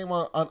that nigga's name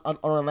on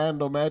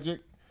Orlando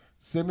Magic?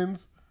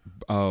 Simmons.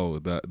 Oh,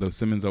 the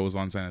Simmons that was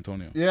on San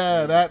Antonio.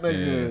 Yeah, that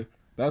nigga. Yeah.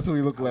 That's who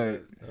he looked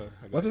like.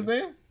 What's his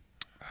name?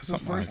 What's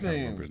his first name? I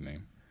can't remember his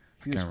name.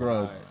 He's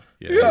scrub.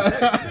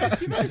 Yeah.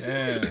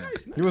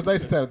 He was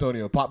nice in San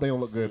Antonio. Pop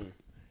didn't look good. And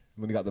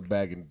then he got the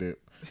bag and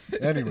dip.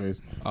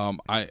 Anyways.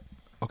 I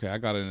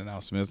got an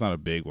announcement. It's not a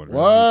big one.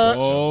 What?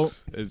 Oh,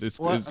 it's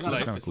kind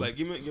of cool. Like,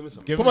 give me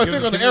some. Put my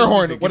finger on the air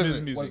horn. What is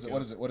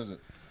it?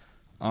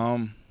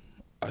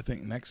 I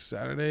think next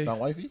Saturday. Found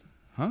wifey?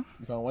 Huh?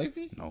 You found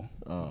wifey? No.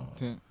 Oh.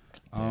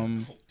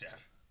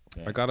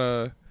 I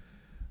gotta.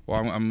 Well,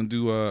 I'm gonna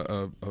do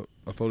a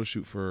photo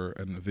shoot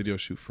and a video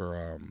shoot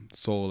for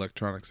Soul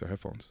Electronics, their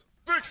headphones.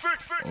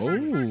 Oh,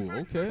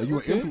 okay. Are you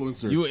an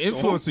influencer? You an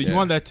influencer. You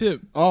on that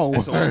tip? Oh,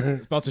 it's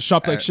about to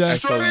shop like Shaq.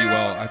 SOUL.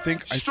 I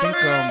think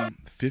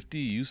 50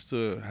 used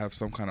to have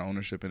some kind of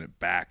ownership in it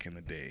back in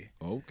the day.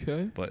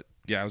 Okay. But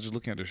yeah, I was just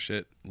looking at their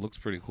shit. Looks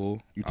pretty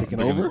cool. You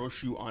taking over?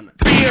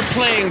 Beer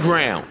playing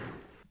ground.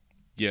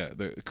 Yeah,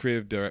 the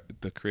creative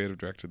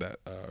director that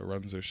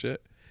runs their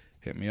shit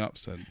hit me up.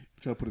 Said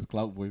trying to put his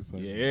clout voice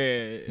on.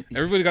 Yeah.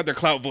 Everybody got their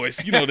clout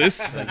voice. You know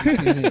this.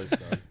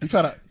 He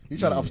try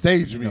to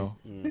upstage me.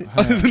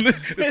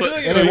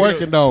 It ain't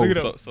working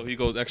though. So he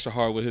goes extra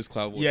hard with his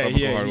clout voice. Yeah, I'm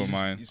go hard with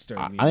mine.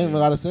 I ain't even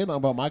gotta say nothing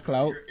about my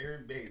clout.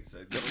 Aaron Baines.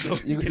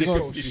 Nigga,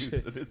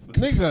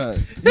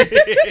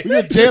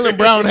 you're Jalen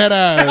Brown head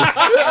ass.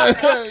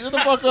 Get the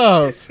fuck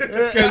up. This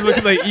guy's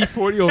looking like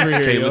E40 over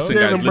here. Okay, listen,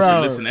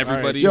 guys. Listen,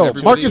 everybody. Yo,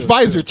 everybody. Marcus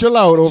Pfizer, chill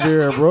out over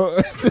here, bro.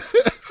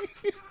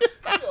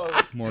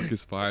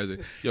 Marcus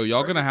Pfizer. Yo,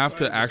 y'all gonna have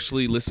to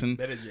actually listen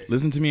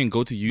to me and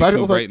go to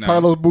YouTube right now.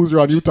 Carlos Boozer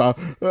on Utah.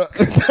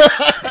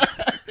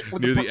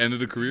 Near the end of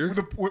the career?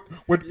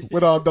 With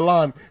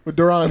Duran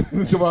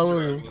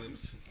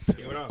Williams.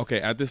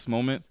 Okay, at this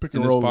moment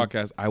in this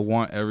podcast, I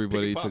want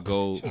everybody to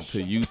go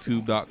to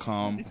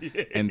youtube.com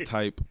and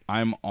type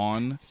I'm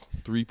on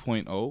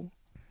 3.0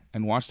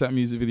 and watch that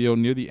music video.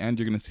 Near the end,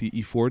 you're going to see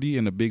E40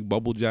 in a big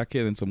bubble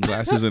jacket and some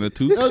glasses and a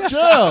tooth.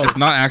 It's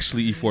not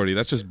actually E40.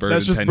 That's just Bird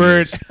in 10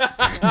 years.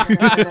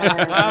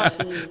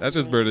 That's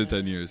just Bird in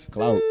 10 years.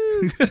 Clout.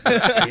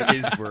 It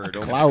is Bird.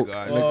 Oh, Clout. my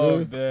God.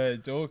 Oh,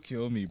 man. Don't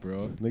kill me,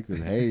 bro.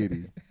 Niggas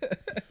Haiti.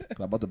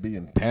 I'm about to be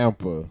in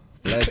Tampa.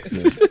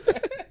 Flexing.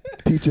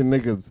 Teaching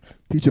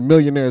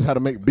millionaires how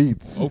to make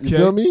beats. Okay. You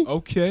feel me?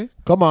 Okay.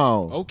 Come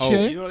on.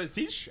 Okay. You know what to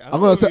teach?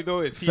 I'm gonna send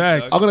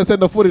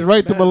the footage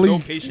right to Malik. No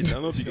patience. I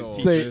don't know if you can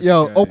teach. Say,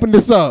 yo, open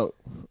this up.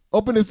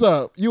 Open this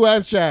up. You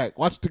and Shaq.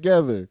 Watch it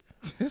together.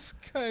 This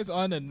guy's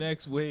on the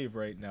next wave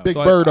right now. Big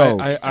Birdo.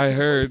 I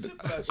heard.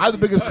 I had the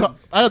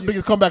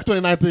biggest comeback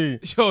 2019.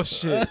 Yo,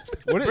 shit.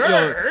 What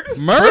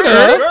Murder.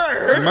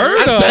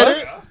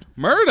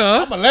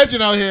 I'm a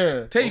legend out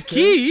here. Take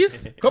key.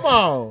 Come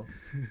on.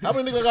 How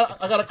many niggas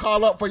I gotta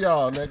call up for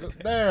y'all, nigga?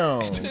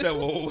 Damn.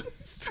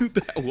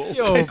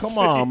 Yo, come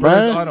on,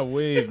 Bird's man. on a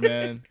wave,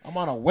 man. I'm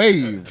on a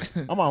wave.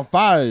 I'm on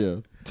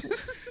fire.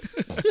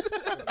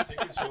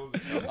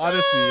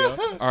 Honestly, yo.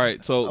 All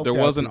right, so there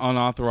was an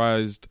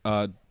unauthorized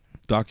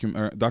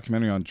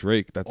documentary on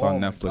Drake that's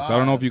on Netflix. I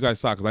don't know if you guys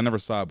saw it because I never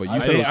saw it, but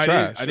you said it was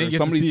trash. I didn't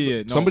get to see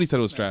it. No. Somebody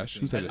said it was trash.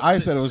 Who said it? I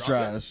said it was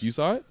trash. You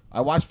saw it?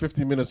 I watched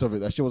 15 minutes of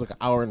it. That shit was like an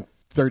hour and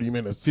 30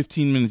 minutes.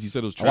 15 minutes. You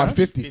said it was trash? I watched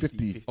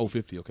 50. Oh,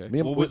 50, okay.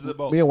 What was it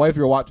about? Me and wifey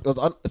were watching.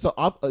 It's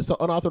an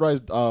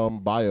unauthorized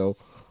bio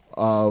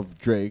of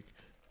Drake.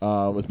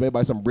 It's made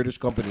by some British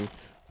company,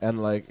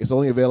 and like it's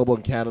only available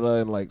in Canada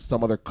and like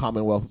some other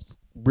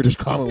British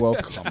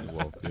Commonwealth.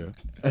 Commonwealth, yeah.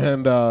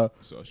 And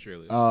so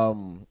Australia.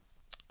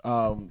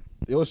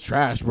 It was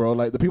trash, bro.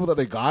 Like the people that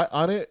they got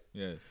on it,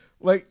 yeah.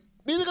 Like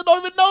these niggas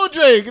don't even know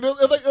Drake. It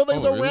was like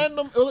some really?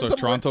 random. So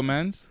Toronto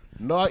mans?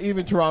 Not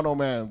even Toronto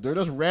man. They're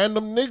just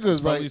random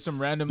niggas. Probably like some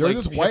random. There like,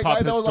 was this white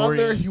guy that was on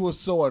there. He was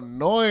so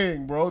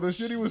annoying, bro. The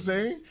shit he was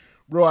saying,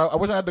 bro. I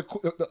wish I had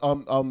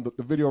the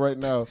video right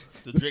now.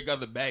 So Drake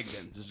got the bag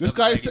then. Just this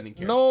guy said,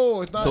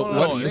 no, it's not. So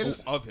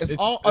it's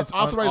all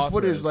unauthorized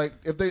footage. Like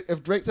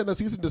if Drake sent a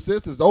cease and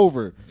desist, it's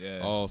over. Yeah.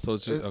 Oh, so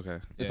it's just okay.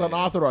 It's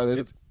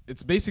unauthorized.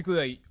 It's basically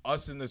like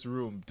us in this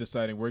room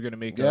deciding we're gonna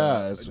make do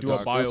a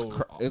bio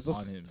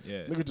on him.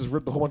 Yeah, nigga just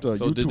ripped a whole bunch of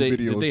YouTube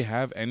videos. Did they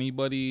have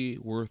anybody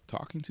worth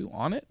talking to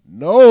on it?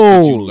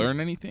 No. Did you learn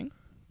anything?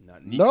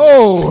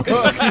 No.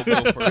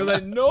 You're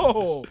like,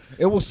 no.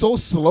 It was so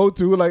slow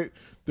too. Like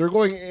they're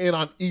going in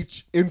on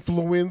each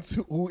influence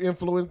who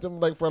influenced them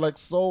like for like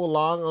so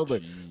long. I was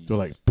like, they're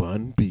like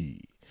Bun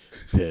B.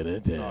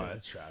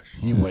 That's trash.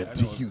 He went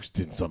to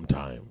Houston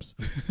sometimes.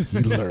 He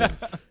learned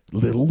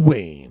Lil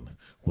Wayne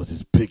was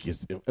his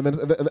biggest, and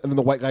then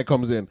the white guy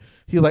comes in.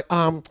 He's like,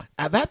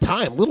 at that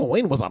time, Lil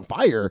Wayne was on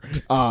fire.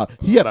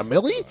 He had a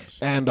milli,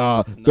 and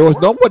there was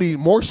nobody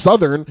more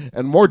southern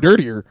and more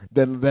dirtier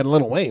than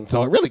Lil Wayne.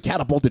 So it really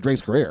catapulted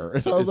Drake's career.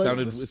 So it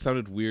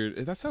sounded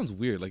weird. That sounds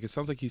weird. Like it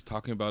sounds like he's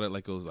talking about it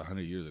like it was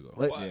 100 years ago.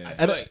 Like, I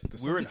feel like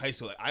we were in high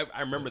school. Like,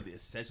 I remember the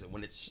Ascension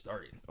when it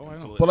started. Oh, I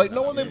know. But like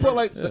no one they put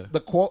like the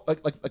quote like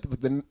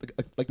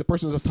the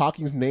person that's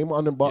talking's name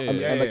on their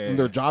and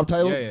their job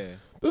title. Yeah.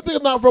 This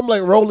nigga's not from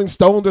like Rolling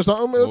Stones or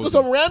something. It was just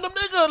some random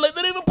nigga. Like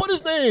they didn't even put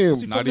his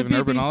name. Not even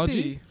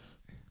Urbanology.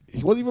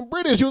 He wasn't even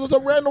British. He was just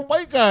some random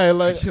white guy.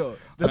 Like yo,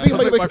 this is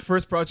like my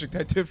first project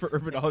I did for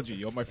Urbanology.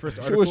 Yo, my first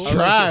article. It was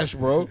trash,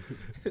 bro.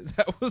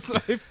 That was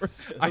my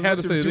first. I had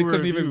to say they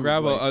couldn't even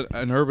grab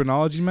an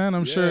Urbanology man.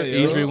 I'm sure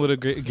Adrian would have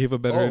gave a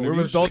better interview. Where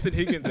was Dalton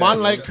Higgins?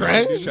 Man like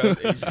Crank.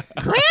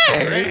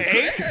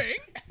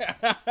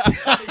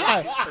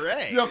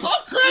 Yo, call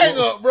Crank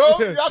up, bro.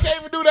 Y'all can't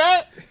even do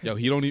that. Yo,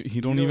 he don't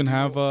even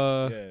have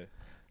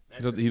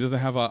he doesn't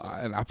have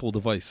an Apple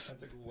device.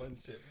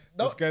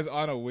 This guy's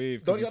on a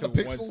wave. Don't you have the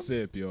one Pixels?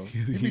 sip, yo.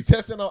 He be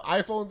testing out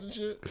iPhones and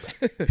shit.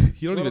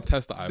 He don't even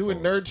test the iPhones. Doing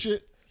nerd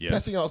shit. Yes.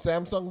 Testing out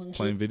Samsungs and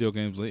Playing shit. video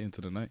games late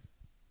into the night.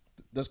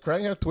 Does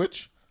Crank have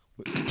Twitch?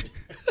 I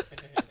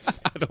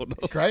don't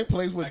know. Crank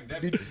plays with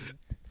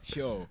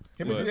Yo,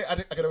 I can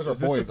never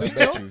boys. I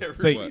bet you.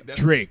 It's like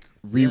Drake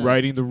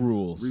rewriting the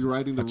rules.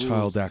 Rewriting the A rules.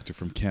 child actor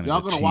from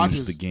Canada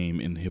changed the game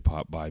in hip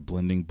hop by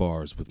blending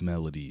bars with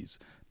melodies.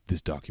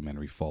 This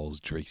documentary follows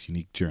Drake's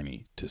unique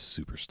journey to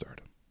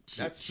superstardom.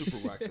 That's super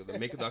whack. Though. They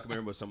make a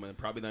documentary about someone and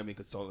probably not even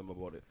consult them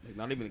about it. Like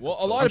not even. Well,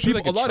 I'm sure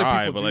they could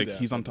try, but like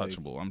he's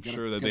untouchable. I'm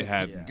sure that they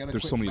had.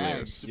 There's so many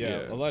layers.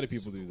 Yeah, a lot of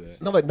people do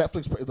that. Not like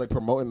Netflix is like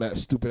promoting that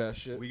stupid ass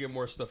shit. We get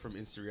more stuff from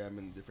Instagram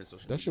and different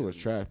social. That shit media was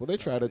trash. Well, they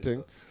tried a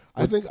thing.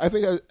 I think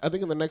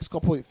in the next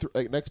couple,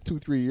 next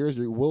 2-3 years,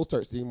 you will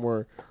start seeing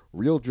more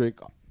real Drake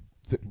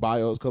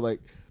bios because like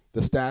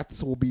the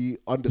stats will be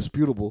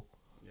undisputable.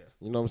 Yeah,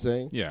 you know what I'm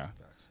saying? Yeah.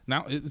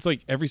 Now it's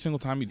like every single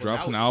time he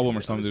drops an album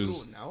or something,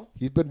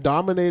 he's been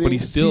dominating, but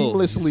he's still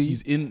seamlessly.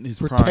 He's in his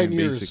for prime 10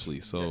 years.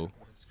 basically. So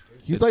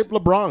he's like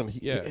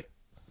LeBron.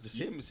 The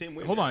same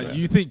way. Hold on, Yeah.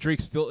 you think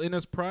Drake's still in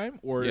his prime,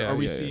 or Yeah, are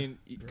we yeah, seeing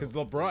because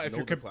LeBron? If No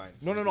you're decline.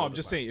 no, I'm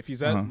just saying if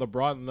he's at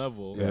LeBron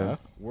level, Yeah.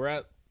 we're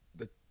at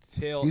the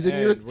tail He's end.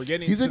 in year. We're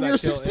getting He's to in that year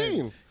tail 16.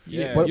 end.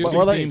 Yeah, but, year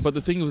but, 16. but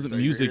the thing with the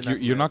music,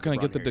 you're not going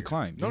to get the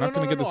decline. You're not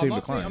going to get the same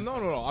decline.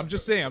 No. I'm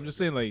just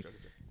saying, like,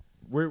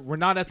 we're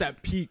not at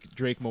that peak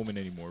Drake moment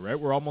anymore, right?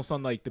 We're almost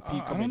on like the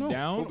peak coming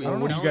down. It Or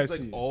what do you guys sounds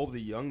see? like all the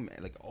young men,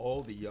 like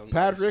all the young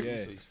Patrick,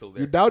 artists, so he's still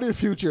there. you doubted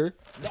Future.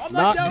 I'm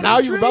not doubting now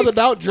you're about to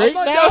doubt Drake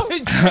I'm now. not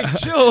doubting Drake.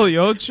 Chill,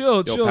 yo,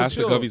 chill.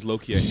 Pastor Govey's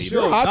low-key a hater.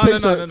 Your hot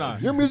takes are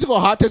your musical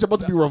hot takes are about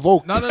to be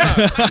revoked. No.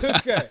 This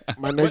guy.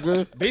 My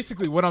nigga.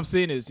 Basically, what I'm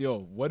saying is, yo,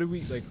 what do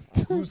we like?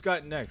 Who's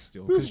got next,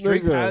 yo? This Because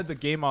Drake's nigga- had the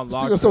game on this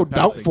lock. nigga's for so the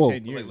past, doubtful.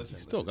 Like, 10 years. Listen,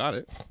 Still got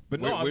it. But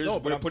no, we're I'm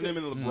putting him saying-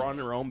 in the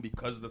LeBron realm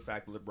because of the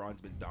fact that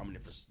LeBron's been dominant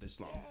for this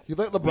long. He's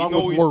like We LeBron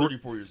know with he's more.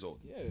 34 years old.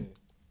 Yeah.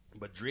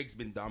 But Drake's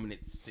been dominant.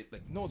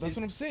 No, that's since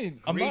what I'm saying.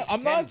 grade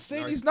I'm not 10.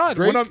 saying he's not.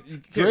 Drake, What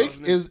I'm-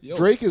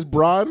 Drake is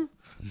Bron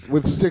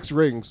with 6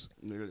 rings.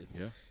 Literally.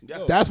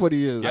 Yo. That's what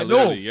he is. I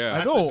know. yeah.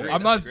 I know. That's a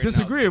I'm not great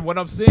disagreeing. What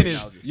I'm saying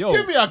is, yo,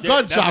 Give me a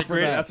gunshot for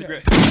that. That's a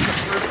great. That's the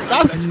first.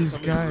 That's these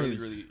guys.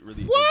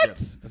 Really What?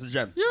 That's a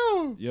gem.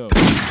 Yo,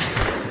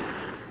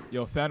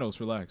 yo, Thanos,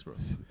 relax, bro.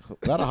 is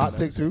that a hot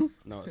take too?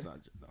 No, it's not.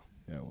 No.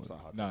 Yeah, well, It's not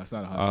hot. Nah, it's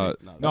not a hot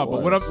take. No, No,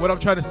 but what? what I'm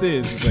trying to say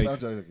is I'm like,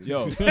 joking.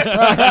 yo.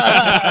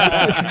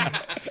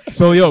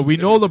 So yo, we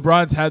know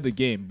LeBron's had the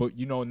game, but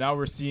you know now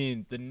we're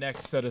seeing the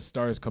next set of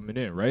stars coming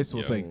in, right? So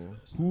it's like,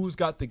 who's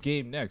got the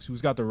game next?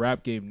 Who's got the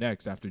rap game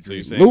next after Drake? So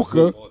you're saying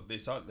Luka. Well, they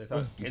thought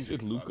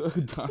Kendrick. Luka?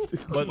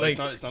 But like,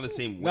 it's not the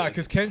same way. nah,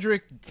 because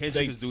Kendrick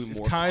Kendrick like, is doing is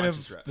more kind of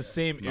conscious rap. the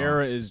same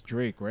era as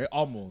Drake, right?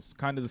 Almost,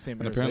 kind of the same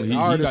And era. apparently So he-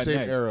 who's are the got same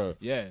next? era.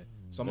 Yeah.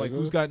 So I'm like,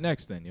 who's got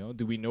next then? You know,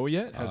 do we know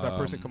yet? Has that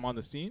person come on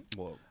the scene?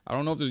 Well, I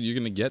don't know if you're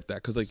going to get that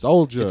because like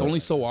Soulja. it's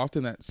only so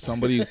often that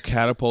somebody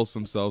catapults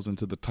themselves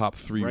into the top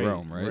 3 Right,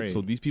 realm, right? right.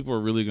 So these people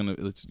are really going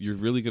to. You're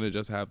really going to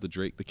just have the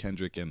Drake, the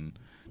Kendrick, and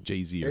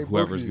Jay-Z or Hey,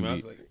 whoever's Boogie. going I to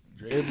was be. like,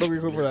 Drake. Hey,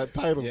 looking for that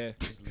title. Yeah.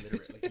 Just literally,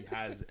 like he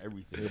has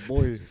everything. Hey,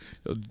 boy.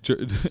 Yo,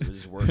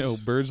 just works. Yo,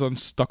 Bird's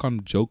stuck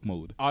on joke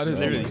mode.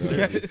 Honestly,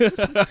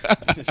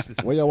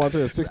 What y'all want to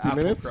do? 60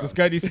 minutes? this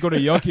guy needs to go to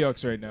Yuck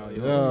Yucks right now.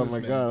 Yo. Oh This my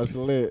man. god, that's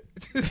lit.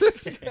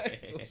 This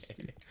guy's so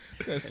stupid.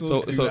 This guy's so So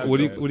stupid.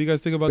 what do you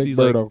guys think about Big these?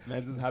 Like, Birdo.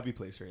 Man's in a happy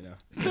place right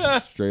now.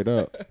 Straight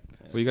up.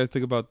 what do you guys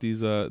think about these?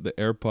 The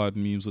AirPod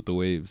memes with the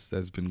waves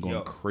that's been going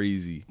Yo.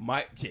 crazy.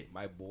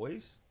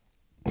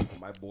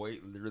 My boy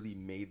literally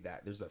made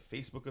that. There's a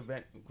Facebook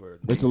event where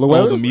Mr. Oh,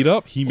 Llewellyn? the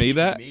meetup? He made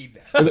that. made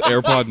that. The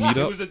AirPod It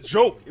meetup. was a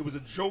joke. It was a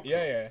joke. Yeah,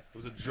 though. yeah. It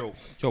was a joke.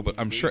 Yo, but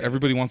I'm sure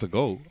everybody wants to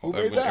go. Who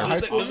made that? High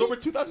There's, school? there's over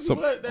 2,000 Some-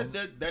 people that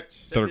said that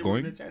they are were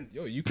going? gonna attend.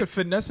 Yo, you could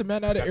finesse a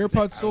man out of That's the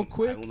AirPods thing. so I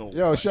quick. don't know.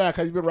 Yo, Shaq,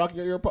 have you been rocking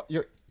your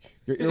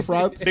ear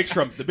frogs? Big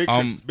shrimp. The big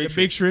Um, shrimps. Big The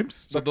big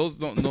shrimps. So those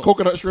don't know.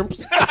 Coconut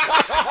shrimps?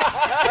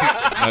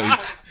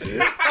 Nice.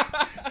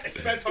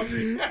 This guy's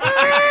hungry.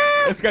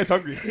 This guy's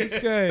hungry. This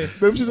guy.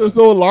 Them shits are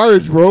so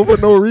large, bro, for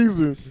no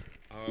reason.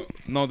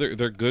 No,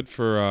 they're good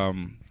for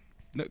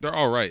they're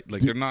all right.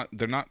 Like they're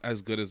not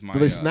as good as my. Do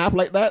they snap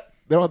like that?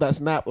 They don't have that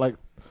snap like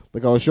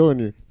I was showing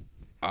you.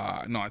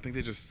 No, I think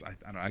they just. I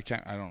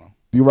don't know.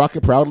 Do you rock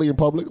it proudly in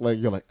public? Like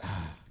you're like,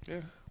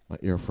 Yeah. my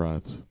ear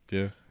frogs.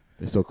 Yeah.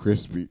 They're so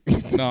crispy.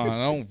 No, I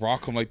don't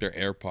rock them like they're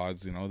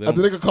AirPods. You know. They Has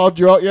the don't, nigga called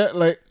you out yet?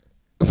 Like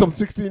some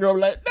 16-year-old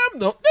like,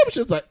 them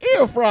shits are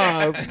ear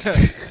frogs.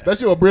 That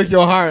shit will break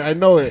your heart. I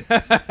know it.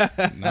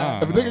 nah.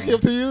 If a nigga came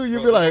to you,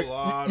 you'd be like,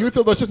 you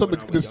throw those shits on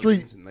the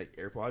street. And like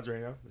AirPods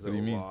right now. There's do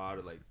you mean? lot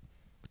of like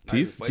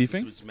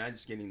Teething? It's man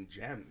just getting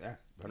jammed. Yeah.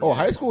 Oh,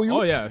 high school youth?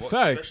 Oh yeah,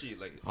 facts. Especially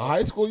like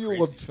High school you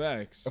was.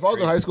 Facts. If I was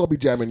in high school, I'd be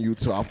jamming you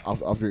too off your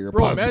earpods.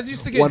 Bro, man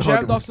used to get 100.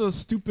 jammed off those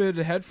stupid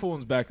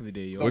headphones back in the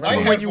day, yo. Which Remember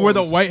one? when you wore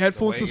the Headphones. white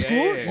headphones to Yeah, school?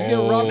 yeah, You yeah.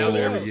 get robbed. Now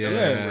they're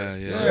everywhere.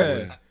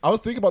 Yeah. I was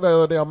thinking about that the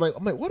other day. I'm like,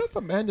 what if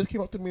a man just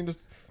came up to me and just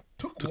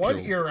took one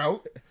ear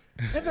out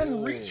and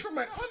then reached for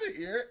my other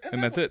ear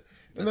and that's it.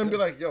 and then be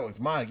like, yo, it's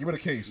mine. Give me the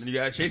case. And you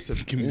gotta chase him.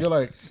 And you're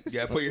like,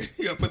 You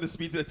gotta put the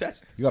speed to the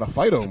test. you gotta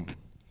fight him.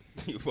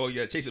 Well, you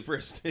gotta chase it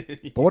first.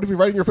 But what if he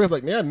right in your face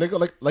like, yeah,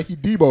 nigga, like he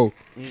Debo,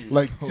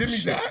 like give me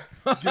that,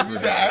 give me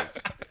that.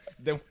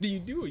 Then what do you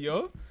do,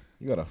 yo?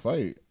 You gotta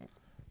fight.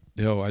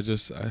 Yo, I The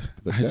just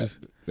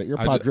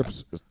earpod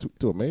drips is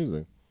too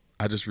amazing.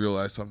 I just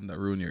realized something that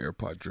ruined your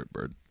AirPod drip,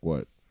 Bird.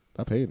 What?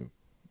 Stop hating.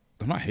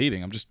 I'm not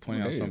hating. I'm just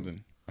pointing out hating.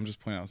 something. I'm just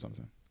pointing out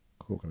something.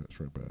 Coconut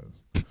shrimp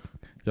ass.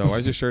 Yo, why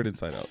is your shirt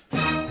inside out?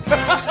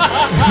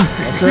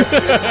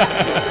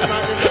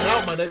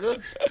 out, my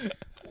nigga.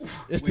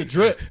 It's the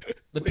drip.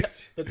 The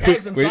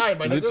tag's inside,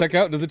 my nigga. Does it check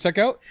out? Does it check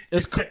out?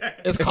 It's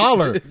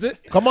collar. Is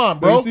it? Come on,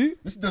 bro.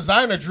 It's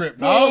designer drip,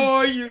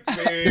 dog.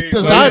 It's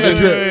designer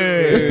drip.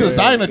 It's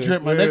designer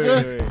drip, my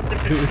nigga.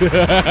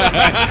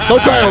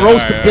 Don't try and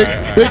roast the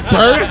big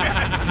bird.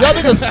 Y'all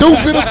niggas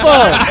stupid as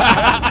fuck.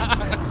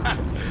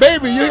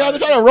 Baby, you guys are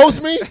trying to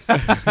roast me?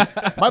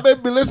 My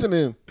baby be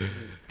listening.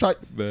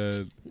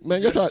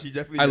 Man, you're trying.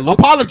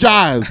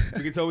 Apologize.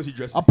 You can tell when she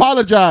dresses.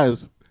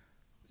 Apologize.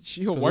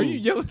 Why are you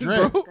yelling,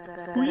 bro? Who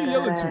are you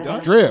yelling to,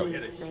 dog? Drip.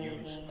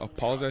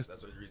 Apologize.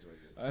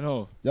 I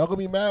know. Y'all gonna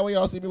be mad when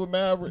y'all see me with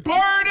Maverick.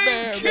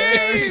 Burning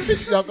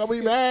keys. Y'all gonna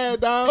be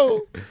mad,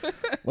 dog.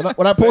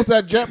 When I post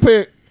that jet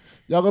pic,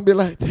 y'all gonna be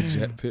like, damn.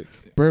 Jet pic.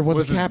 Bird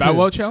wasn't capping. Bow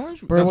Wow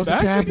challenge? Bird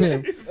wasn't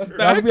capping. Y'all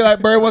gonna be like,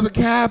 Bird wasn't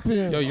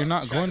capping. Yo, you're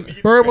not going.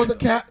 Bird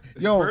wasn't cap.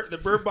 Yo, the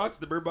bird box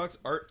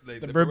art.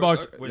 The bird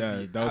box.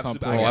 Yeah, that was on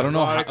point. I don't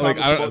know how. Like,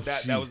 I don't.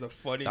 That was the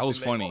funniest. That was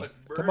funny.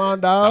 Come on,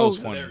 dog. That was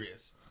funny.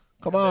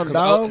 Come on,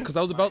 dog. Because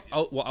I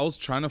was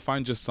trying to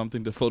find just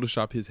something to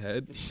Photoshop his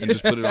head and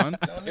just put it on.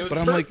 But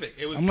I'm like,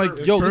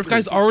 yo, this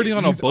guy's already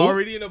on a boat.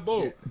 Already in a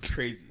boat. It's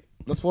crazy.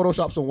 Let's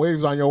Photoshop some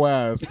waves on your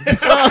ass.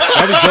 That'd be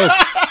dope.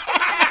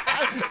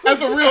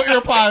 That's a real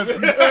earpod.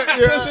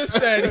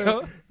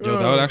 Yo,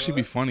 that would actually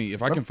be funny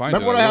if I can find it.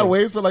 Remember when I had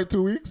waves for like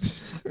 2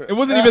 weeks? It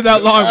wasn't even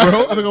that long,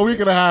 bro. I think a week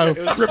and a half.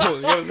 It was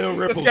ripples. It was little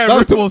ripples.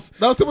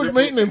 That was too much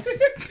maintenance.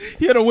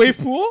 He had a wave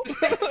pool.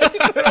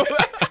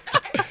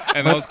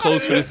 And that was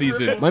closed for the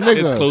season. My nigga.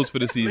 It's closed for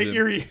the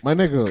season. My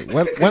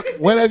nigga,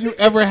 when have you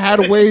ever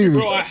had waves?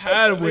 Bro, I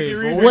had waves.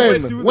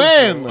 Bro.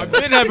 When? I've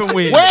been having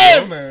waves.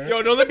 When? Bro.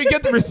 Yo, no, let me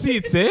get the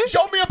receipts, eh?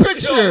 Show me a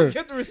picture. Yo,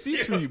 get the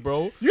receipts for you,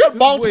 bro. You had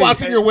bald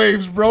spots in your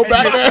waves, bro,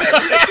 back there.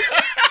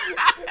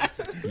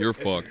 You're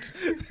fucked.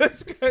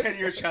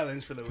 10-year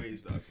challenge for the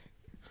waves, dog.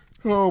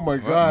 Oh my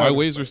god, my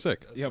waves were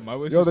sick. Yeah, my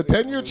waves. Yo, the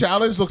 10-year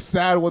challenge looks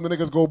sad when the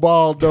niggas go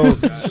bald, though.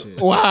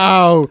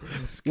 Wow.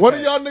 One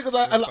of y'all niggas,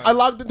 I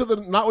logged into the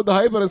Not With The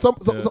Hype, and some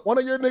one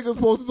of your niggas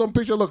posted some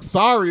picture. Look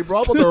sorry, bro.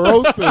 I'm about to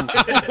roast him.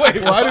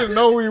 Well, I didn't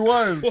know who he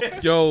was.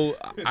 Yo,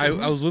 I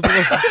was with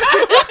him.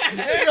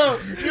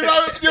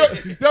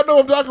 Y'all know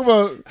what I'm talking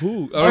about.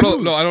 Who? I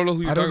don't know. I don't know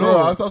who you're talking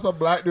about. I saw some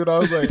black dude. I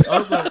was like,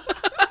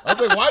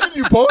 why did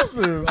you post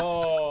this?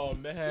 Oh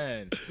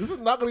man, this is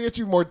not gonna get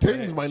you more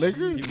tings, my nigga.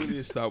 He really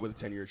did start with a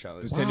 10-year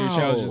challenge. The 10-year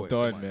challenge is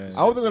done, man.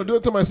 I wasn't gonna do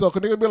it to myself,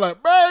 cause nigga be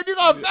like, "Bird, you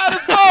got fat as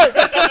fuck."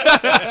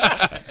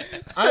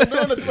 I ain't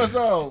doing it to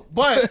myself,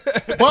 but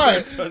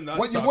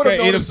what you would have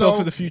noticed though,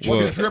 for the future.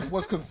 When the drip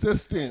was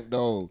consistent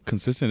though.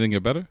 Consistent didn't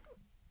get better.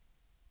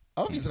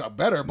 I don't think it's got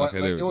better, but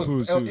Okay, like, it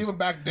was even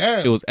back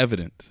then. It was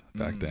evident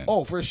back then.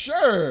 Oh, for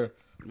sure.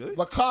 Really?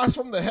 Lacoste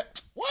from the head.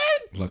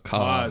 What?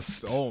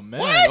 Lacoste. Oh man.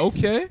 What?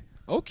 Okay.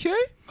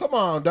 Come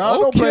on, dog.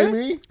 Don't play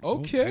me.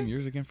 Okay. 10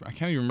 years again. I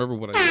can't even remember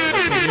what I did.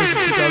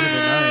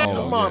 2009.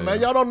 Come on,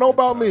 man. Y'all don't know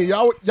about me.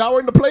 Y'all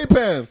were in the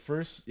playpen.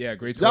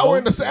 Grade 12. Y'all were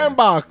in the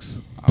sandbox.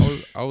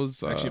 I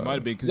was Actually, it might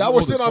have been. Y'all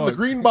were sitting on the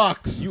green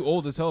box. You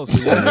old as hell.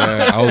 So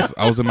yeah,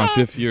 I was in my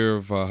 5th year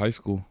of high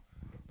school.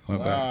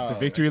 Went back. The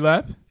victory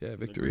lap. Yeah,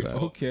 victory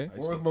lap. Okay.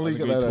 Where was Malik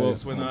at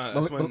That's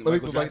that? when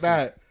Malik was like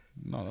that.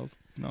 No.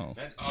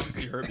 That's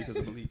obviously hurt because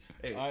of Malik.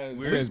 Hey,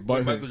 his when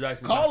butt Michael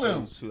Jackson Call passed away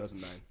him. was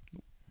 2009.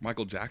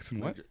 Michael Jackson.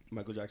 What?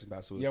 Michael Jackson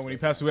passed away. Yeah, when he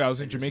passed away, I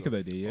was in Jamaica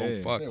that day. Yeah.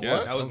 Oh fuck Say yeah.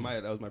 what? That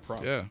was my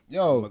prom. Yeah.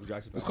 Yo, Michael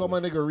Jackson let's passed call my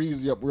away. nigga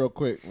Reezy up real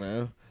quick,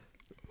 man.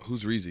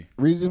 Who's Reezy?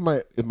 Reezy is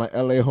my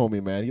LA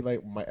homie, man. He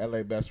like my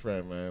LA best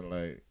friend, man.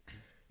 Like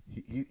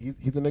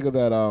he's a nigga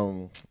that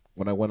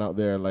when I went out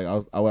there, like I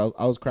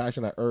was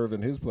crashing at Irv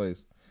in his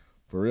place.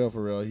 For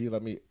real. He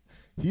let me.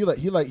 He like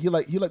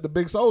the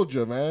big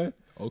soldier, man.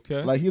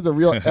 Okay. Like he's a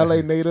real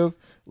LA native.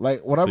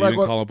 Like whenever So you I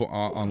didn't go call up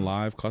on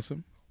live, cuss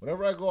him?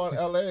 whenever I go on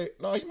LA,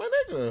 no, he my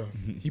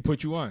nigga. He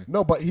put you on.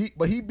 No, but he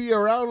be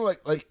around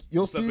like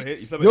you'll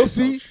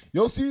You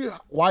you'll see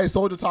why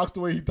Soldier talks the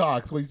way he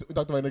talks when he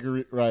talk to my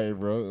nigga Ryan,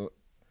 bro.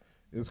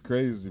 It's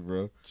crazy,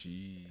 bro.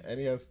 Jeez. And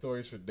he has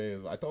stories for days.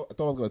 I thought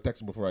I was gonna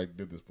text him before I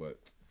did this, but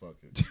fuck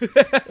it.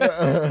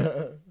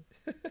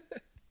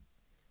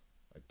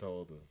 I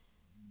told him,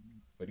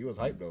 but he was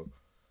hyped though.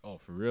 Oh,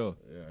 for real?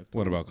 Yeah.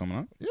 What about coming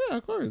up? Yeah,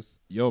 of course.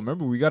 Yo,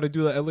 remember we got to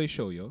do the LA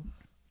show, yo.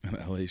 An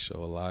LA show,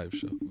 a live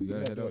show. We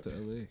gotta head out to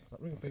LA. Stop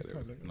ringing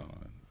FaceTime, nigga. No.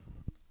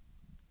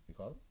 You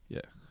call it?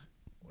 Yeah.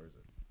 Where is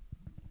it?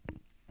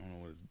 I don't know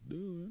what it's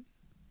doing.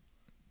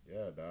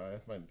 Yeah, dog.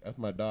 That's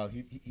my dog.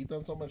 He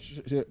done so much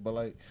shit, but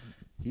like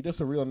he just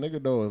a real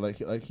nigga though.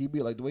 Like he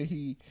be like the way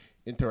he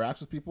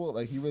interacts with people.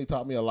 Like he really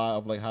taught me a lot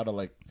of like how to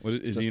like. What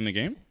is he in the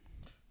game?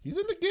 He's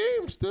in the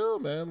game still,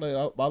 man. Like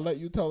I'll let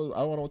you tell. I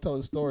don't want to tell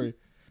his story,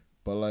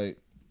 but like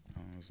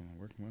I was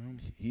working with him.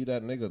 He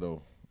that nigga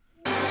though.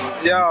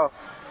 Yo,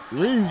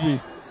 Reezy,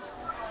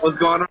 what's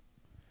going on?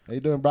 How you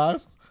doing,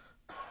 Bryce?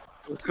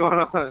 What's going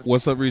on?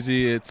 What's up,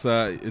 Reezy? It's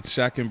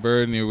Shaq and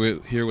Bird, and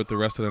you're here with the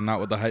rest of the Not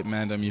With The Hype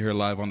Man. You here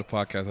live on the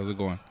podcast. How's it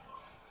going?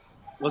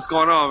 What's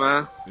going on,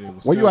 man?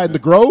 Where you at in the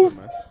Grove?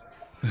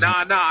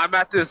 Nah, I'm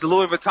at this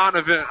Louis Vuitton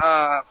event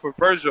for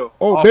Virgil.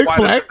 Oh, big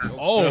flex.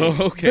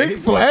 Oh, okay. Big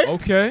flex.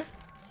 Okay.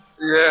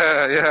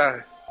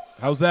 Yeah.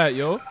 How's that,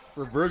 yo?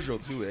 For Virgil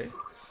too, eh?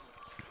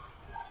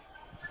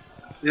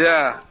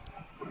 Yeah.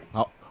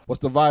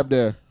 What's the vibe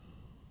there?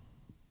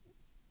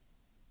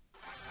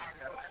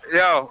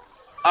 Yo,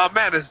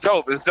 man, it's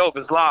dope. It's dope.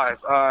 It's live.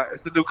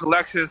 It's a new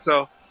collection,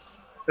 so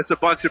it's a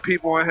bunch of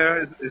people in here.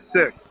 It's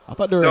sick. I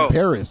thought they were in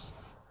Paris.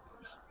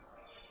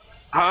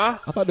 Huh?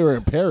 I thought they were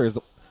in Paris.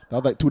 That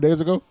was like 2 days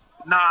ago.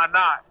 Nah,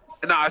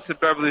 it's in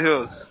Beverly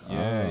Hills.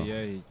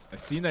 Yeah. I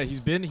seen that. He's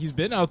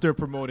been out there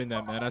promoting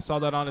that, man. I saw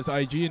that on his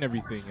IG and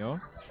everything, yo.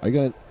 Are you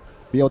gonna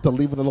be able to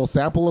leave with a little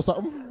sample or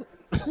something?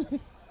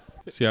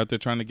 See out there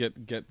trying to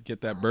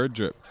get that bird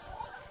drip.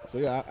 So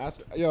yeah,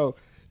 yo,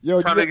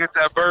 Trying to get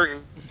that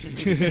burger.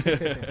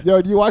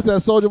 Yo, do you watch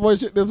that Soulja Boy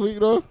shit this week,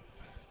 though?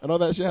 I know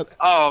that shit.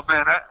 Oh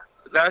man,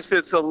 that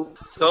shit.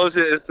 Soulja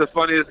is the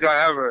funniest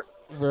guy ever.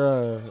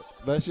 Bruh,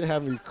 that shit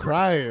had me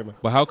crying.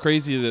 But how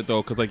crazy is it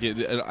though? Because like,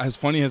 as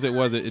funny as it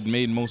was, it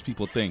made most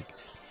people think,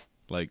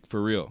 like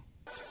for real.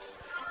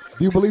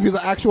 Do you believe he's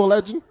an actual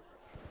legend?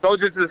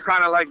 Soulja just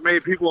kind of like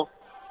made people,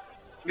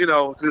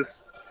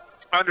 just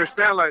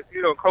understand like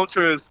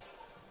culture is,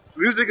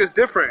 music is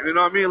different. You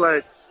know what I mean?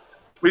 Like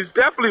he's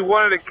definitely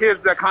one of the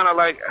kids that kind of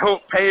like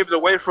helped pave the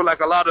way for like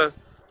a lot of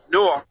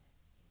new.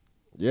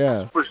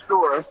 Yeah. For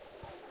sure.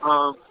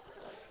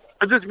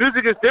 And just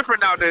music is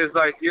different nowadays.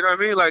 Like, you know what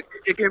I mean? Like,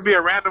 it can be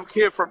a random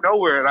kid from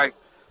nowhere, like,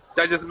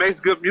 that just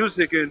makes good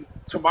music, and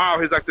tomorrow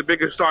he's like the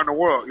biggest star in the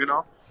world,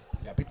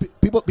 Yeah,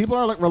 people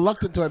are like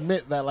reluctant to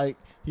admit that like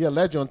he a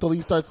legend until he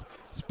starts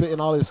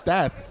spitting all his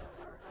stats.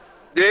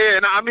 Yeah,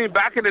 and I mean,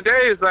 back in the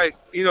days, like,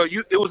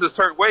 it was a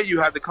certain way you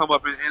had to come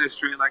up in the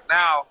industry, and like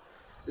now,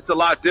 it's a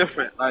lot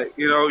different. Like,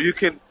 you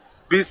can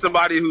be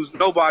somebody who's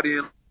nobody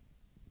in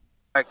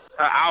like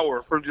an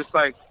hour from just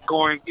like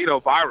going,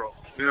 viral.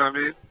 You know what I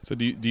mean? So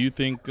do you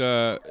think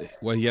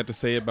what he had to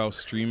say about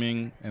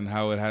streaming and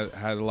how it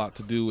had a lot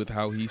to do with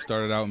how he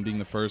started out and being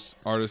the first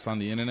artist on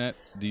the internet?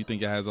 Do you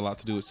think it has a lot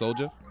to do with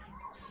Soulja?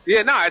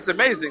 Yeah, no, it's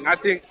amazing. I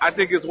think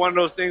it's one of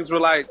those things where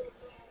like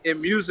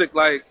in music,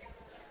 like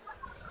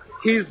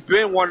he's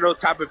been one of those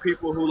type of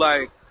people who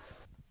like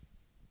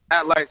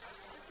at like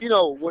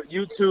with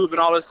YouTube and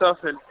all this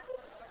stuff, and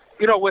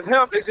with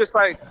him it's just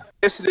like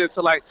initiative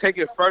to like take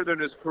it further in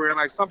his career. And,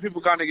 like some people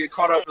kind of get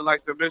caught up in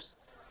like the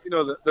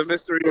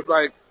mystery of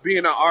like being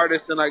an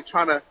artist and like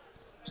trying to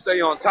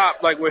stay on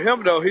top. Like with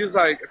him though, he's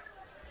like,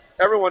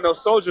 everyone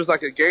knows Soulja's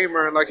like a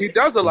gamer and like he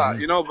does a lot,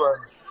 but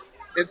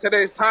in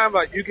today's time,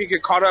 like you can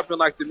get caught up in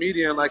like the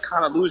media and like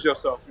kind of lose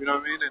yourself, you know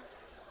what I mean? And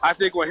I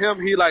think with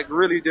him, he like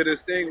really did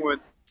his thing when,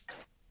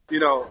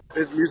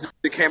 his music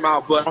came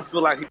out, but I don't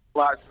feel like he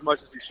applied as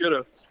much as he should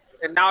have.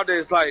 And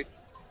nowadays, like,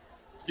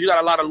 you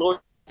got a lot of lawyers.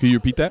 Can you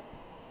repeat that?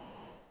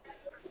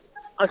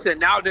 I said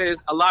nowadays,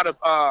 a lot of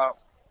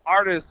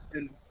artists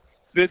and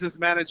business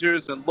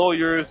managers and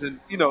lawyers and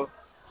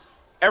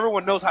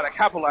everyone knows how to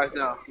capitalize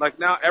now. Like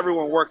now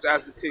everyone works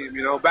as a team.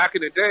 Back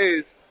in the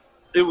days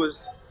it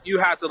was you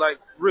had to like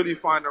really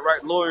find the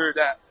right lawyer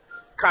that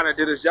kind of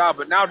did his job,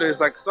 but nowadays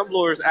like some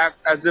lawyers act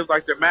as if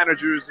like they're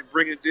managers and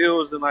bringing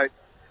deals and like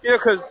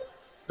because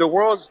the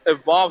world's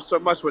evolved so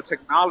much with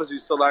technology,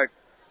 so like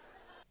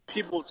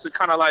people to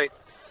kind of like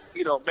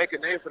make a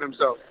name for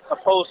themselves,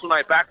 opposed to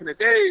like back in the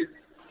days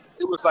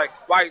it was like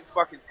white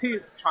fucking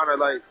teeth trying to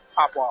like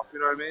pop off, you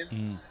know what I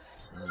mean?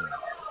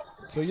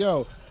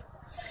 So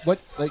what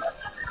like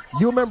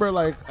you remember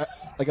like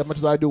as much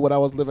as I do when I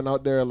was living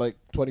out there like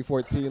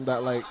 2014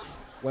 that like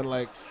when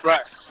like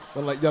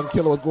Young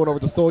Killer was going over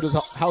to Soulja's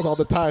house all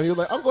the time, he was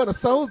like, I'm going to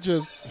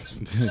Soulja's.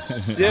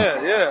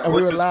 yeah and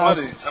we were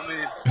laughing.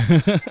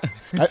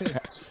 Funny.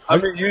 I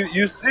mean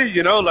you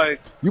see,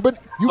 like you've been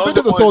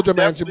to the Soulja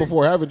mansion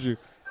before, haven't you?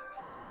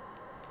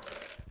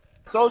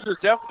 Soulja's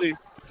definitely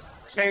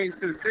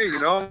changed his thing,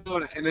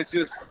 and it's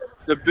just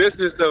the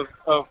business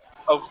of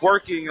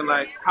working and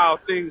like how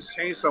things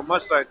change so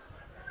much. Like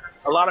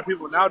a lot of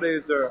people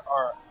nowadays are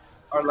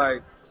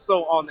like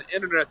so on the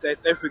internet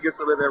that they forget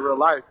to live their real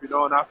life,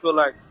 and I feel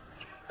like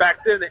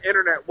back then the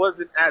internet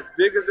wasn't as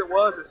big as it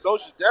was, and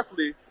Soulja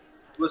definitely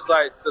was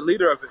like the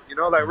leader of it,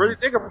 like really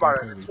think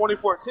about it. In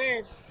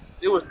 2014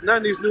 it was none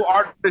of these new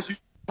artists.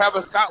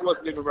 Travis Scott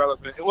wasn't even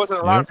relevant. It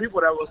wasn't a lot of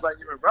people that was like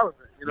even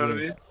relevant, you know what I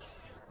mean?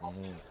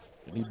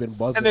 And he's been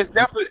buzzing. And it's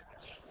definitely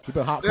he's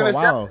been hot for a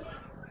while.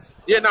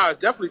 It's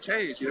definitely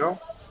changed,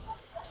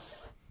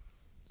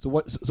 So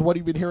what have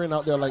you been hearing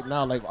out there like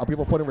now? Like, are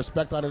people putting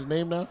respect on his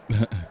name now?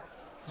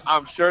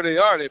 I'm sure they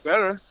are. They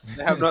better.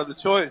 They have no other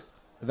choice.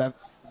 That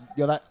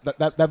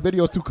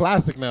video is too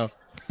classic now.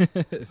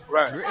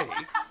 Right.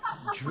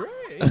 Drake.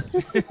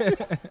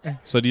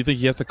 So do you think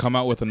he has to come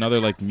out with another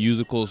like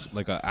musicals,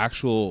 like an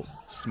actual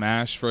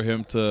smash for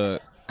him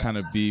to kind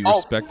of be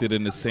respected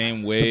in the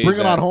same way? To bring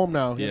it on home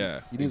now.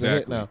 Yeah, he needs a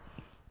hit now.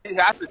 He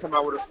has to come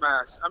out with a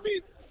smash. I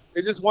mean,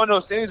 it's just one of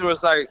those things where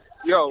it's like,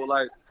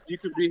 like you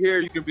can be here,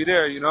 you can be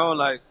there,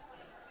 like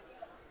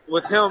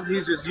with him,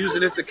 he's just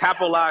using this to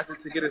capitalize and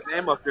to get his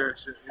name up there and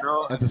shit,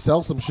 And to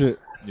sell some shit.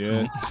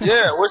 Yeah.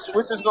 Yeah, which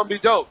is gonna be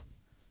dope.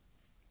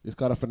 It's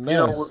got a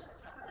finesse.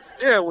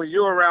 When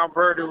you were around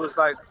Bird, it was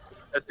like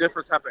a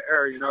different type of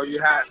era. You know,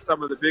 you had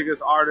some of the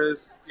biggest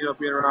artists, you know,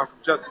 being around from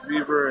Justin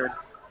Bieber and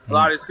a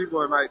lot of these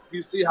people, and like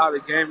you see how the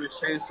game has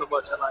changed so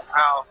much, and like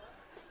how,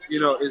 you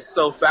know, it's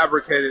so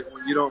fabricated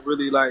when you don't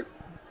really like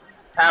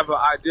have an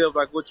idea of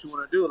like what you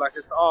want to do. Like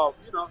it's all,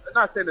 you know, I'm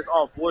not saying it's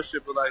all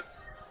bullshit, but like,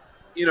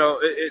 you know,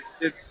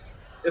 it's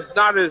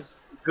not as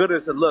good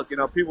as it look. You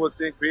know, people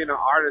think being an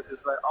artist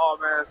is like, oh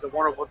man, it's a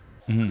wonderful.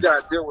 You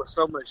gotta deal with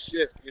so much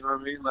shit. You know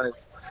what I mean? Like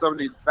so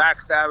many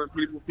backstabbing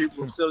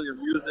people stealing your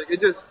music. It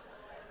just,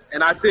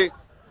 and I think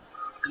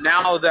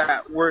now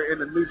that we're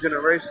in a new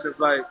generation of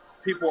like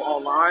people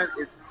online,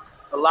 it's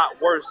a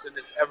lot worse than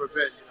it's ever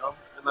been. You know,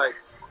 and like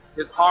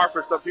it's hard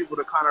for some people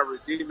to kind of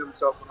redeem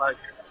themselves and like.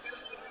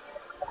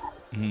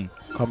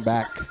 Come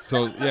back.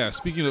 So yeah,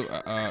 speaking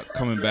of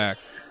coming back,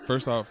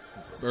 first off,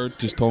 Bird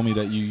just told me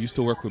that you used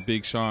to work with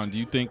Big Sean. Do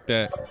you think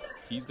that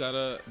he's got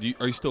are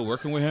you still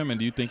working with him, and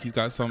do you think he's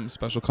got something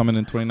special coming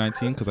in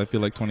 2019? Because I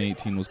feel like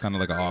 2018 was kind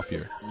of like an off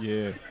year.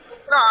 Yeah.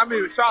 No, I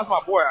mean Sean's my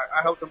boy.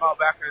 I helped him out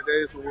back in the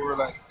days when we were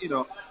like, you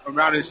know,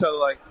 around each other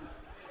like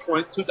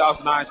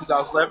 2009,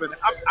 2011.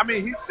 I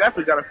mean, he's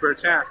definitely got a fair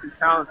chance. He's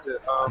talented.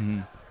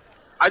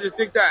 I just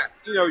think that,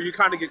 you know, you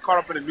kind of get caught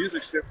up in the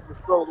music shit for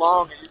so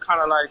long and you kind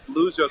of like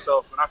lose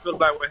yourself. And I feel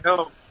like with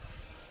him,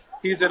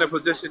 he's in a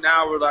position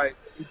now where like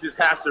he just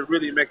has to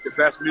really make the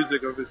best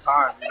music of his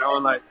time, you know,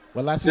 and like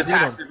this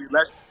has to be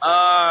like,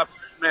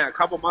 man, a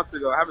couple months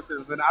ago. I haven't seen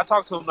him. I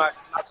talked to him like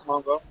not too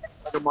long ago,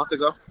 like a month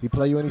ago. He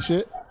play you any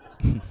shit?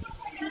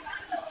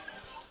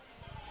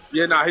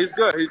 Yeah, nah, he's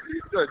good. He's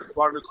good. He's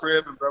part of the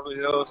crib in Beverly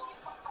Hills.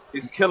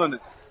 He's killing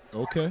it.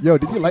 Okay. Yo,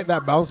 did you like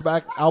that Bounce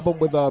Back album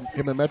with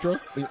him and Metro?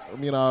 Yeah,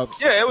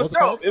 it was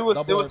dope. It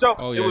was dope.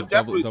 Oh, it yeah,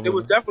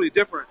 was definitely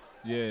different.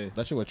 Yeah.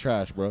 That shit was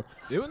trash, bro.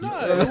 It was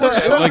not. It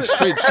was like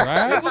straight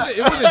trash.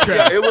 It wasn't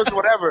trash. It was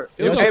whatever.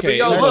 It was Hey, okay. but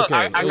yo, It was look, okay.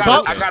 I It was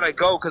gotta okay. I gotta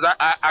go because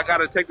I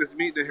gotta take this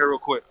meeting in here real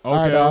quick. Okay. All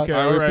right, Okay. All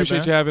right, we All right, appreciate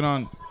man. you having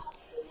on.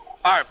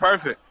 All right,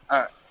 perfect.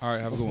 All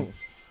right, have a good one.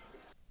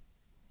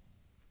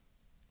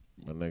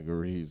 My nigga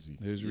Reezy.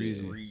 There's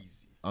Reezy.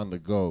 On the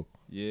go.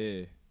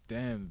 Yeah.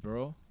 Damn,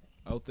 bro.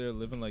 Out there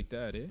living like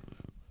that, eh?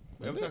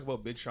 We haven't talked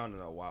about Big Sean in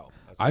a while.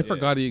 I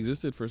forgot he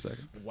existed for a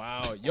second.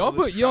 Wow, y'all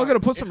gotta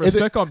put some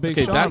respect on Big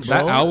Sean, that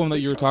bro. album that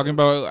you were talking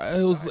about,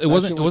 it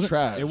wasn't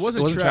trash. It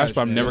wasn't trash,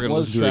 but I'm never gonna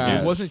listen to it trash.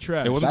 again. It wasn't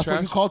trash. It wasn't That's trash.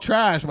 what you call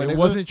trash, man. It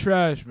wasn't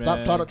trash, man.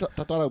 Stop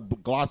trying to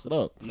gloss it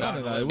up. No,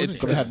 it wasn't It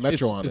trash. had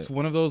Metro on It's it.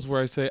 one of those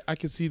where I say I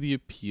can see the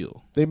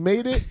appeal. They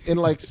made it in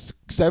like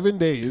 7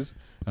 days,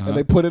 and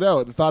they put it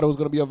out. They thought it was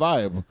going to be a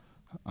vibe.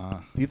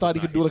 He thought he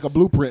could do like a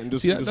blueprint and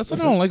just. See, that's what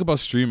I don't like about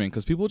streaming,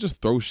 because people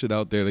just throw shit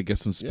out there to get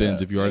some spins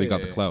Yeah. if you already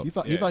got the clout. He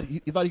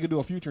thought he could do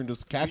a Future and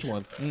just catch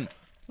one.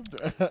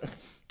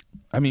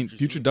 I mean,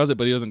 Future does it,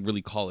 but he doesn't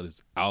really call it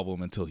his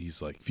album until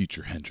he's like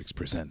Future Hendrix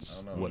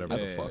presents whatever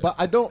the fuck. But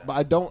I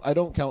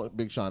don't count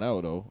Big Sean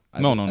out though.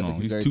 I No,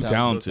 think he's very too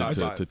talented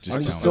to just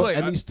and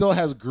count. he still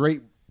has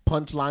great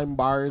punchline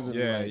bars and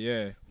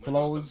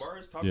flows.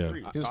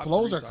 Yeah. His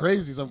flows are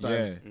crazy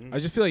sometimes. Yeah. I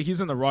just feel like he's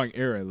in the wrong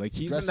era. Like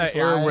he's Dress in that to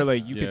era Fly. where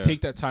like you Yeah. could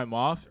take that time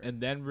off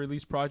and then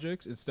release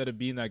projects instead of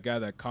being that guy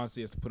that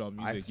constantly has to put out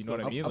music. You know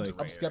what I mean?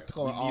 I'm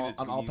skeptical on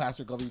all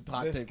Pastor Govey's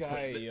hot This takes.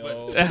 guy,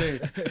 yo.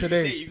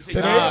 Today, It's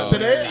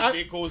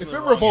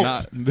been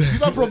revoked.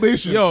 He's on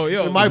probation. Yo,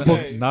 in my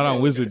books. Not on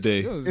Wizard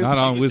Day. Not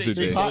on Wizard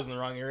Day. J. Cole's in the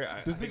wrong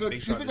area. This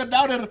nigga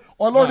doubted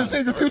our Lord and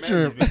Savior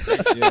Future.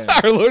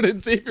 Our Lord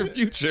and Savior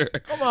Future.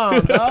 Come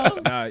on,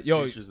 dog. Nah,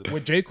 yo,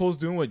 what J. Cole's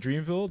doing with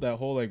Dreamville, that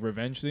whole like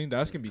revenge thing,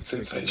 that's gonna be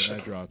sick when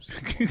that drops.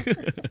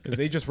 Because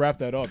they just wrapped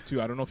that up too.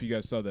 I don't know if you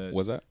guys saw that.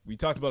 Was that? We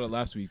talked about it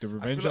last week. The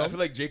revenge. I feel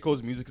like J.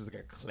 Cole's music is like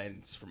a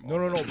cleanse from. No,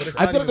 but it's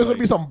I not feel like even there's gonna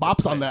be some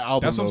bops on that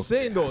album. That's what I'm though.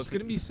 saying though. It's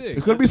gonna be sick.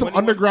 It's gonna be some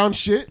underground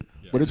shit,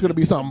 but it's gonna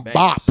be some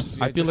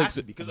bops. I feel like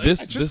I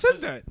just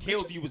said that.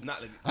 KOD was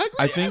not like.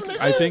 I think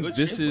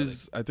this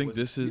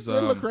is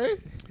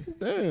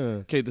Damn.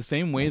 okay. The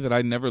same way that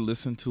I never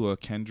listened to a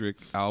Kendrick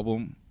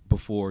album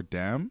before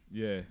Damn.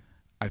 Yeah.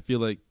 I feel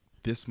like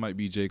this might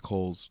be J.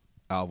 Cole's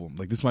album.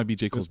 Like this might be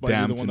J. Cole's might be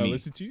Damn the to one that me.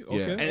 listened to you?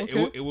 Yeah. Okay. And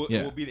it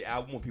will be the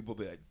album when people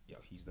be like, yo,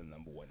 he's the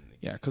number one.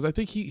 Yeah, because I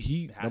think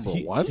he Number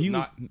one? He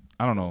was,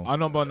 I don't know. I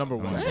know about number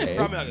one.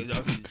 Probably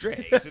not like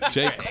Drake.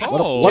 J.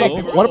 Cole.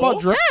 What about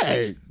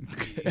Drag?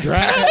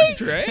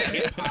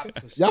 Drag?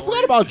 Y'all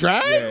forgot about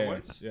Drag?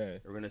 Yeah.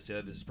 We're gonna say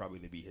that this is probably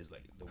gonna be his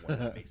like the one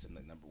that makes him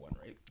like number one,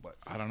 right? But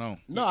I don't know.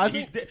 No, I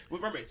think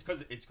remember it's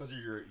because of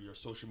your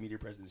social media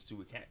presence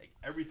too. It can't like,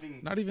 everything.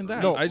 Not even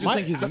that. no. I just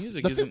think his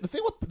music the isn't.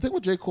 thing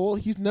with J. Cole,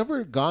 he's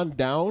never gone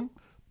down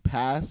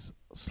past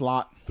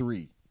slot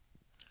 3.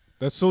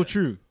 That's so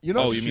true. You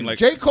know, Oh, you mean like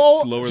J.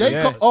 Cole? slower J.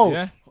 than- Cole. Oh,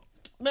 Yeah.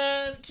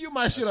 man, cue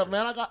my shit up,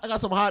 man. I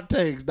got some hot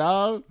takes,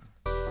 dog.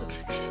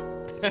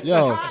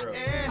 Yo,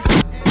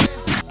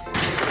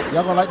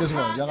 y'all gonna like this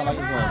one.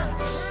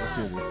 Let's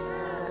hear this.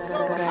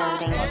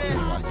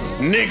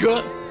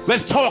 Nigga,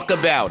 let's talk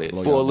about it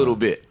for a little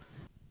bit.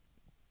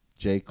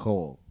 J.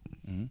 Cole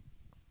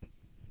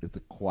is the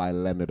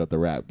Kawhi Leonard of the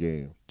rap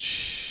game.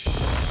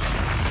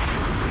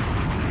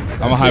 I'm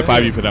gonna high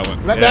five you for that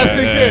one. Let that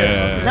sink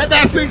in. Let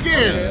that sink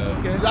in.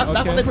 Okay.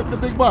 That's when they put the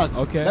big bucks.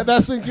 Okay. Let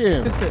that sink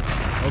in.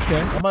 Okay.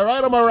 Am I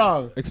right or am I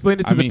wrong? Explain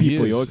it to the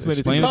people, yo. Explain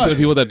it to the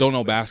people that don't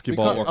know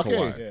basketball or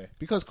Kawhi. Okay.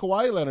 Because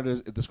Kawhi Leonard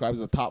is described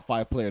as a top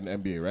 5 player in the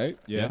NBA, right?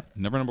 Yeah.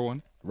 Never number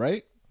one.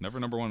 Right? Never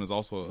number one is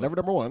also never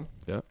number one.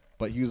 Yeah.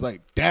 But he was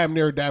like damn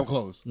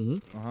close.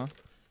 Uh-huh.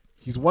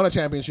 He's won a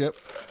championship,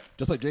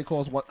 just like J.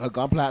 Cole's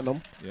gone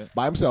platinum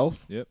by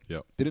himself. Yep.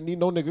 Didn't need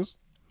no niggas.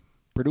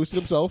 Produced it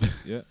himself.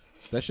 Yeah.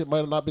 That shit might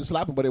have not been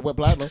slapping, but it went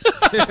platinum.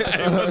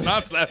 It was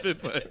not slapping,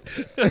 but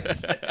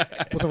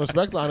put some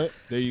respect on it.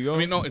 There you go. I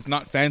mean, no, it's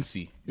not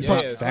fancy. It's Yeah,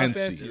 not it's not fancy.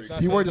 fancy. It's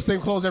not He wore the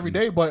same clothes every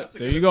day, but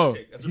There you go.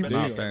 It's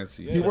not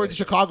fancy. He wore the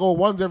Chicago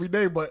ones every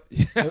day, but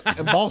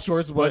and ball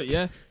shorts. But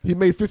yeah. he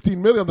made $15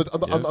 million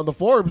on the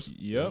Forbes.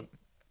 Yep.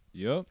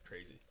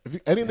 Crazy. If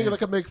any nigga that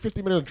can make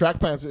 $50 million in track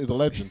pants is a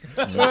legend.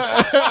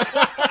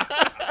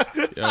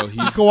 Yo,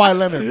 he's Kawhi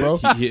Leonard, bro.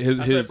 His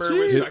That's what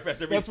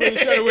he's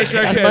trying to wear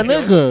track That's my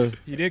pants. nigga.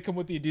 He did come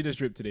with the Adidas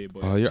drip today,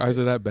 but Oh, your eyes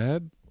are that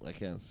bad? I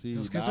can't see.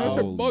 Those guys now.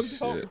 are bugged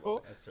out, shit.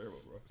 bro. That's terrible,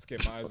 bro. Let's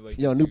get my eyes like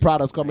Yo, new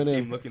products coming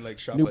Came in. looking like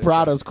Shaq New by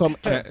products come.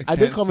 Can't- I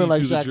did can't come see in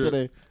like through the Shaq drip.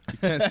 today. You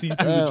can't see through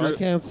the I drip.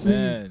 can't see.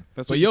 Man.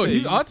 That's But what yo, you say.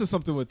 he's onto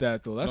something with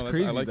that though. That's No,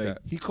 crazy. I like that.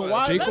 He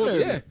Kawhi J. Cole,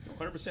 Leonard.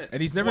 yeah. 100%.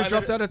 And he's never Kawhi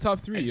dropped Leonard- out of top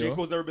 3, and J. yo.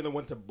 Cole's never been the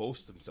one to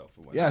boast himself.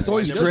 For one. Yeah, it's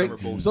always Kawhi never Drake. ever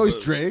boasts. It's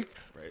always Drake.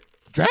 Right.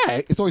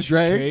 Drake. It's always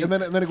Drake, Drake. and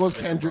then it goes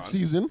Kendrick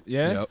season.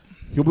 Yeah. Yep.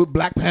 He'll put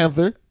Black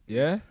Panther,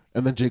 Yeah.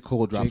 and then J.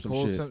 Cole drops J. some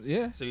Cole, shit.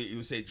 yeah. So you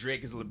would say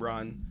Drake is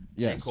LeBron,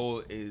 Yes. J.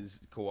 Cole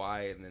is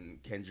Kawhi, and then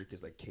Kendrick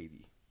is like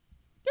KD.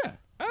 Yeah,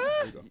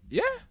 There you go.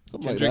 Yeah.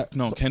 something like Kendrick, that.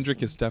 no,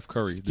 Kendrick is Steph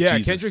Curry. the Yeah,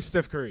 Jesus. Kendrick,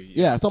 Steph Curry.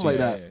 Yeah, something like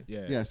Yeah, that.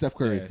 yeah. Yeah, Steph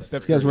Curry. Yeah,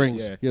 Steph He has Curry,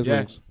 rings. yeah. He has Yeah,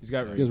 rings. He's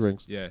got rings. He has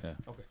rings. Yeah.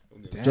 Okay.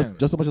 Damn.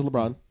 Just as much as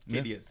LeBron.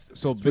 KD is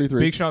So 3-3.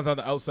 Big Sean's on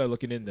the outside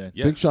looking in there.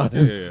 Yeah. Big Sean Yeah,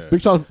 is yeah, yeah.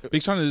 Big Sean.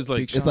 Big Sean is like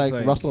Big It's Sean's like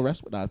like- Russell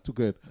Westbrook. Nah, it's too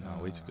good.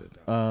 no, way too good.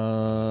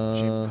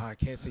 I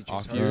can't say James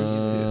Off Harden. years.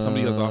 Yeah,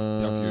 somebody has off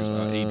years.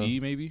 AD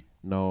maybe.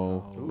 No.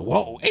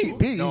 Whoa,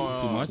 AD. No,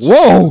 Too much.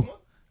 Whoa.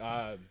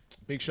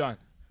 Big Sean.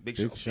 Big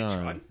Big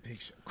Sean.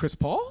 Chris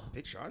Paul?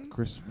 Big Sean.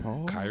 Chris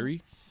Paul.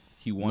 Kyrie.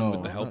 He won No,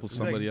 with the help of It's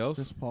somebody like else.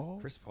 Chris Paul.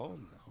 Chris Paul.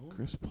 No.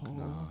 Chris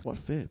Paul. What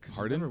fits?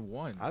 Harden. Number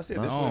 1. I'll say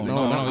No, this no, one. no,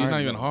 not he's not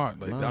Harden. even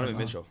hard. Like Like Donovan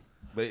Mitchell,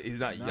 but he's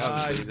not young.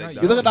 Nah, but he's not like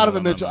young. You look at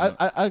Donovan No, no, Mitchell. no, no.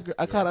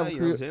 I kind of you know what I'm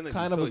agree. saying? Like,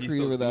 Kind of he's agree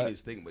still with doing that.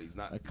 his thing, but he's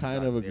not. I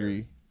kind of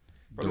agree.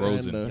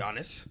 DeRozan.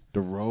 Giannis.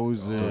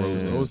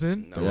 DeRozan.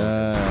 Rosen? No.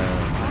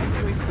 Yeah.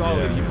 Constantly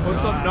solid. He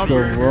puts up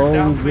numbers.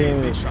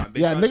 Downplaying Big Sean. DeRozan.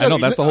 Big Yeah, Sean. niggas. I know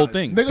that's the whole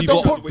thing. Niggas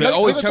People, don't put. they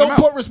always Niggas count him don't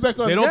put out. respect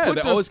on. They don't Yeah, put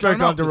they the always respect count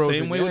him on out the DeRozan.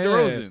 same way Yeah, with yeah,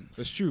 DeRozan. yeah.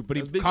 That's true, but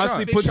he Big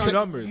constantly Sean. puts Big the Sean's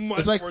numbers. Much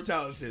It's like more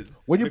talented.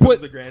 When you Because put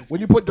of the grand when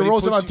you scheme. put But he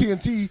DeRozan on puts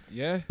TNT,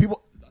 Yeah.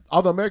 people,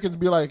 all the Americans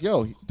be like,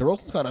 "Yo,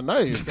 DeRozan's kind of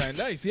nice." Kind of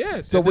nice, yeah.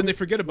 So So when when they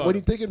forget about when him.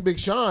 you thinking Big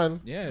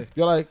Sean, Yeah.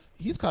 you're like,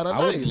 he's kind of I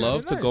nice. would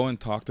love to nice. go and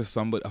talk to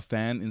somebody, a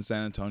fan in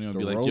San Antonio, and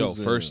be like, "Yo,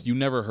 DeRozan. first, you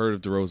never heard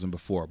of DeRozan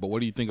before, but what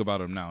do you think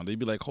about him now?" And they'd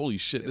be like, "Holy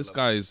shit, this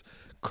guy's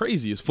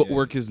crazy. His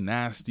footwork is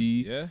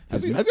nasty." Yeah.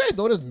 Have you guys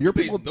noticed Muir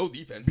Plays people? no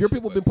defense. Muir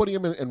people been putting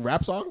him in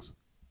rap songs.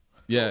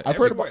 Yeah. I've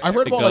heard Everywhere. about. I've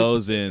heard It about like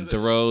goes in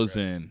DeRozan. Rose.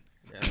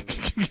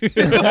 You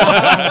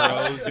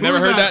never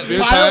heard that?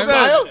 Kyle,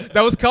 Kyle?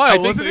 That was Kyle,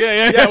 think wasn't so, it?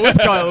 yeah, yeah. Yeah, it was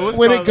Kyle. It was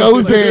When Kyle. it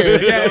goes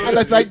in, Yeah, I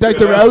look like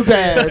Dr.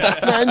 Rosen. Jimmy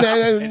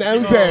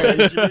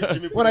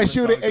When I put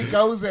shoot in it, a it song,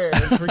 goes in.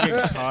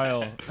 Freaking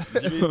Kyle.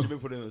 Jimmy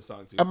put in a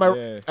song too. And my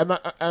Yeah.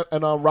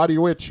 and Roddy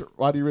Rich, he like.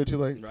 Roddy Rich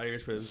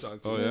put in a song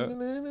too. Oh, yeah?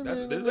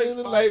 There's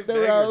like Like five the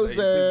bangers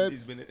that Rosen.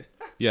 he's been in.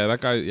 Yeah,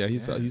 that guy. Yeah,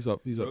 he's up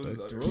there.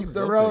 Roses are- Keep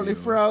the rolling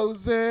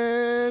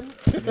frozen.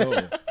 Yo,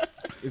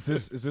 is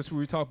this where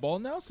we talk ball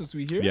now? Since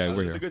we here? Yeah,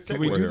 we're It's here. a good Can segue.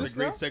 we do It's a this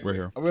great now? segue. We're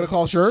here. I'm gonna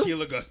call Sherm.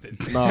 Akil Augustin.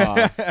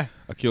 Nah,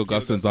 Akil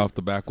Gustin's off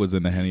the backwards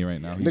in the Henny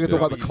right now. He's Nigga good. talk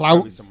about the He's clout.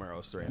 probably somewhere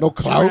else right No now.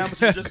 clout.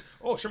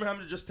 Sherman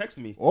Hamilton just texted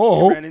me.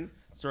 Oh. Hey, Brandon,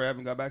 sorry I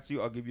haven't got back to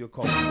you. I'll give you a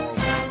call tomorrow.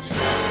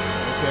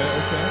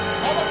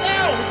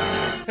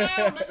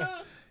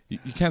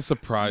 You can't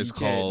surprise You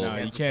can't- call. nah,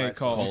 you can't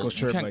call Uncle You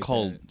Sherm can't like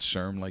call that.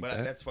 Sherm like But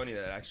that. that's funny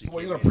that actually.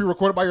 What, you came gonna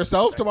pre-record it by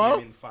yourself in- tomorrow?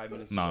 came in 5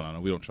 minutes No, ago. no, no.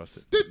 We don't trust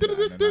it.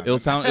 Nah. It'll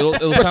sound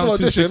Special sound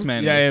too edition.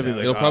 6-man. Yeah, it'll be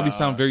like, it'll probably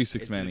sound very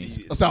 6-man-y.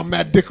 That sound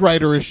mad Dick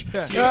Writerish.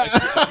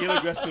 Akil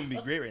Augustin would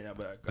be great right now,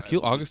 but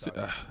Akil Augustin.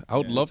 I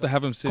would love to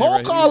have him sit. Call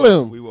right call here.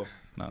 him. We will.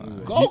 No, no.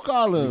 Go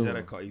call He's at him.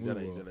 a call. He's at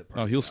a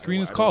No, he'll screen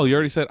his I call. don't- He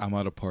already said, "I'm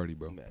at a party,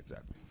 bro." Yeah,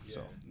 exactly.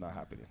 So not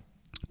happening.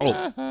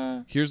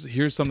 Oh,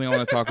 here's something I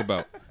want to talk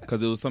about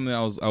because it was something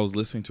I was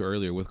listening to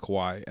earlier with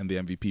Kawhi and the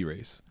MVP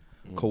race.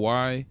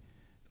 Kawhi,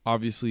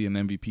 obviously an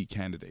MVP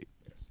candidate.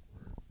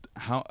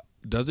 How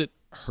does it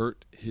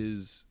hurt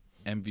his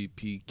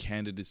MVP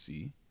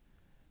candidacy?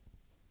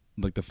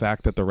 Like the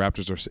fact that the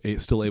Raptors are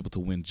still able to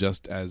win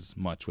just as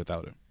much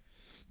without him.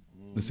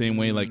 The same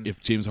way, like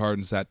if James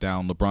Harden sat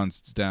down, LeBron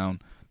sits down,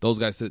 those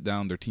guys sit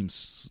down, their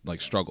teams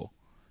like struggle.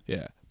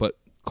 Yeah, but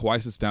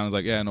Kawhi sits down and is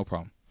like, yeah, no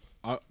problem.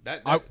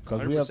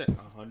 Because we have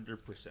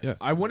 100%. Yeah.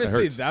 I wouldn't It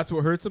say hurts. that's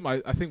what hurts him. I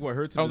think what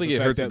hurts him I don't is think the it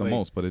fact hurts that, him the like,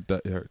 most, but it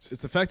hurts.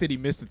 It's the fact that he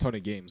missed a ton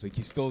of games. Like,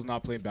 he still is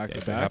not playing back to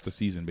back. half the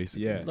season,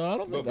 basically. Yeah. No, I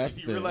don't think But that's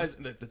if you the realize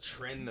that the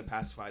trend in the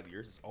past 5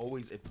 years is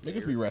always a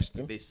player. Niggas be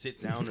resting. If they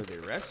sit down or they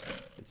rest,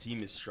 the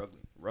team is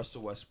struggling.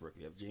 Russell Westbrook,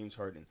 you have James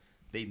Harden.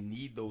 They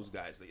need those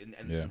guys. And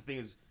Yeah. the thing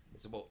is,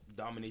 it's about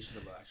domination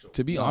of the actual.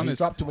 To be he honest,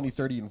 dropped too many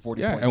 30 and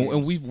 40 yeah, point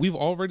and games. we've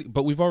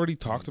already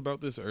talked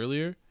about this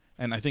earlier,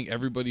 and I think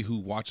everybody who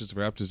watches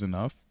Raptors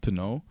enough to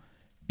know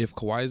if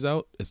Kawhi's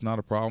out, it's not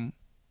a problem.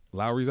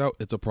 Lowry's out,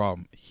 it's a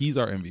problem. He's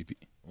our MVP.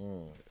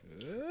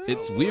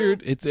 It's weird.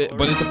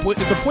 But it's a point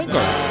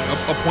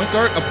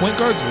guard. A point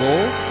guard's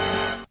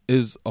role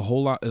is a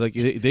whole lot. Like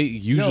they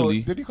usually.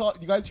 Yo, did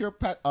you guys hear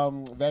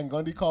Van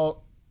Gundy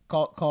call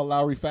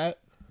Lowry fat?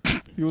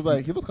 He was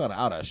like, he looks kind of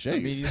out of shape. I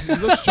mean, he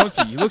looks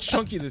chunky. He looks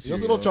chunky this year.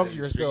 He looks a little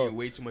chunkier still.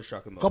 Way too much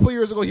chocolate. A couple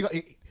years ago,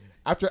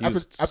 after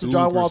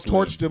John Wall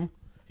torched him,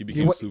 he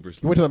became super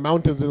slim. He went to the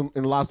mountains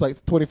and lost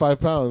like 25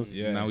 pounds.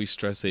 Yeah. Now he's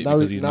stress ate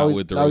because he's not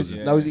with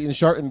DeRozan. Now he's eating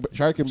shark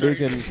and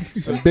bacon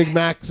and Big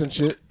Macs and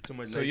shit.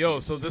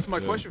 So this is my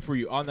question for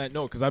you on that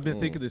note, because I've been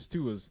thinking this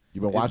too.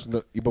 You've been watching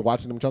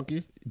them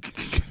chunky?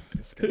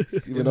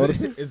 You been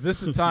noticing? Is this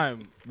the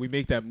time we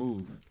make that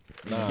move?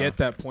 Nah. Get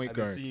that point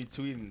guard.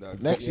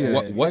 Next year.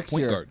 What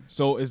point guard?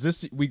 So is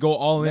this we go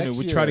all in Next and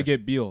we try to year.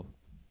 get Beal?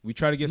 We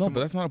try to get but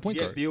that's not a point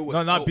guard.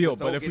 No, not Beal.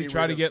 But if we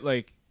try to get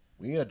like,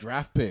 we need a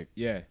draft pick.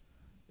 Yeah.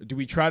 Do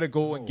we try to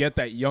go and get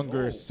that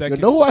younger second?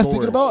 You know who I was scorer?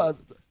 thinking about?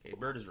 Hey,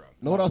 Bird is wrong.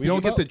 Know what I was We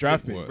don't thinking get the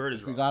about? draft pick. Bird is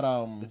We wrong.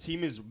 got the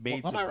team is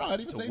made Well, am I wrong? I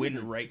didn't to even say win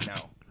anything. right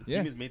now. The Yeah,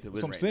 team is made to win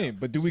that's what I'm right saying. now.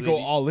 But do we So go they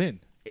need- all in?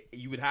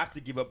 You would have to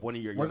give up one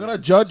of your. We're young gonna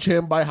assets. judge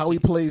him by how he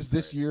plays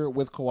this year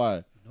with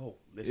Kawhi. No,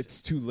 listen.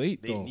 It's too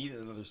late They though. need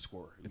another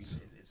scorer.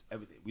 It's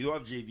everything. We don't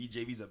have JV.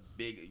 JV's a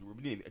big. We're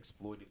being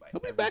exploited by.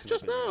 He'll be every back single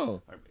just player.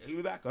 now. He'll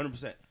be back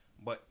 100%.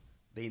 But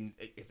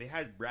if they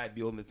had Brad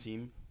Beal on the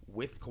team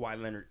with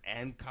Kawhi Leonard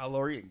and Kyle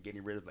Lowry and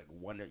getting rid of like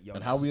one young.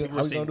 And how we people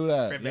were gonna saying do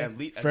that? Fred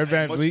VanVleet. Fred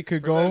VanVleet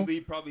could go. Fred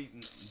VanVleet probably.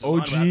 DeLon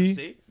would have to OG,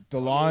 stay.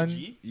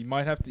 DeLon, you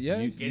might have to.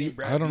 Yeah, Getting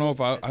Brad I don't know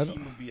Beal, if I that don't.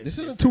 team would be a This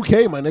isn't different-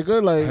 2K, my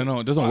nigga. Like I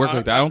know it doesn't work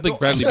like that. I don't think no,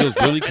 Bradley Beal's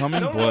really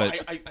coming, No,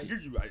 but I hear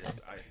you.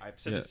 I've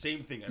said the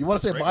same thing. You wanna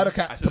say bye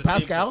to I said to the same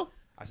Pascal? thing.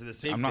 I said the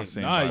same I'm not thing.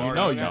 saying Nah, bye. you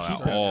know, Our you young keep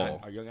assets that. are-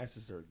 Our young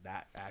assets are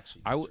that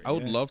actually. I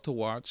would love to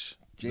watch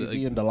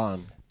JV and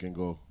DeLon can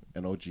go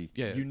and OG.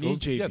 Yeah, You need those,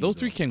 JV, yeah, those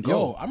three though. can Yo,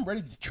 go. I'm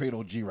ready to trade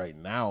OG right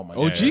now, my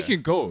OG nigga.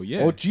 can go.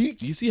 Yeah. OG.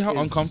 Do you see how is-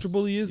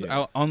 uncomfortable he is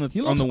out on the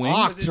He on the looks wing?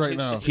 ox right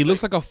now. He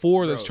looks like a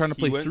four that's Bro, trying to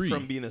play he went three.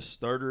 from being a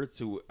starter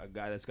to a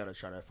guy that's got to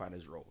try to find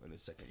his role in the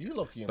second. You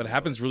looking? But it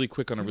happens really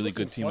quick on a He's really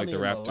looking good team like the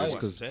funny in the Raptors. lights.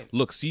 Because Insane.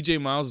 look,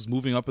 CJ Miles is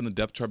moving up in the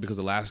depth chart because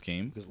of last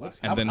game, and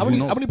then how who many,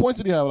 knows? how many points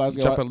did he have last He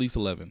game? dropped at least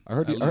 11. I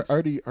heard At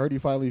least. he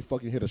finally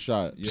fucking hit a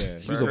shot. Yeah.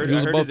 He was I heard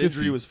above his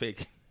injury 50. was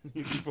fake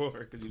before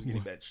because he was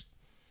getting benched.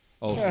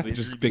 Oh, so they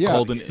just Yeah. they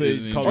called him So they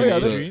in called him to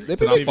injury. to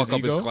They not save fuck his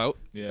up his ego? clout.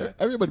 Yeah.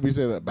 Everybody be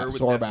saying that. Bird would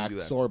Sore definitely back, do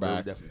that. sore Bird would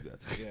back. definitely do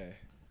that.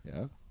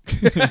 Yeah.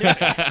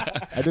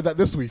 I did that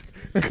this week.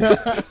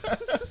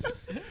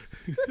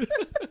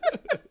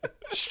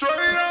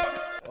 Straight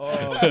up.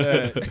 Oh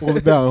man. Hold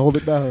it down. Hold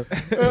it down.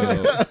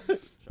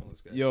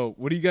 Yo,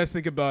 what do you guys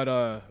think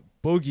about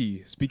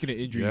Boogie? Speaking of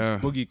injuries, Yeah.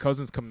 Boogie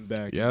Cousins coming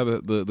back. Yeah,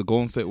 the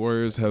Golden State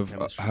Warriors have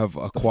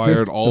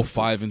acquired all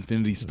 5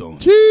 Infinity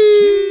Stones. We're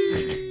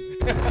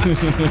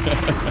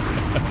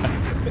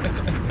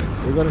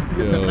gonna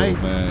see it Yo,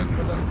 tonight. man,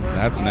 for the first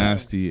that's time.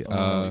 nasty.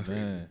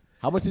 Man.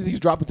 How much is he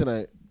dropping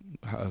tonight?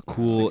 A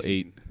cool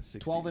 8.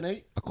 12 and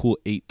 8. A cool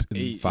 8 and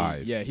Eight,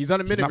 5. yeah, he's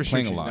on a minute not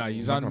playing restriction. a lot. Nah,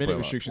 he's not on gonna minute play a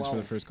lot. restrictions for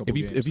the first couple If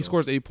he games. if he so.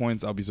 scores 8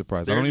 points, I'll be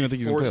surprised. I They're don't even gonna think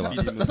be he's gonna play a forced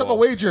lot. feeding Let's the have a ball.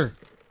 wager.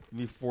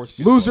 Be forced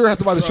Loser has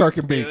to buy the shark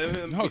and bake.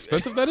 You know how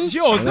expensive that is?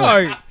 Yo,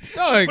 dog. Put it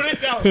down. Put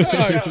it down.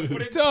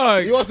 Put it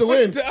Dog. He wants to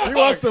win. He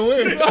wants to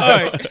win.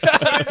 Dog.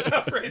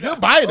 You're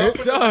buying it.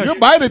 Dog. You're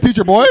buying it,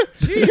 teacher boy.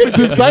 You're getting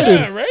too excited.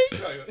 Yeah, right?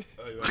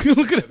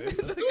 Look at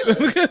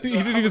it. You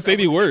didn't even say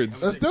any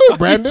words. Let's do it,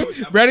 Brandon.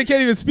 Brandon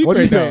can't even speak What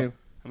are right you now. saying?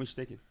 How much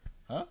you taking?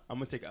 Huh? I'm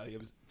gonna take. It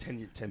was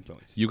 10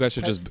 points. You guys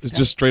should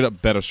just straight up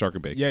bet a shark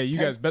and bake. Yeah, you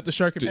guys bet the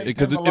shark and bake.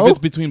 Because if below? it's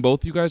between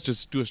both you guys,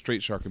 just do a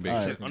straight shark and bake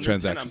All right.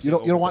 transaction. You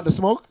don't want the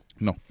smoke?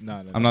 No,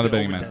 No. I'm not a say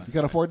betting over man. 10. You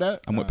can't afford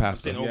that? I'm with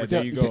Pastor. saying Yeah, over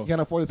there 10. you You go.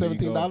 can't afford the There you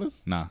go.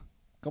 $17? Nah.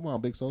 Come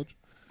on, big soldier.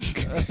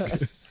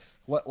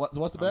 What's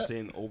the I'm bet?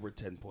 saying over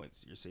 10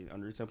 points. You're saying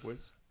under 10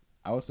 points?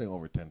 I was saying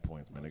over 10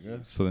 points, my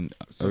nigga. So then,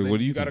 So what then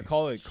do you gotta think?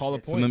 call it. Call a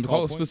So point. then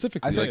call it a point.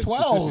 specifically. I said Like,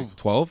 12.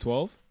 12?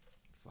 12?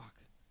 Fuck.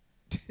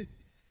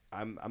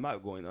 I'm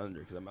not going under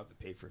because I'm about to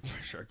pay for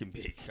shark and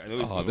bake. I know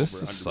he's Oh, going this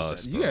over is 100%.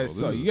 sus, You bro. guys This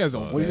suck. is You guys sus.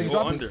 don't- What do you think Go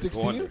dropping? under, go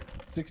 16? under.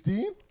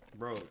 16?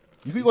 Bro.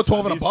 You could go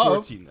 12 and At least above.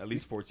 14. At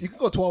least 14. You could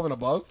go 12 and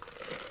above.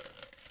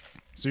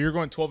 So you're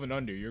going 12 and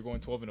under. You're going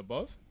 12 and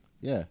above?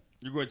 Yeah.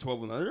 You're going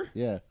 12 and under?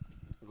 Yeah.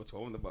 I'll go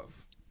 12 and above.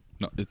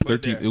 No, it's Put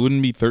it 13. there. It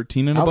wouldn't be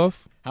 13 and How-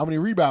 above? How many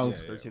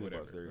rebounds? 13 and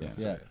above. There you go.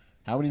 Yeah.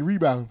 How many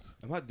rebounds?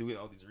 I'm not doing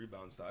all these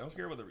rebounds stuff. I don't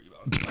care about the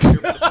rebounds. I care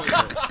about the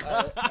points.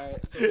 All right.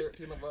 So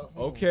 13 of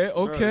Okay.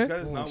 Bro, this guy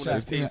is not when I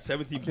Shaq, paid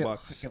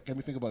 $17. Let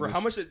me think about For this. how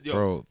much?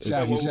 Bro,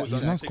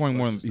 he's not scoring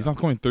more. He's not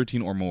scoring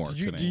 13 or more.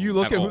 Do today you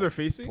look at all. who they're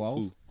facing?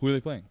 12? Who are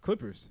they playing?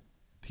 Clippers.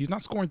 He's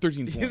not scoring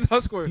 13 points. He's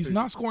not scoring. He's 13.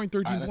 not scoring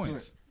 13 All right,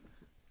 points.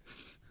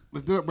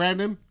 Let's do it,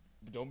 Brandon.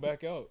 Don't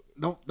back out.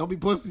 Don't be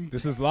pussy.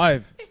 This is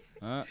live.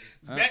 Here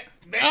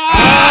we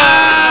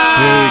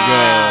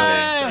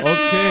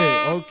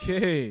go.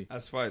 Okay.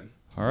 That's fine.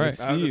 All right.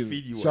 I have to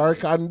feed you one.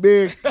 Shark on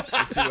big.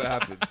 Let's see what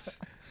happens.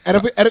 And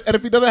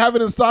if he doesn't have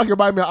it in stock, you'll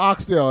buy me an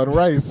oxtail and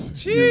rice.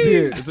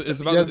 It's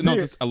about Yes, no, it.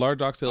 it's a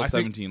large oxtail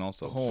 17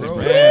 also. Oh, Same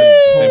man.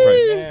 price. Same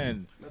price.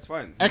 Man. That's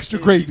fine. Extra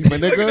gravy, my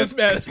Look at this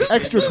man. nigga.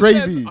 Extra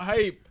gravy. That's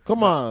hype.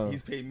 Come on.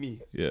 He's paying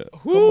me. Yeah.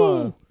 Come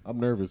on. I'm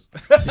nervous. For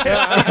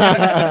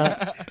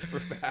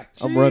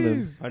fact. I'm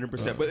running.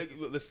 100%. But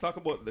let's talk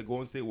about the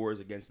Golden State Warriors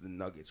against the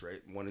Nuggets, right?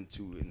 1 and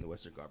 2 in the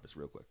Western Conference,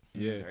 real quick.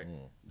 Yeah. Right?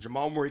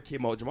 Jamal Murray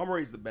came out. Jamal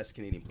Murray is the best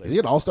Canadian player. Is he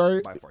an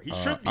all-star? By far. He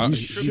should be.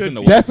 He's in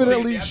the West.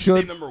 Definitely They have to should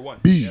stay number 1.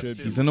 be.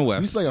 He's in the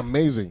West. He's like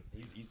amazing.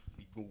 He's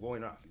been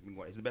going off.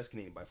 He's the best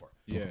Canadian by far.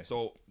 Yeah.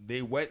 So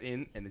they went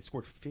in and they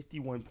scored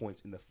 51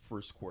 points in the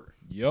first quarter.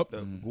 Yep.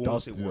 The Golden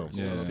State Dusty.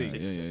 Warriors.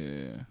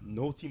 Yeah.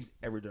 No team's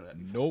ever done that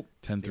before. Nope.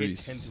 10 They hit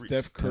threes. 10 threes.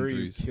 Steph 10 Curry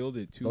threes. killed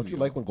it too. Don't you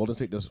like when Golden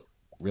State just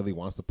really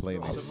wants to play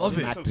and they I love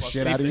it. smack the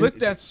shit They out of you? flipped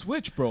that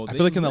switch, bro. I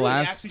feel like in the They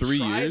last actually 3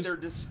 tried, years. they're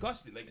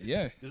disgusting. Like,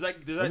 Yeah. Does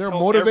that they're tell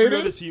motivated? every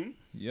other team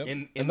Yep.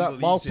 in And the that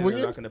league ball saying they're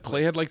swinging? not gonna play?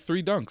 Clay had like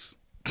 3 dunks.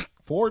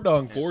 4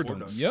 dunks. 4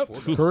 dunks. Yep.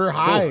 Career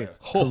high.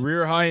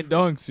 Career high in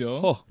dunks,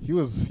 yo. Oh, He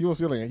was feeling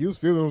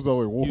himself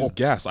like, whoa. he was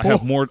gas. I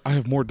have more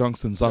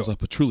dunks than Zaza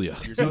Pachulia.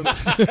 You're telling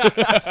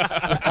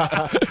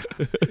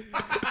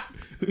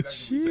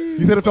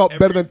He said it felt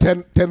better than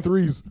 10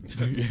 threes.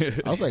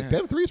 I was like,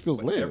 10 threes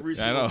feels lit. every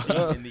I single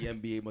know. team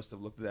in the NBA must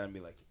have looked at that and be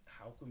like,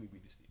 "How can we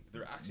beat this team?"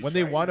 They're actually When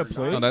they trying, wanna they're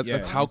play, not- No, Yeah.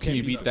 that's how can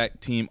you can't beat beat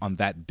that team on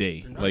that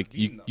day? not Like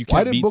beating you them. can't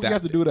Why did beat Boogie that.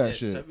 have to do that Yeah,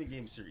 shit?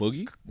 7-game series.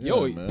 Boogie?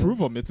 Yo, Yeah, man. prove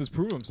him. It's his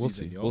prove him We'll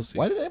season, see. yo. We'll see.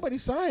 Why did anybody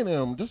sign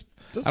him? Just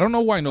I don't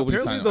know why nobody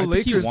Apparently signed the him. I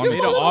think he Lakers wanted made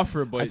it. an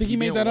offer, but I think he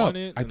made didn't that up. want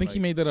it, I and, think he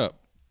like, made that up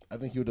I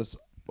think he would just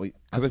wait.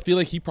 because I feel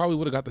like he probably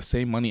would have got the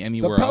same money The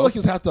anywhere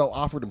Pelicans else. have to have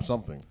offered him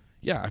something.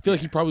 Yeah, I feel like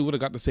he probably would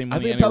have got the same I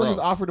money think anywhere Pelicans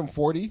else. offered him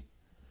 40,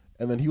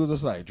 and then he was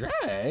just like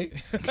drag,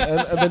 and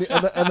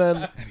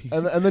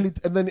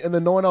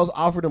then no one else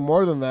offered him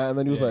more than that, and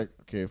then he was Yeah. like,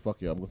 okay,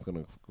 fuck yeah, I'm just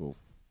gonna go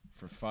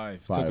For five.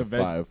 five Took a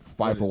vet. for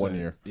What is 1 that?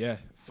 year. Yeah,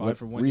 5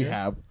 for 1 year.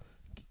 rehab,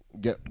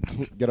 get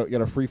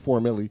a free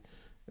 $4 million,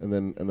 and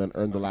then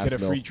earn the last Get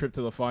a mil. free trip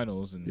to the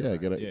finals. And Yeah,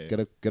 get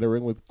a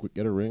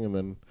ring, and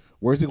then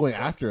where's he going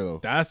after though?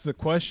 That's the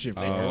question,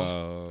 bro.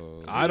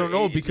 Oh. I don't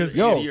know because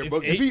Yo,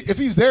 if if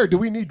he's there, do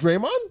we need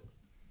Draymond?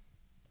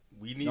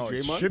 We need no,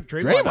 Draymond. strip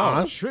Draymond.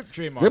 Draymond? Strip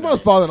Draymond.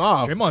 Draymond's falling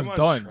off. Draymond's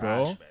done,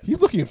 bro. man. He's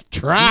looking He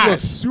trash.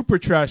 looks super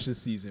trash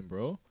this season,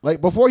 bro.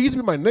 Like before, he used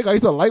to be my nigga. I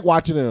used to like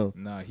watching him.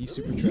 Nah, he's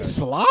super trash. He's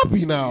sloppy You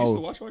used to now.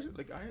 watch it?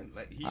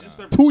 Like, he just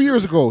started 2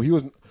 years ago, he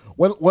was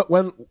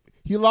when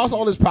he lost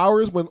all his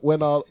powers when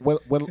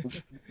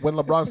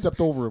LeBron stepped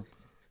over him.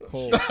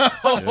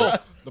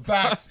 The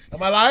facts.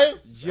 Am I lying?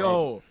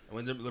 Yo,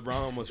 when LeBron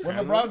almost When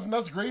crammed LeBron's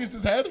nuts grazed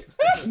his head,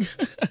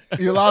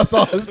 he lost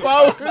all his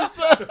powers.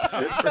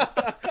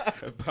 the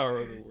power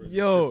of the word.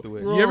 yo,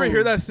 stripped away. you ever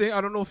hear that saying? I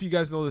don't know if you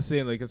guys know the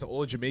saying. Like it's an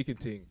old Jamaican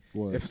thing.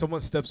 What? If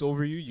someone steps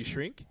over you, you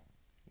shrink.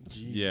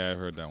 Yeah, I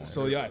heard that one.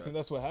 So yeah, I think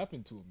that's what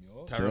happened to him,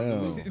 yo.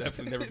 Tyronn Lue's Damn.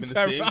 definitely never been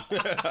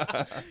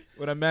the same.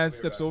 When a man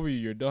steps over you,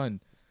 you're done.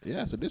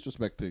 Yeah, it's a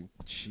disrespect thing.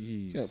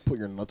 You can't Jeez, put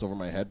your nuts over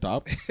my head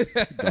top.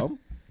 Dumb.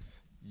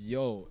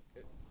 yo,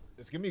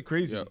 it's gonna be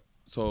crazy. Yeah.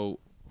 So,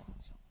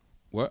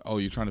 what? Oh,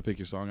 you're trying to pick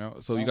your song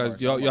out. So you Soundbar,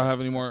 guys, y'all soundbar.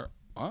 have any more?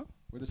 Huh?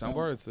 Where's the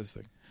Soundbar? It's this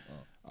thing.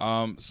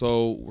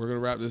 So we're gonna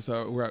wrap this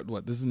out. We're at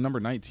what? This is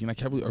number 19. I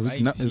can't believe. Or is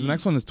the 19.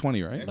 next one is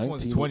 20, right? Next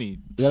one's 19. 20. We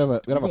gotta have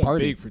a We're going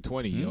party. big for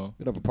 20, yo.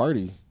 We gotta have a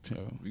party.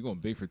 We going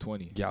big for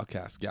 20.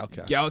 Galcast.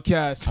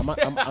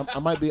 Galcast.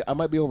 I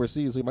might be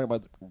overseas, so you might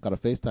gotta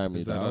FaceTime me.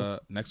 Is that dog.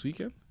 next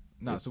weekend?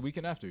 Nah, it's the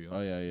weekend after, yo. Oh,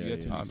 yeah, We yeah, got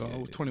yeah. 2 I weeks. don't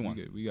know, 21.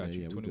 We got Yeah,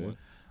 you. yeah, we 21. good.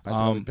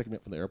 I pick me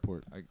up from the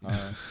airport.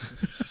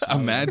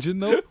 Imagine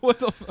though. What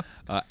the fuck?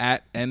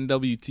 At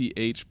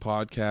NWTH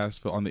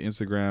podcast on the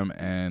Instagram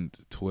and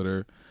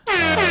Twitter. You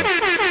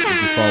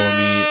can follow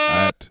me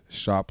at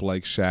Shop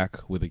Like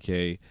Shaq with a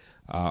K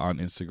on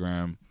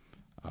Instagram.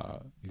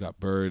 You got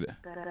Bird,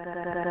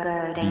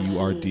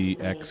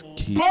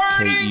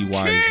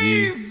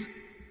 BURDXKEYZ.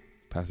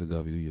 Pastor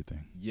Govey, do your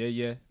thing.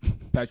 Yeah.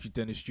 Patrick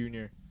Dennis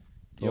Jr.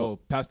 Yo,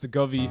 Pastor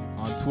Govey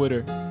on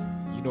Twitter.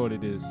 You know what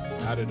it is.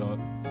 Add it up.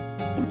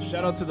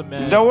 Shout out to the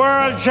man. The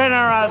world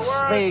general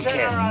speaking.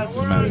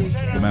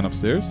 The man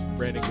upstairs?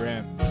 Brandon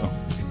Graham.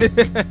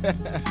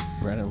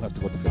 Brandon left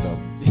to go to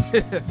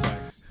Philadelphia.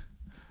 Facts.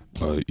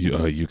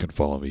 You can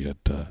follow me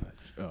at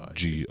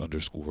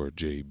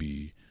G_JB.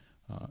 You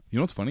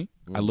know what's funny?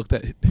 I looked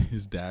at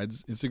his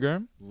dad's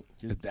Instagram.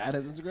 His dad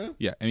has Instagram?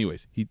 Yeah.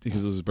 Anyways,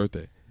 because it was his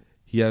birthday.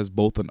 he has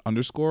both an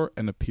underscore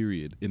and a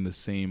period in the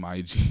same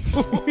IG.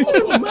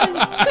 Oh my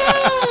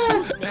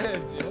God!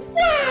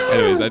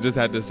 Anyways, I just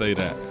had to say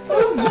that.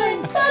 Oh my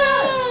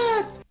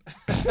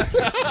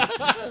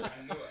God!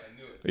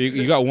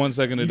 You got 1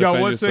 second to You defend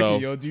got 1 yourself.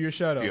 second, yo. Do your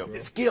shout out. Bro.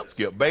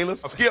 Skip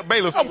Bayless. Skip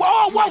Bayless. Oh,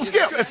 whoa,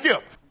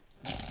 Skip.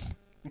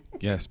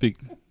 Yeah, speak.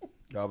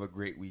 Y'all have a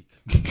great week.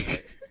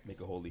 Make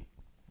it holy.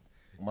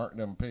 Mark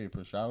them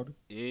paper, shout.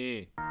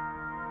 Yeah.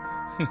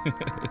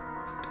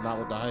 Not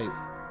with the hype.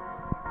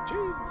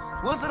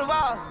 Jeez. What's the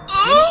vibes?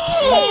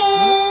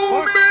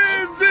 Oh,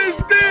 man,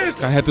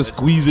 this. I had to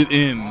squeeze it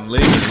in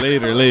later.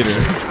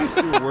 That's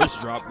the worst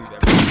drop we've ever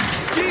done.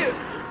 Yeah.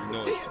 You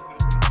know it.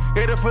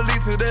 Hit a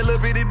Felita, that little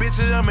bitty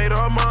bitch, and I made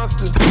her a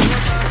monster.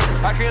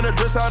 I can't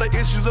address all the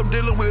issues I'm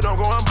dealing with, I'm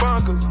going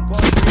bonkers. You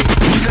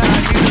know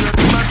I get it up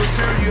to my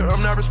criteria,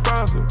 I'm not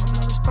responsive.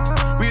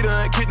 We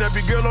done kidnapped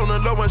your girl on the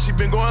low and she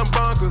been going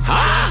bonkers.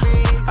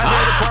 I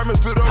had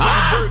apartment filled up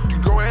with work, you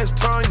go ask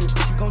Tanya.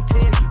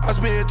 I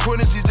spent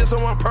 20 G's just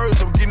on one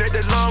person, I'm getting at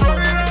that long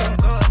one.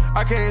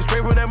 I can't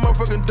scrape with that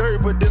motherfucking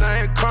dirt, but then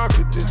I ain't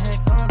conquered this.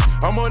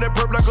 I'm on that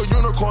perp like a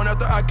unicorn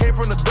after I came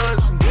from the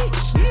dungeon.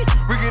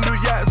 We can do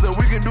yachts or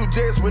we can do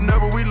jets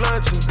whenever we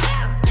lunching.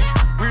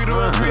 We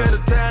doing 3 at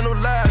a time, no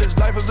lie, this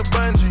life is a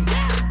bungee.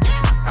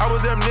 I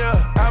was damn near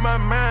out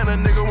my mind, a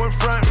nigga wouldn't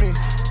front me.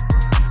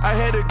 I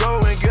had to go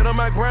and get on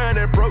my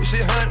grind, that broke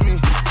shit hunt me.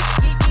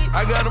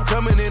 I got them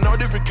coming in all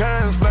different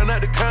kinds, flying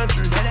out the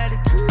country.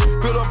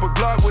 Fill up a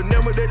Glock with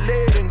them with that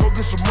lead and go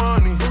get some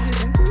money.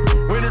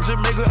 Went to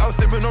Jamaica, I was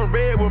sipping on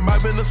red with my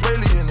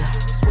Venezuelan.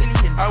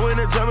 I went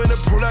and jumped in the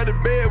pool out the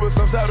bed with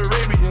some Saudi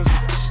Arabians.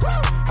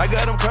 I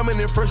got them coming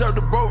in fresh out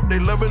the boat, they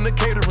loving the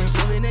catering.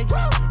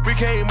 We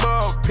came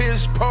up,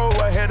 pitch pole,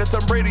 I had a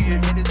Tom Brady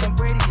in.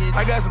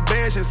 I got some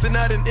bad shit sitting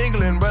out in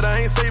England, but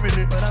I ain't saving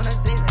it.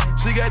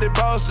 She got the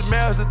Boston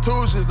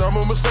Massachusetts, I'm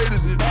a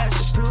Mercedes it.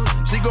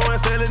 She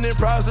going selling in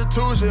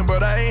prostitution,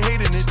 but I ain't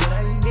hating it.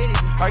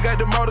 I got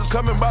the models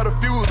coming by the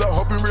fuse, I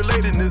hope you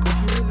relating it.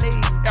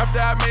 After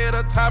I made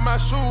her tie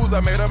my shoes, I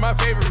made her my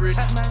favorite.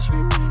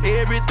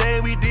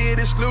 Everything we did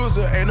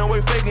exclusive, ain't no way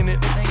faking it.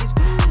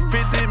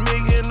 50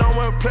 million on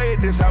one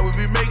plate, this how we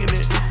be making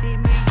it.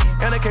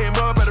 And I came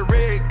up at a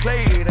red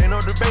clay, ain't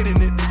no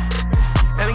debating it.